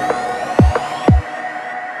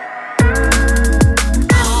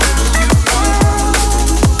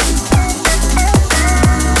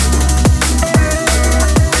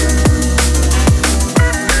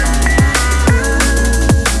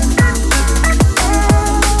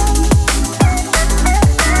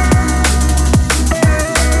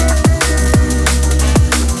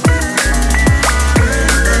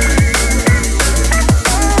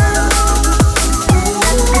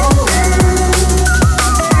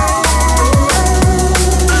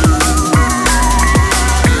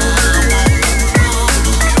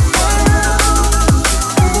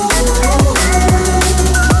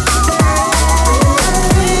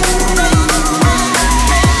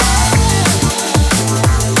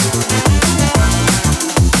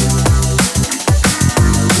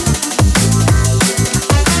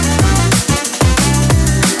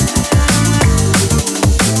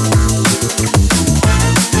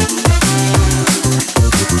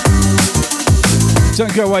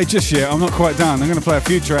 Don't go away just yet. I'm not quite done. I'm going to play a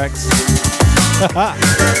few tracks.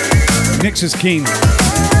 Nix is keen.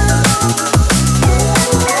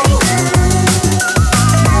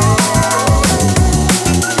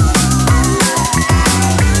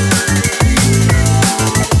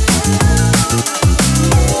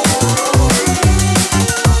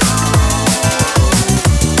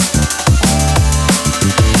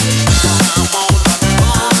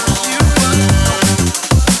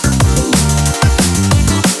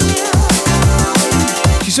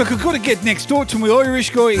 She's like, I've got to get next door to my Irish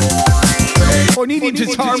guy. I need him to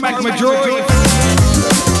tarmac my drive.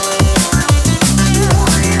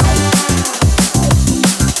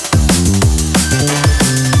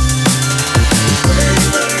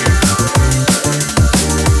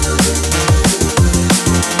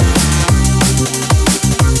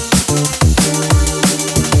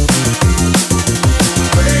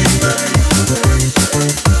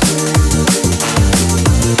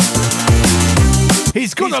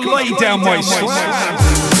 He's gonna lay down my slab.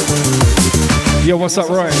 Yo, what's up,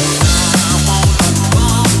 Ryan?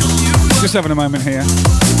 Just having a moment here.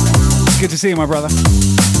 Good to see you, my brother.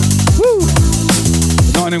 Woo!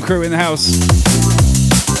 Nottingham crew in the house.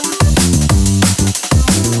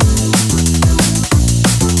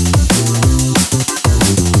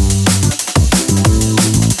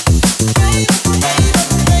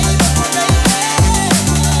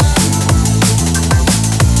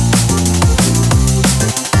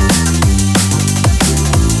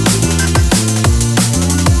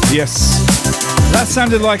 Yes, that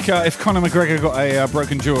sounded like if Conor McGregor got a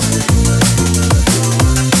broken jaw.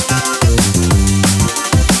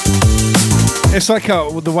 It's like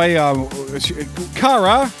the way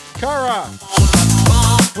Cara,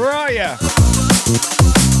 where are ya?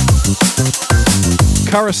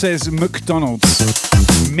 Cara says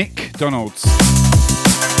McDonald's. McDonald's. Do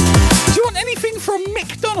you want anything from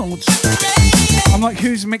McDonald's? I'm like,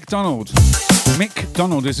 who's McDonald? Mick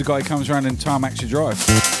Donald is the guy who comes around and tarmacs your drive.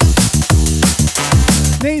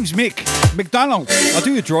 Name's Mick McDonald. I'll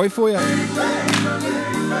do your drive for you.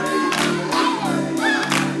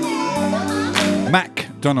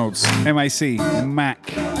 McDonald's. M-A-C. Mac.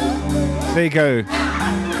 There you go.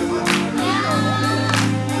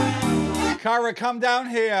 Cara, come down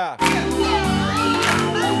here.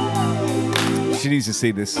 She needs to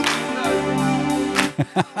see this.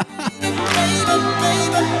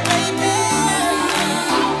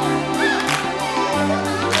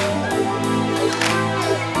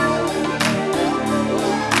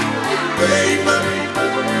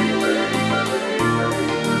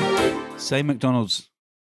 Say McDonald's.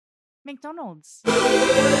 McDonald's.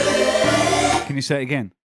 Can you say it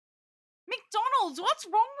again? McDonald's. What's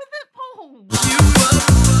wrong with it, Paul?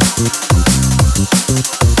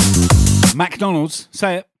 McDonald's.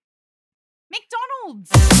 Say it. McDonald's.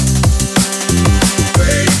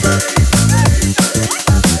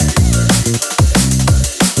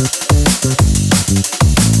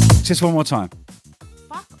 Just one more time.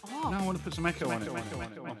 Fuck off. No, I want to put some echo on it.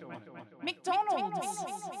 McDonald's.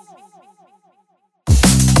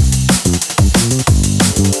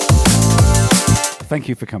 Thank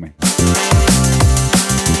you for coming.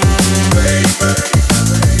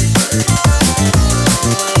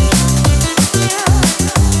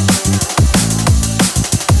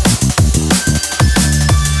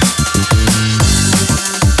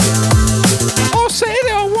 Oh, say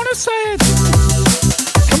it! I want to say it.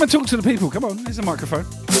 Come and talk to the people. Come on, there's a microphone.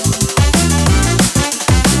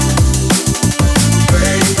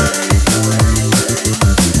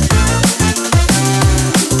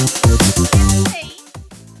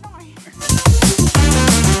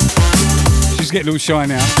 She's getting all shy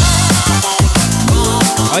now.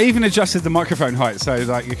 I even adjusted the microphone height so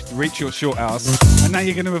like you could reach your short ass, and now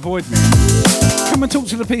you're going to avoid me. Come and talk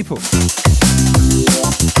to the people.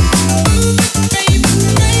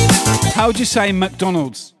 How would you say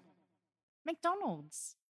McDonald's?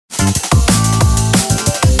 McDonald's.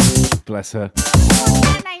 Bless her.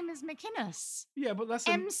 My name is McInnes. Yeah, but that's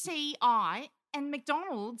MCI, and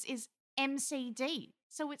McDonald's is MCD,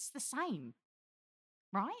 so it's the same,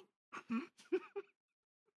 right?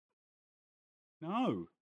 No.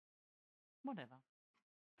 Whatever.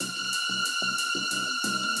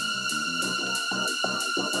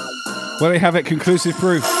 Well, they have it. Conclusive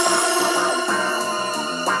proof.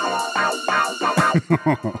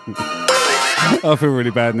 I feel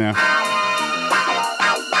really bad now.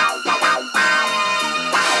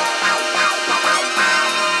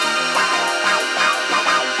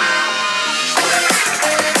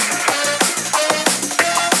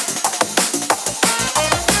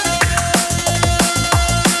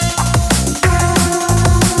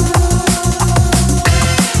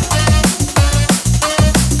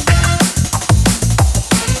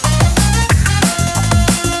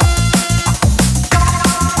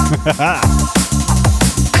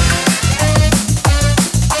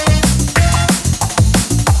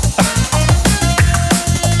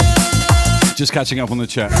 Just catching up on the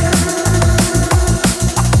chat.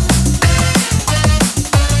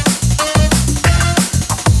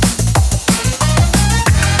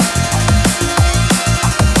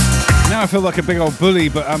 Now I feel like a big old bully,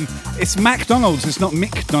 but it's McDonald's, it's not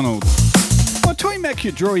McDonald's. Well, toy make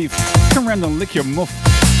you drive. Come round and lick your muff.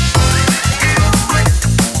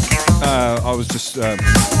 I was just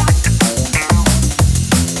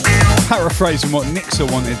paraphrasing what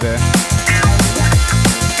Nixa wanted there.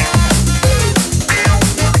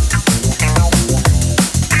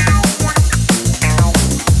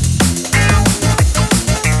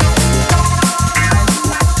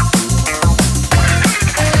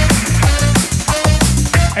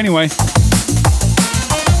 Anyway.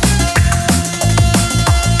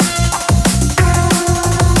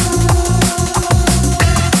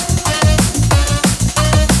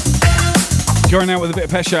 Going out with a bit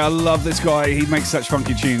of Pesha. I love this guy. He makes such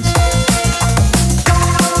funky tunes.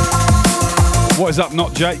 What is up,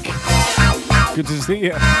 not Jake? Good to see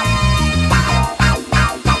you.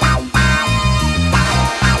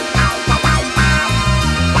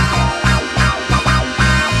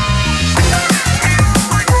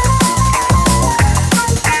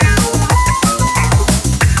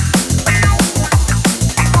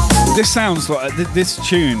 This sounds like this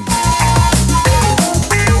tune.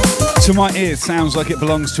 To my ear, sounds like it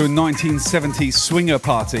belongs to a 1970s swinger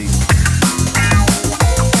party.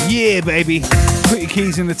 Yeah, baby. Put your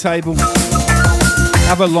keys in the table.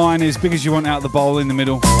 Have a line as big as you want out of the bowl in the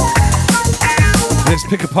middle. Let's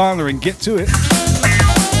pick a partner and get to it.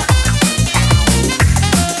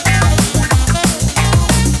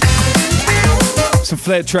 Some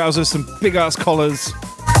flared trousers, some big ass collars.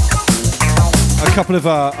 A couple of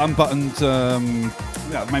unbuttoned,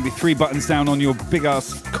 maybe 3 buttons down on your big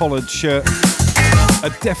ass collared shirt. A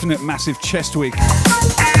definite massive chest wig.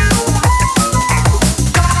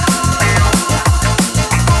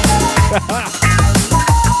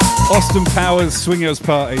 Austin Powers Swingers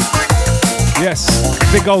Party. Yes,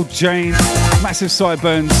 big old Jane, massive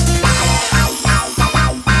sideburns.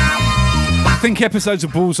 Think episodes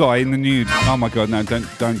of Bullseye in the nude. Oh my god, no,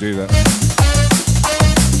 don't do that.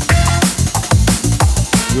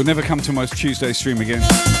 You'll never come to my Tuesday stream again.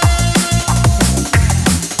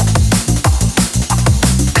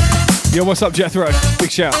 Yo, what's up, Jethro? Big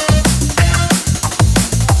shout.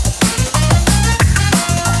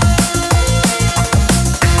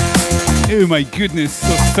 Oh my goodness,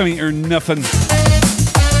 something or nothing.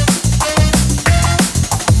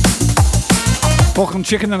 Welcome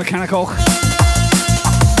chicken and a can of coke.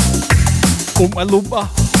 Oompa loompa,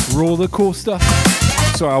 roller coaster.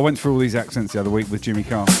 Sorry, I went through all these accents the other week with Jimmy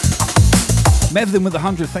Carr. Mevlin with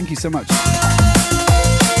 100, thank you so much.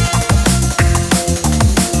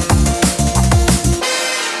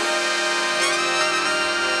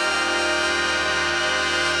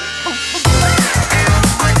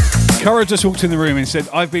 Cara just walked in the room and said,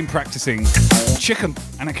 I've been practicing chicken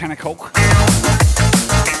and a can of coke.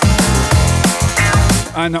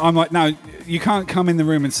 And I'm like, no, you can't come in the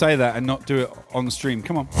room and say that and not do it on the stream.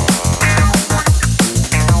 Come on.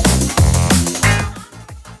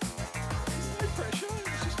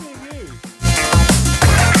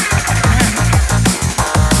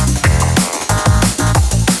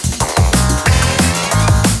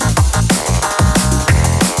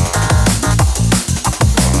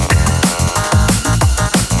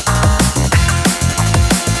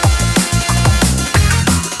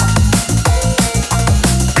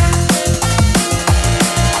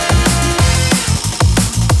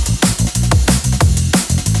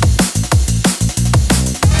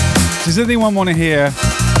 Does anyone want to hear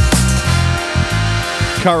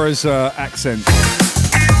Kara's accent?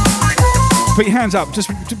 Put your hands up. Just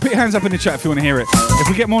put your hands up in the chat if you want to hear it. If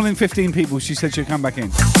we get more than 15 people, she said she'll come back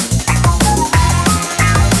in.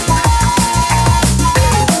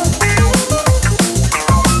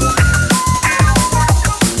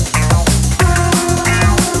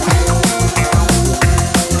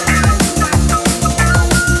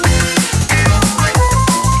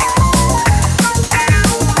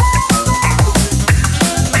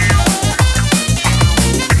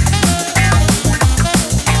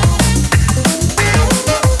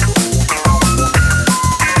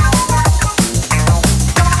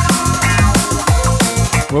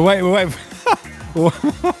 We're waiting.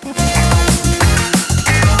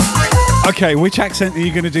 Okay, which accent are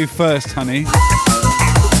you going to do first, honey?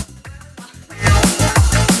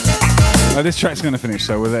 Oh, this track's going to finish,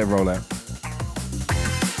 so we'll let it roll out.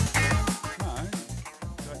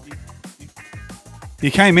 You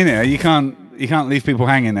came in here. You can't leave people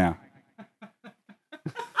hanging now.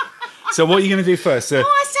 So what are you going to do first? Oh,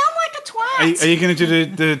 I sound like a twat. Are you going to do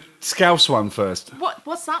the Scouse one first?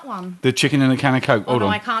 What's that one? The chicken and a can of Coke. Oh, Hold no,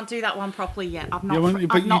 on. I can't do that one properly yet. I've not.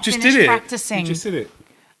 But you just finished did it. practicing. You just did it.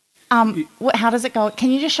 How does it go?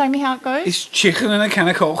 Can you just show me how it goes? It's chicken and a can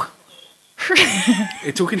of Coke.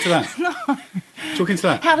 You're talking to that. No. Talking to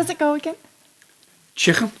that. How does it go again?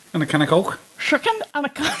 Chicken and a can of Coke. Chicken and a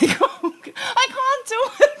can of Coke. I can't do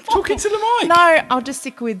it. Talking to the mic. No, I'll just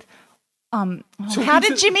stick with. How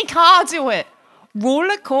did Jimmy Carr do it?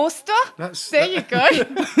 Roller coaster. There you go.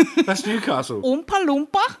 That's Newcastle. Oompa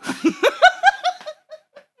Loompa.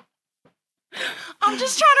 I'm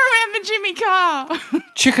just trying to remember Jimmy Carr.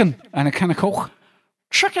 Chicken and a can of Coke.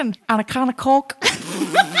 Chicken and a can of Coke.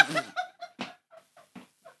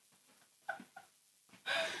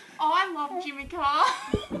 Oh, I love Jimmy Carr.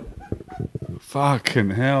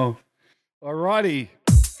 Fucking hell. Alrighty.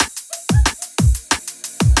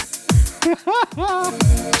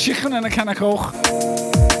 Chicken and a can of Coke.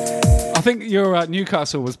 I think your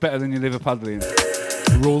Newcastle was better than your Liverpudlian.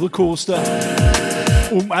 Roller coaster.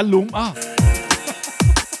 Oompa Loompa.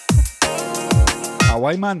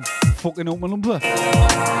 Away, man. Fucking Oompa Loompa.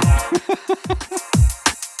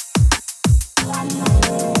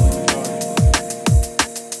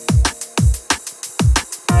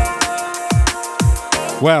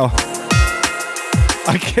 Well,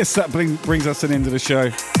 I guess that brings us to the end of the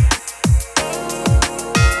show.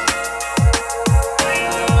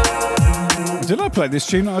 Did I play this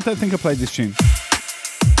tune? I don't think I played this tune.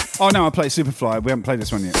 Oh no, I played Superfly. We haven't played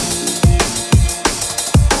this one yet.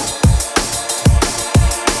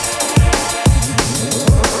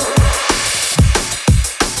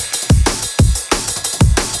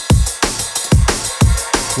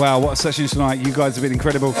 Wow, what a session tonight. You guys have been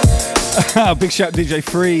incredible. Big shout DJ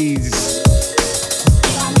Freeze.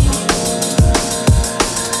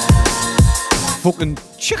 Fucking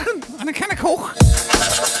chicken and a can of Coke.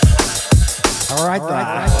 All right,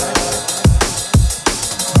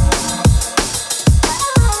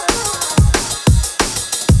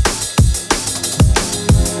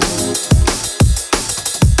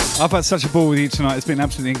 I've had such a ball with you tonight. It's been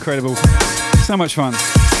absolutely incredible. So much fun.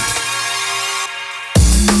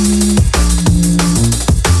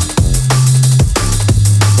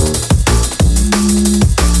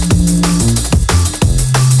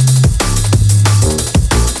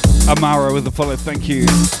 Amara with the follow, thank you.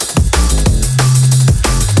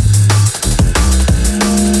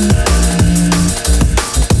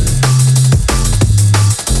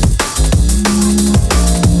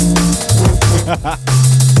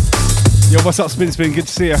 Yo, what's up, Spin? Good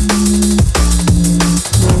to see you.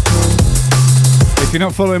 If you're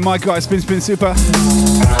not following my guy, Spin Super,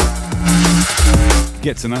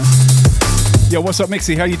 get to know. Yo, what's up,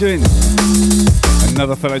 Mixie? How you doing?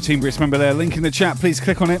 Another fellow Team Brisk member there. Link in the chat. Please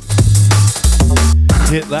click on it.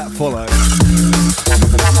 Hit that follow.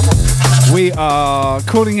 We are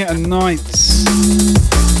calling it a night.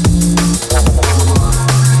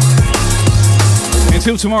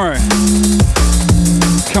 Until tomorrow.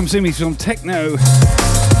 Come see me from Techno.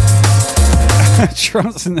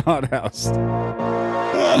 Trance in the Hard House.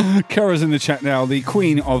 Kara's in the chat now. The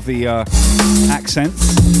queen of the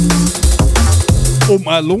accents.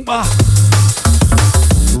 Oompa Loompa.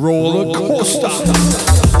 Roller coaster.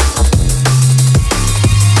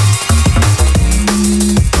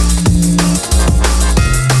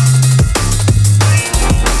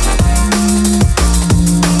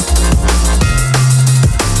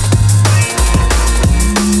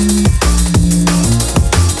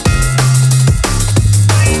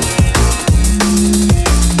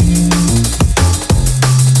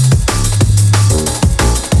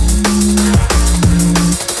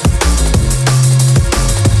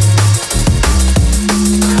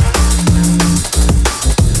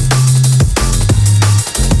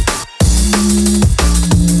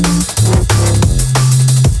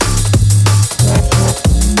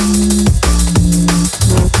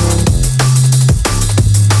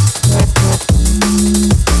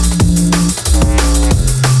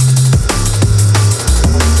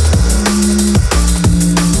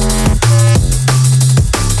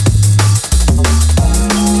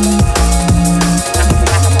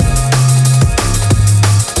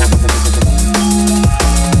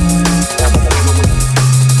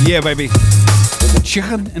 Yeah, baby.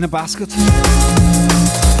 Chicken in a basket.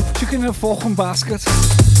 Chicken in a fucking basket.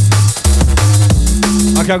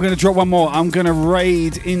 Okay, I'm going to drop one more. I'm going to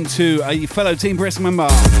raid into a fellow Team Brisk member.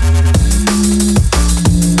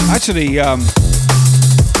 Actually,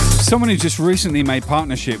 someone who just recently made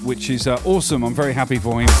partnership, which is awesome. I'm very happy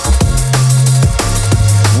for him.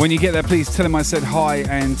 When you get there, please tell him I said hi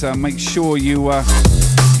and make sure you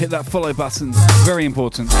hit that follow button. Very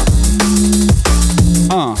important.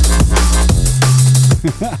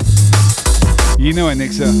 You know it,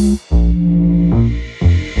 Nixa.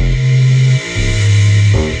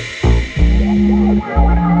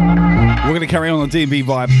 We're going to carry on the D&B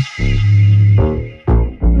vibe.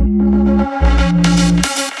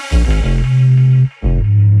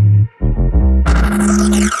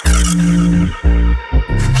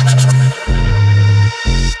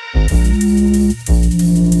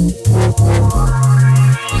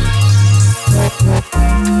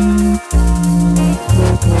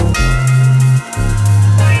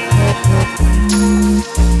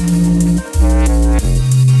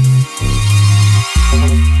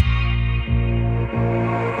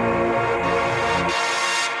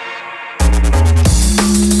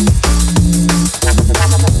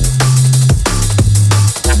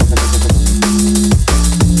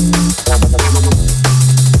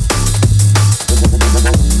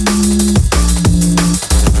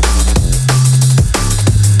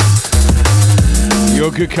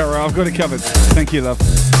 Good, Cara. I've got it covered. Thank you, love.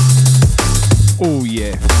 Oh,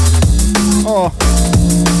 yeah. Oh,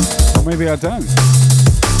 maybe I don't.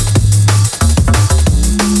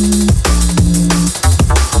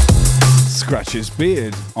 Scratch his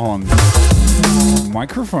beard on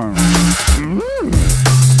microphone.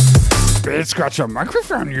 Beard scratch on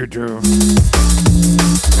microphone, you do.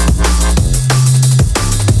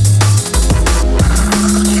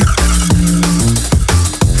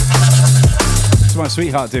 It's my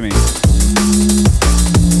sweetheart, Dimmy.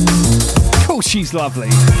 Oh, she's lovely.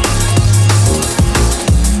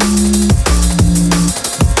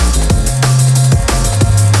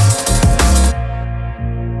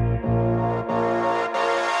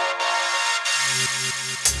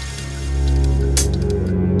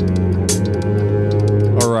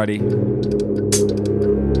 Alrighty.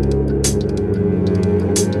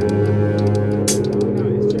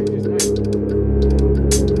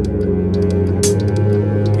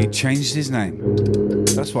 Changed his name.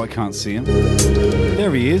 That's why I can't see him.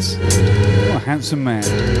 There he is. What a handsome man.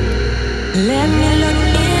 Let me look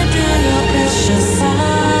into your precious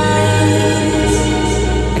eyes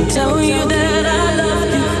and tell you that I love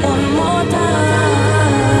you one more time.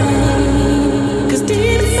 'Cause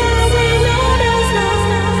deep inside we know there's no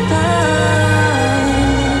time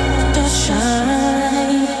to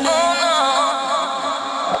shine. Oh no.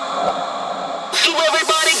 So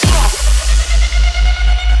everybody clap.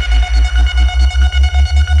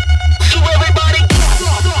 So everybody clap.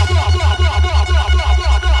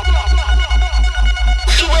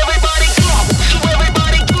 So everybody clap. So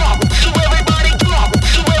everybody clap. So everybody clap.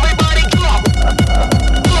 So everybody clap.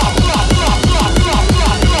 Clap, clap, clap, clap, clap,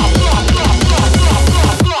 clap, clap, clap, clap,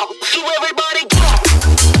 clap, clap. So everybody clap.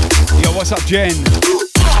 Yo, what's up, Jen?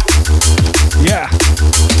 Yeah.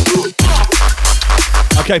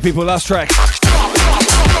 Okay, people, last track.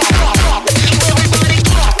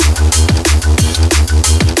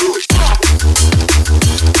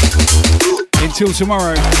 Until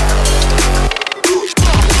tomorrow.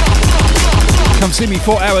 Come see me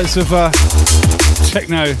 4 hours of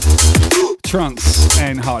techno, trance,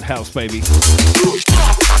 and hard house, baby.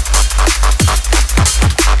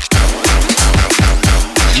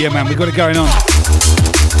 Yeah, man, we got it going on.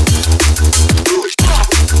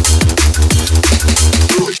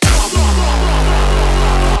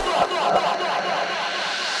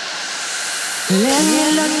 Let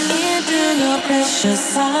me look into your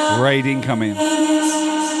precious eyes. Raid incoming.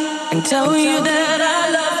 And tell you that I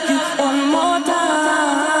love you one more time.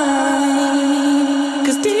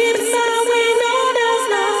 'Cause deep inside we know there's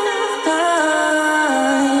no time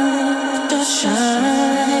to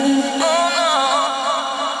shine. Oh no.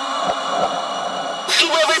 So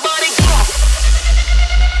everybody clap.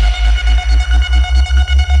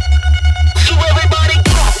 So everybody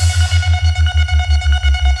clap.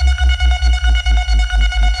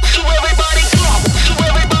 So everybody clap. So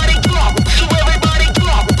everybody clap. So everybody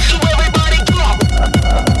clap. So everybody clap.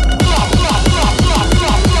 Clap, clap, clap, clap, clap,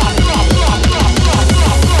 clap, clap, clap, clap,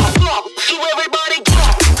 clap, clap, clap. So everybody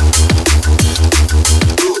clap.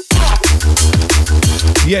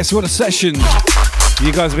 Yes, what a session.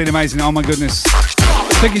 You guys have been amazing. Oh my goodness.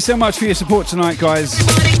 Thank you so much for your support tonight, guys.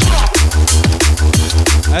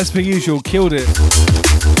 As per usual, killed it.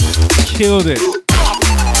 Killed it.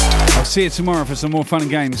 I'll see you tomorrow for some more fun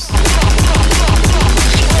and games.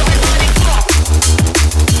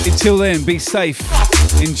 Until then, be safe.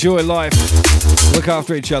 Enjoy life. Look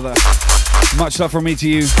after each other. Much love from me to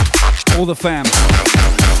you. All the fam.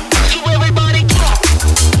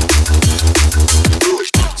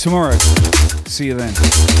 Tomorrow. See see you then.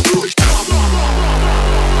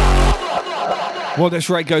 While this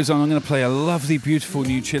rate goes on, I'm going to play a lovely, beautiful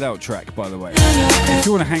new chill out track, by the way. If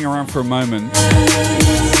you want to hang around for a moment.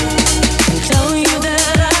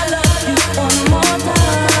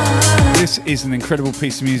 This is an incredible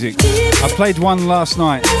piece of music. I played one last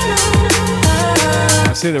night.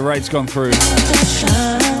 I see the rate's gone through.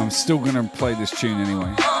 I'm still going to play this tune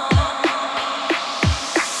anyway.